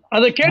கொடுக்கலாம்.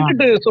 அதை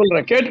கேட்டுட்டு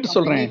சொல்றேன்.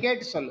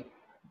 கேட்டு சொல்லு.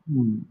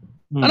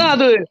 ஆனா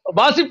அது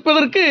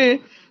வாசிப்பதற்கு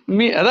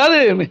அதாவது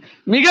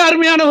மிக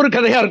அருமையான ஒரு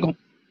கதையா இருக்கும்.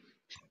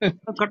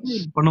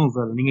 பண்ணுவோம்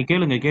சார், நீங்க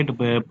கேளுங்க, கேட்டு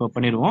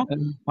பண்ணிடுவோம்.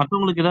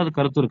 மற்றவங்களுக்கு ஏதாவது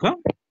கருத்து இருக்கா?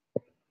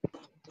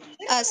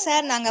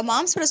 சார், நாங்க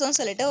மாம்ஸ் பிரசோன்னு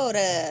சொல்லிட்டு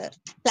ஒரு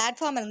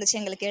பிளாட்ஃபார்ம் இருந்துச்சு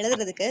எங்களுக்கு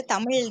எழுதுறதுக்கு,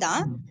 தமிழ்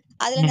தான்.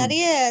 அதுல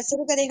நிறைய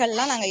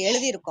சிறுகதைகள்லாம் நாங்க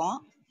எழுதியிருக்கோம்.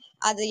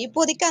 அது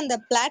இப்போதைக்கு அந்த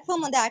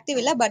பிளாட்ஃபார்ம் வந்து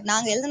ஆக்டிவ் இல்லை, பட்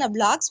நாங்க எழுதின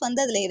பிளாக்ஸ்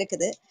வந்து அதுல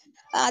இருக்குது.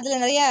 அதுல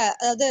நிறைய,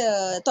 அதாவது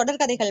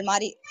தொடர்கதைகள்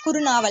மாதிரி,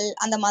 குறுநாவல்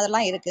அந்த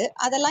மாதிரிலாம் இருக்கு.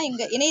 அதெல்லாம்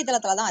இங்க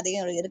இணையதளத்துல தான்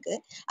அதிகம் இருக்கு.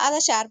 அதை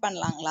ஷேர்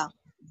பண்ணலாங்களா?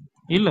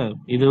 இல்ல,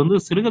 இது வந்து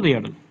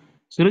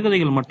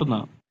சிறுகதைகள்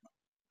மட்டும்தான்.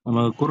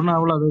 நம்ம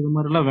குறுநாவல் அது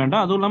மாதிரி எல்லாம்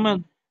வேண்டாம். அதுவும் இல்லாம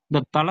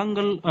இந்த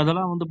தளங்கள்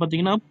அதெல்லாம் வந்து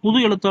பாத்தீங்கன்னா புது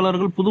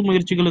எழுத்தாளர்கள் புது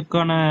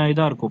முயற்சிகளுக்கான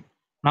இதா இருக்கும்.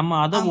 நம்ம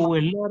அதை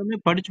எல்லாருமே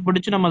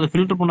படிச்சு நம்ம அதை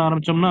ஃபில்டர் பண்ண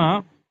ஆரம்பிச்சோம்னா,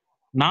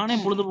 நானே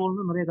பொழுது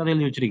போல நிறைய கதை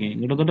எழுதி வச்சிருக்கேன்.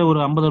 கிட்டத்தட்ட ஒரு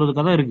 50-60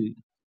 கதை இருக்கு.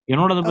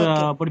 என்னோட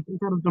அப்படி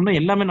பேச ஆரம்பிச்சோம்னா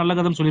எல்லாமே நல்ல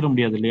கதைன்னு சொல்லிட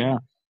முடியாது இல்லையா?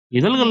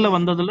 இதழ்கள்ல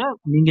வந்ததுல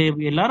நீங்க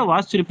எல்லாரும்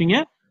வாசிச்சிருப்பீங்க.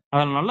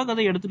 அதில் நல்ல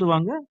கதையை எடுத்துட்டு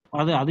வாங்க.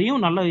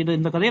 அதையும் நல்ல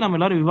இந்த கதையை நம்ம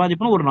எல்லாரும்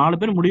விவாதிப்போம். ஒரு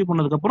 4 பேர் முடிவு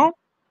பண்ணதுக்கு அப்புறம்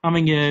நம்ம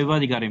இங்க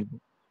விவாதிக்க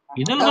ஆரம்பிப்போம்.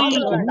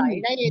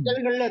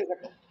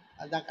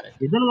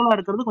 இதழ்களா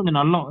இருக்கிறது கொஞ்சம்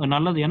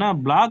நல்லது. ஏன்னா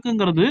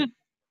பிளாக்ங்கிறது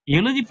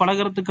எழுதி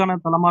பழகிறதுக்கான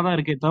தளமா தான்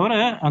இருக்கே தவிர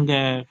அங்க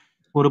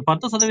ஒரு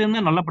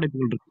 10% நல்ல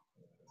படைப்புகள் இருக்கு.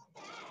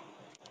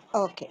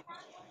 ஓகே.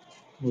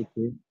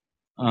 ஓகே.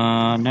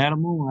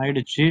 நேரமும்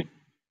ஆயிடுச்சு.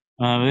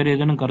 வேற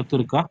ஏதேனும் கருத்து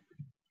இருக்கா?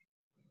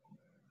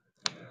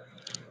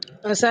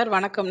 சார்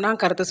வணக்கம்.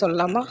 நான் கருத்து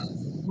சொல்லலாமா?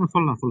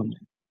 சொல்லலாம், சொல்லுங்க.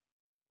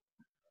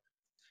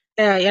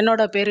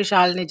 என்னோட பேரு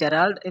ஷாலினி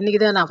ஜெரால்ட். இன்னைக்கு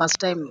தான் நான்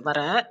ஃபர்ஸ்ட் டைம்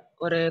வரேன்.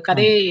 ஒரு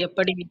கதையை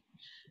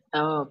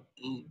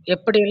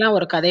எப்படியெல்லாம்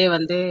ஒரு கதையை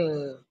வந்து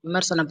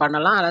விமர்சனம்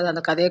பண்ணலாம், அதாவது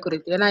அந்த கதையை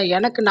குறித்து. ஏன்னா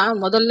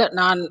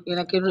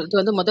எனக்கு இது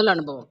வந்து முதல்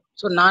அனுபவம்.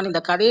 ஸோ நான் இந்த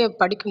கதையை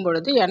படிக்கும்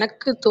பொழுது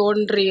எனக்கு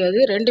தோன்றியது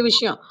 2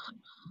 விஷயம்.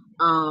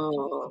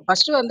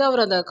 ஃபர்ஸ்ட் வந்து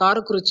அவர் அந்த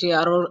காரக்குறிச்சி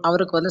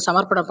அவருக்கு வந்து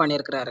சமர்ப்பணம்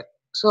பண்ணியிருக்கிறாரு.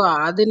 ஸோ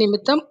அது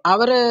நிமித்தம்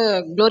அவரை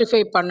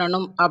குளோரிஃபை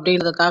பண்ணணும்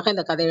அப்படின்றதுக்காக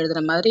இந்த கதை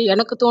எழுதுன மாதிரி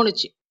எனக்கு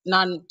தோணுச்சு.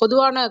 நான்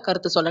பொதுவான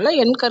கருத்து சொல்லல,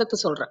 என் கருத்து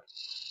சொல்றேன்.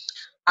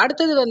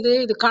 அடுத்தது வந்து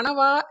இது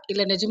கனவா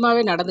இல்ல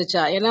நிஜமாவே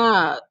நடந்துச்சா? ஏன்னா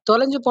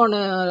தொலைஞ்சு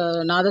போன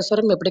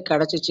நாதஸ்வரம் எப்படி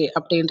கிடைச்சுச்சு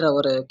அப்படின்ற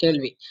ஒரு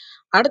கேள்வி.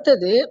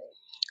 அடுத்தது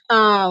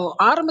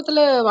ஆரம்பத்துல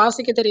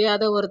வாசிக்க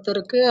தெரியாத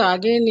ஒருத்தருக்கு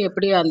அகைன்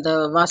எப்படி அந்த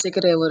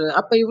வாசிக்கிற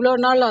அப்ப இவ்வளோ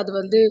நாள் அது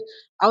வந்து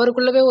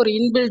அவருக்குள்ளவே ஒரு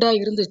இன்பில்டா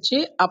இருந்துச்சு.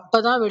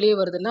 அப்பதான் வெளியே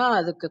வருதுன்னா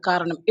அதுக்கு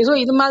காரணம்.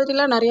 இது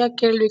மாதிரிலாம் நிறைய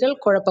கேள்விகள்,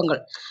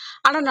 குழப்பங்கள்.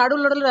 ஆனா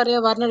நடுவுல நிறைய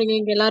வர்ணனை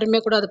நீங்க எல்லாருமே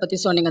கூட அதை பத்தி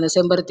சொன்னீங்க. அந்த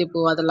செம்பருத்தி பூ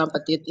அதெல்லாம்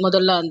பத்தி.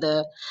 முதல்ல அந்த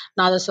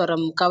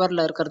நாதஸ்வரம்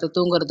கவர்ல இருக்கிறது,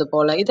 தூங்குறது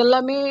போல.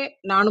 இதெல்லாமே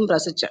நானும்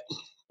ரசிச்சேன்.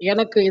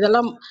 எனக்கு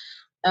இதெல்லாம்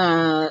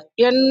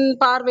என்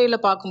பார்வையில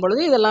பார்க்கும்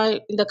பொழுது இதெல்லாம்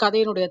இந்த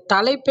கதையினுடைய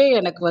தலைப்பே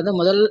எனக்கு வந்து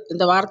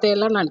இந்த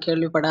வார்த்தையெல்லாம் நான்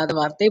கேள்விப்படாத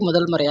வார்த்தை.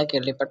 முதல் முறையா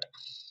கேள்விப்பட்டேன்.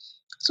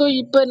 ஸோ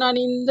இப்ப நான்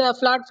இந்த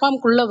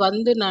பிளாட்ஃபார்ம்குள்ள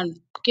வந்து நான்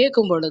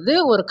கேட்கும் பொழுது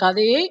ஒரு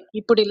கதையை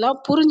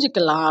இப்படிலாம்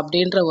புரிஞ்சுக்கலாம்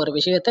அப்படின்ற ஒரு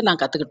விஷயத்த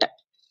நான் கத்துக்கிட்டேன்.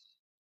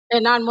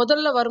 நான்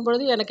முதல்ல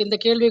வரும்பொழுது எனக்கு இந்த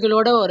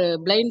கேள்விகளோட ஒரு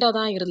பிளைண்டா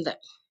தான் இருந்தேன்.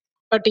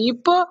 பட்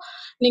இப்போ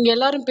நீங்க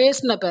எல்லாரும்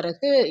பேசின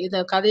பிறகு இந்த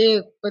கதையை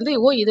வந்து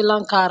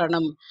இதெல்லாம்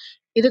காரணம்,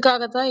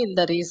 இதுக்காக தான்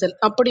இந்த ரீசன்,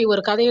 அப்படி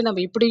ஒரு கதையை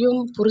நம்ம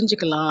இப்படியும்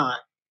புரிஞ்சுக்கலாம்.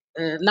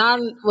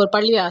 நான் ஒரு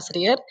பள்ளி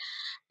ஆசிரியர்.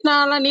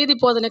 நான்லாம் நீதி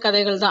போதனை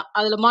கதைகள் தான்,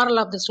 அதுல மாரல்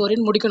ஆஃப் த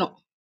ஸ்டோரின்னு முடிக்கணும்,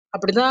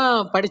 அப்படிதான்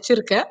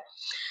படிச்சிருக்கேன்.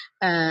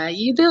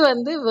 இது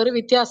வந்து ஒரு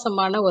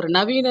வித்தியாசமான ஒரு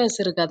நவீன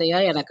சிறுகதையா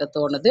எனக்கு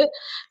தோணுது.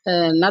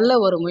 நல்ல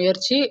ஒரு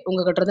முயற்சி.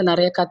 உங்ககிட்ட இருந்து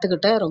நிறைய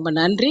கத்துக்கிட்டேன். ரொம்ப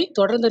நன்றி.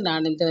 தொடர்ந்து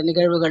நான் இந்த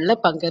நிகழ்வுகள்ல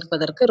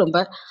பங்கேற்பதற்கு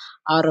ரொம்ப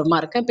ஆர்வமா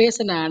இருக்கேன்.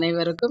 பேசின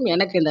அனைவருக்கும்,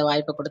 எனக்கு இந்த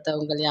வாய்ப்பு கொடுத்த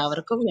உங்கள்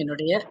யாவருக்கும்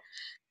என்னுடைய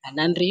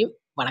நன்றியும்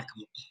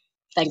வணக்கமும்.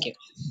 தேங்க்யூ.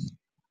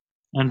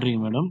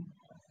 நன்றிங்க மேடம்.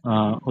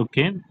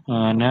 ஓகே.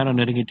 நேரம்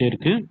நெருங்கிட்டே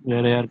இருக்கு.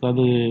 வேற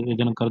யாருக்காவது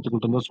ஏதேனும்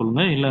கருத்துக்கள் இருந்தா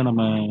சொல்லுங்க. இல்ல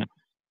நம்ம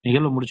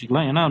நிகழ்வை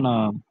முடிச்சுக்கலாம். ஏன்னா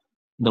நான்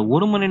இந்த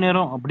 1 மணி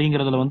நேரம்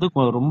அப்படிங்கிறதுல வந்து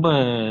ரொம்ப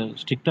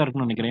ஸ்ட்ரிக்டா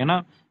இருக்குன்னு நினைக்கிறேன். ஏன்னா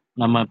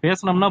நம்ம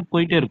பேசினோம்னா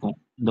போயிட்டே இருக்கும்.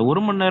 இந்த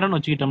 1 மணி நேரம்னு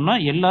வச்சுக்கிட்டோம்னா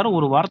எல்லாரும்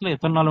ஒரு வாரத்துல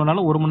எத்தனை நாள்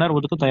வேணாலும் 1 மணி நேரம்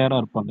ஒதுக்க தயாரா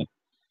இருப்பாங்க.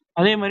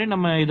 அதே மாதிரி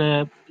நம்ம இதை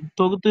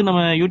தொகுத்து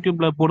நம்ம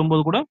யூடியூப்ல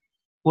போடும்போது கூட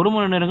 1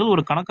 மணி நேரங்கள்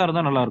ஒரு கணக்கா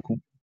இருந்தா நல்லா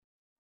இருக்கும்.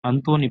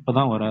 அந்தோன்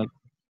இப்பதான் வராரு.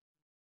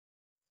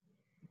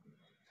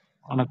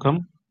 வணக்கம்.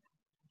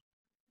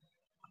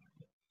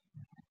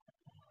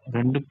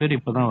 2 பேர்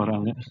இப்பதான்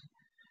வராங்க.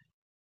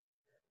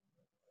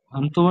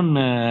 அந்தோன்,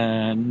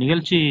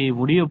 நிகழ்ச்சி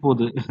முடிய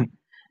போகுது.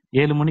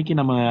 7 மணிக்கு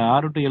நம்ம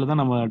 6 to 7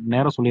 தான் நம்ம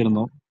நேரம்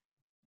சொல்லியிருந்தோம்.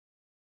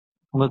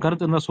 உங்க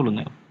கருத்து இருந்தா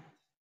சொல்லுங்க.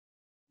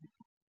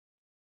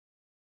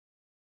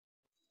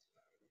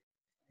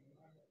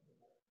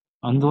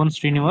 அந்தோன்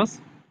ஸ்ரீனிவாஸ்.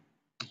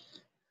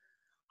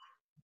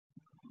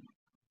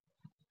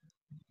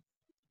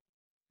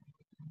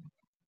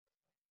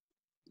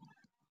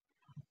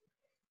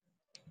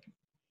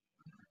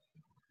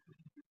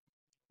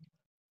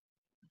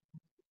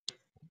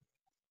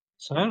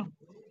 சார்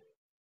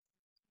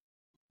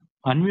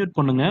அன்மியூட்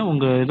பண்ணுங்க.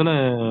 உங்க இதுல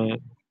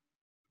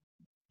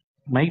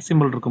மைக்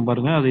சிம்பிள் இருக்கும்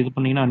பாருங்க, அது இது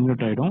பண்ணீங்கன்னா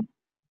அன்மியூட் ஆயிடும்.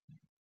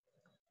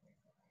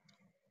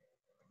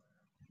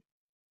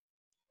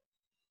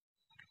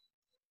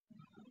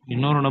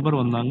 இன்னொரு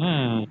நபர் வந்தாங்க,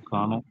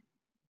 காணோம்.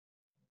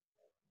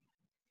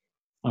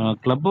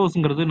 கிளப்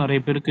ஹவுஸ்ங்கிறது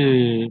நிறைய பேருக்கு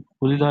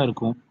புதிதா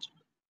இருக்கும்.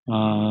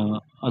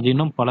 அது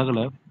இன்னும்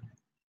பழகல.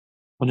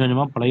 கொஞ்சம்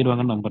கொஞ்சமா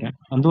பழகிடுவாங்கன்னு நம்புறேன்.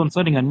 அந்தோன்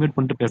சார், நீங்க அன்மியூட்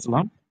பண்ணிட்டு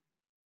பேசலாம்.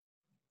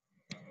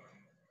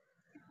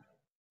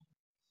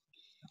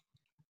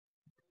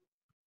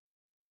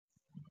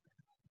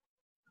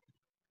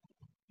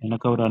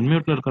 எனக்கு அவர்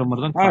அன்மியூட்ல இருக்கிற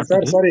மாதிரி தான் சார்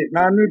காட்டுது. சாரி,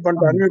 நான் அன்மியூட்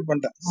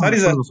பண்ணிட்டேன். Sorry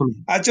sir. சொல்லுங்க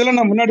சொல்லுங்க. ஆக்சுவலா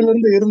நான் முன்னாடில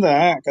இருந்து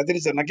இருந்தேன். கத்திரி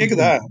சார், நான்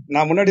கேக்குதா?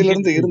 நான் முன்னாடில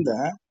இருந்து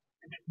இருந்தேன்.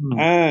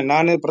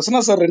 நான்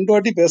பிரசன்னா சார் 2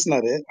 வாட்டி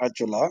பேசினாரு.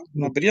 ஆக்சுவலா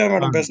நான் பிரியா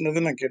மேடம்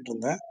பேசினது நான்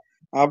கேட்டிருந்தேன்.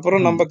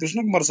 அப்புறம் நம்ம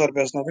கிருஷ்ணகுமார் சார்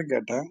பேசினதும்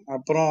கேட்டேன்.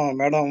 அப்புறம்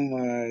மேடம்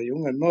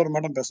இவங்க இன்னொரு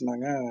மேடம்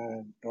பேசினாங்க,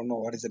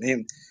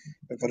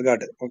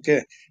 ஓகே.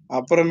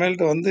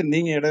 அப்புறமேல்ட்டு வந்து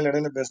நீங்க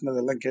இடையில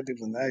பேசினதெல்லாம்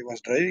கேட்டுட்டு இருந்தேன். ஐ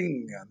வாஸ் டிரைவிங்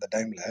அந்த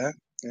டைம்ல.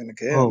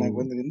 எனக்கு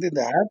வந்து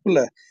இந்த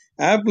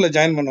ஆப்ல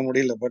ஜாயின் பண்ண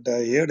முடியல. But I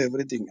hurt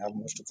everything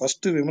almost.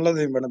 First Vimala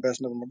Devi madam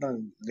பேசினது மட்டும்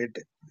லேட்,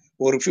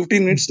 ஒரு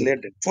 15 minutes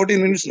late,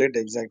 14 minutes late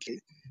exactly.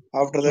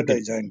 After that I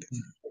joined.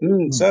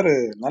 Sir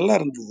நல்லா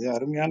இருந்தது,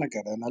 அருமையான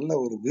கதை, நல்ல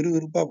ஒரு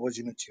விறுவிறுப்பா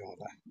போச்சுன்னு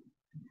வச்சுக்கோங்களேன்.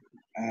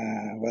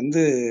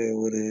 வந்து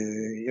ஒரு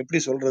எப்படி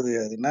சொல்றது,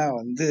 அதுனா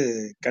வந்து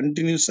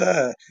கண்டினியூஸா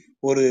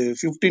ஒரு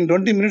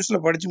 15-20 minutesல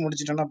படிச்சு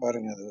முடிச்சிட்டேன்னா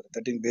பாருங்க, அது ஒரு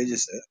 13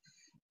 pages.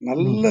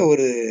 நல்ல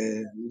ஒரு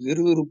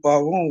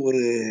விறுவிறுப்பாகவும்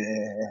ஒரு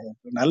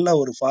நல்ல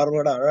ஒரு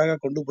ஃபார்வர்டா அழகா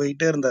கொண்டு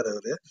போயிட்டே இருந்தாரு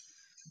அவரு.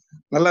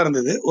 நல்லா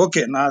இருந்தது.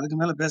 ஓகே, நான் அதுக்கு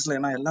மேல பேசல,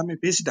 ஏன்னா எல்லாமே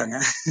பேசிட்டாங்க.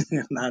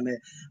 நான்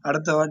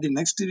அடுத்த வாட்டி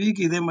நெக்ஸ்ட் வீக்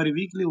இதே மாதிரி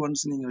வீக்லி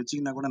ஒன்ஸ் நீங்க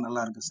வச்சீங்கன்னா கூட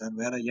நல்லா இருக்கும் சார்.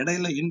 வேற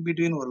இடையில இன்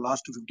பிட்வீன் ஒரு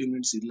லாஸ்ட் 15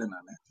 மினிட்ஸ் இல்ல.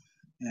 நானு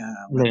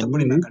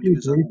மத்தபடி நான்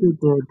கண்டினியூஸா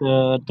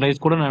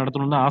த்ரைஸ் கூட நான்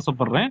நடத்தணும்னு தான்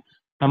ஆசைப்படுறேன்.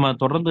 நம்ம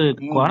தொடர்ந்து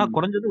ஆனா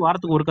குறைஞ்சது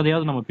வாரத்துக்கு ஒரு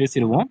கதையாவது நம்ம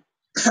பேசிடுவோம்.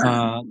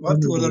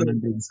 வாரத்துக்கு ஒரு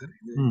தடவை சார்.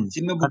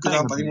 சின்ன புக்கு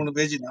தான், 13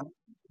 பேஜ் தான்,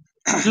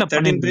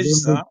 13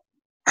 பேஜஸ் தான்.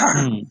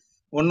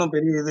 ஒன்னும்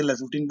பெரிய இது இல்ல.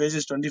 15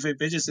 பேஜஸ் 25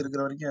 பேஜஸ்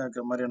இருக்கிற வரைக்கும்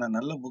இருக்கிற மாதிரியான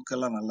நல்ல புக்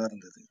எல்லாம் நல்லா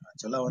இருந்தது.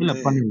 ஆக்சுவலா வந்து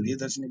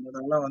பிரியதர்ஷினி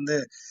மேடம் எல்லாம் வந்து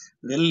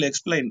well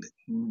explained.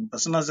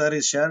 Prasanna sir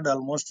shirt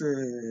almost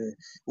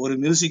ஒரு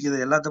மியூசிக்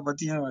இது எல்லாத்த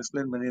பத்தியும்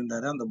எக்ஸ்பிளைன்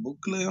பண்ணியிருந்தாரு. அந்த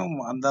புக்லயும்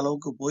அந்த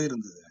அளவுக்கு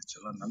போயிருந்தது.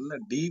 ஆக்சுவலா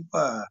நல்ல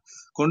டீப்பா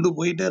கொண்டு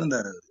போயிட்டே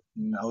இருந்தாரு.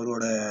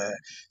 அவரோட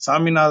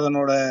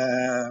சாமிநாதனோட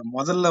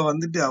முதல்ல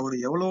வந்துட்டு அவர்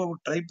எவ்வளவு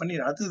ட்ரை பண்ணி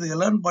அது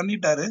எல்லாம்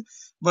பண்ணிட்டாரு.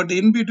 பட்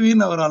இன்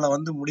பிட்வீன் அவரால்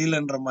வந்து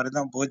முடியலன்ற மாதிரி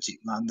தான் போச்சு.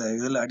 அந்த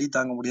இதுல அடி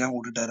தாங்க முடியாம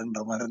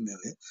விட்டுட்டாருன்ற மாதிரி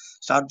இருந்தது.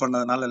 ஸ்டார்ட்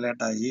பண்ணதுனால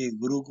லேட் ஆகி,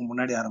 குருவுக்கு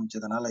முன்னாடி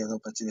ஆரம்பிச்சதுனால ஏதோ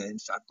பிரச்சனை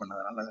ஸ்டார்ட்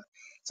பண்ணதுனால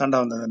சண்டை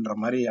வந்ததுன்ற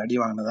மாதிரி, அடி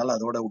வாங்கினதால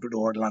அதோட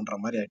விட்டுட்டு ஓடலான்ற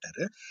மாதிரி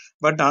ஆயிட்டாரு.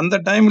 பட்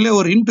அந்த டைம்ல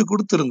ஒரு இன்ட்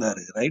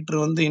கொடுத்திருந்தாரு, ரைட்டர்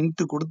வந்து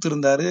இன்ட்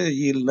கொடுத்திருந்தாரு.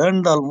 He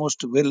learnt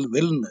almost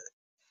வெல்னு.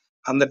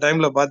 அந்த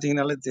டைம்ல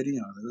பாத்தீங்கன்னாலே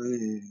தெரியும். அது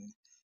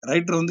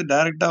ரைட்டர் வந்து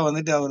டைரக்டா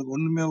வந்துட்டு அவருக்கு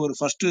ஒண்ணுமே ஒரு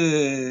ஃபர்ஸ்ட்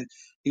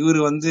இவர்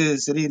வந்து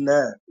சரியில்லை,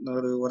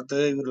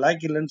 ஒருத்தர் இவர்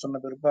லாய்க்கு இல்லைன்னு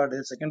சொன்ன பிற்பாடு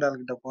செகண்ட் ஆள்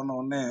கிட்ட போன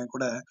உடனே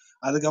கூட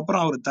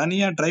அதுக்கப்புறம் அவர்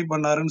தனியா ட்ரை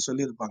பண்ணாருன்னு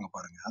சொல்லியிருப்பாங்க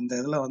பாருங்க. அந்த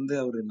இதுல வந்து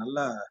அவரு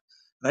நல்லா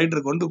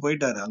ரைட்டர் கொண்டு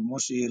போயிட்டாரு.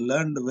 ஆல்மோஸ்ட்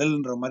லேர்ன்டு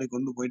வெல்ன்ற மாதிரி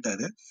கொண்டு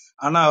போயிட்டாரு.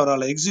 ஆனா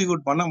அவரால்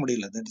எக்ஸிக்யூட் பண்ண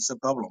முடியல. தட் இஸ் அ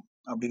ப்ராப்ளம்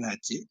அப்படின்னு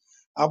ஆச்சு.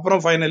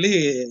 அப்புறம் ஃபைனலி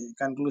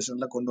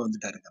கன்க்ளூஷன்ல கொண்டு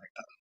வந்துட்டாரு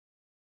கரெக்டா.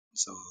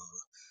 ஸோ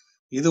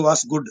இது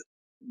வாஸ் குட்.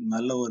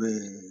 நல்ல ஒரு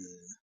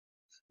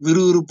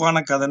விறுவிறுப்பான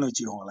கதைன்னு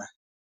வச்சுக்கோங்களேன்.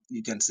 You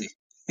can see.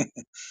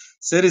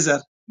 சரி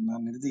சார்,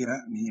 நான்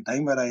நிறுத்திக்கிறேன். நீங்க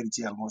டைம் வேற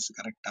ஆயிடுச்சு ஆல்மோஸ்ட்.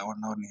 கரெக்டா 1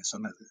 hour நீங்க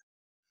சொன்னது.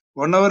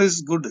 1 hour இஸ்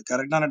குட்,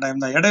 கரெக்டான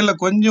டைம் தான். இடையில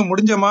கொஞ்சம்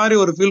முடிஞ்ச மாதிரி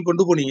ஒரு ஃபீல்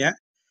கொண்டு போனீங்க.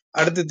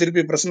 அடுத்து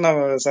திருப்பி பிரசன்னா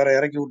சாரை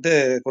இறக்கி விட்டு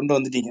கொண்டு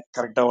வந்துட்டீங்க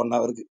கரெக்டா 1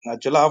 hourக்கு.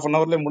 ஆக்சுவலா 1/2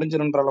 hourல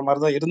முடிஞ்சிருன்ற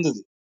மாதிரி தான்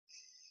இருந்தது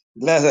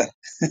இல்ல சார்.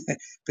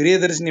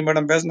 பிரியதர்ஷினி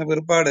மேடம் பேசின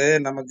பிற்பாடு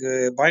நமக்கு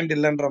பாயிண்ட்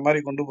இல்லைன்ற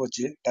மாதிரி கொண்டு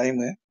போச்சு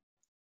டைம்.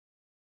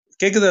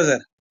 கேக்குதா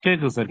சார்?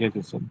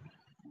 கேக்குது சார்.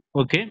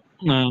 ஓகே.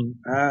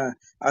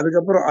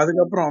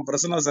 அதுக்கப்புறம்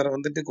பிரசன்னா சார்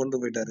வந்துட்டு கொண்டு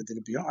போயிட்டாரு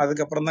திருப்பியும்.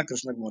 அதுக்கப்புறம் தான்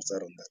கிருஷ்ணகுமார்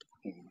சார் வந்தாரு.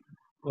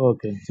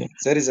 Okay sir.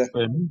 சரி சார்,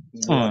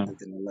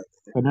 நல்லா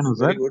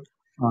இருந்தது. Very good.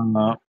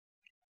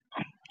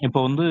 இப்போ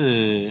வந்து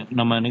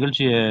நம்ம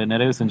நிகழ்ச்சியை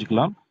நிறைவு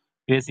செஞ்சுக்கலாம்.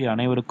 பேசிய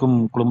அனைவருக்கும்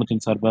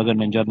குடும்பத்தின் சார்பாக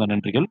நெஞ்சார்ந்த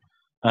நன்றிகள்.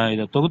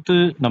 இதை தொகுத்து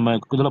நம்ம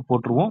இதில்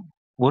போட்டுருவோம்.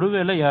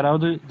 ஒருவேளை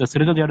யாராவது இந்த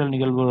சிறுகதையாடல்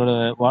நிகழ்வோட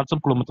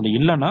வாட்ஸ்அப் குழுமத்தில்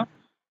இல்லைன்னா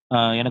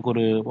எனக்கு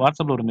ஒரு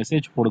வாட்ஸ்அப்பில் ஒரு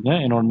மெசேஜ் போடுங்க.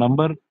 என்னோட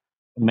நம்பர்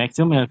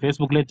மேக்ஸிமம் என்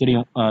ஃபேஸ்புக்லேயே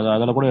தெரியும்,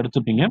 அதில் கூட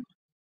எடுத்துப்பீங்க.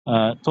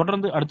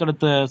 தொடர்ந்து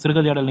அடுத்தடுத்த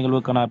சிறுகதையாடல்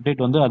நிகழ்வுக்கான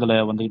அப்டேட் வந்து அதில்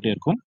வந்துகிட்டே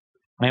இருக்கும்.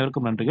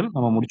 அனைவருக்கும் நன்றிகள்.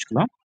 நம்ம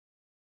முடிச்சுக்கலாம்.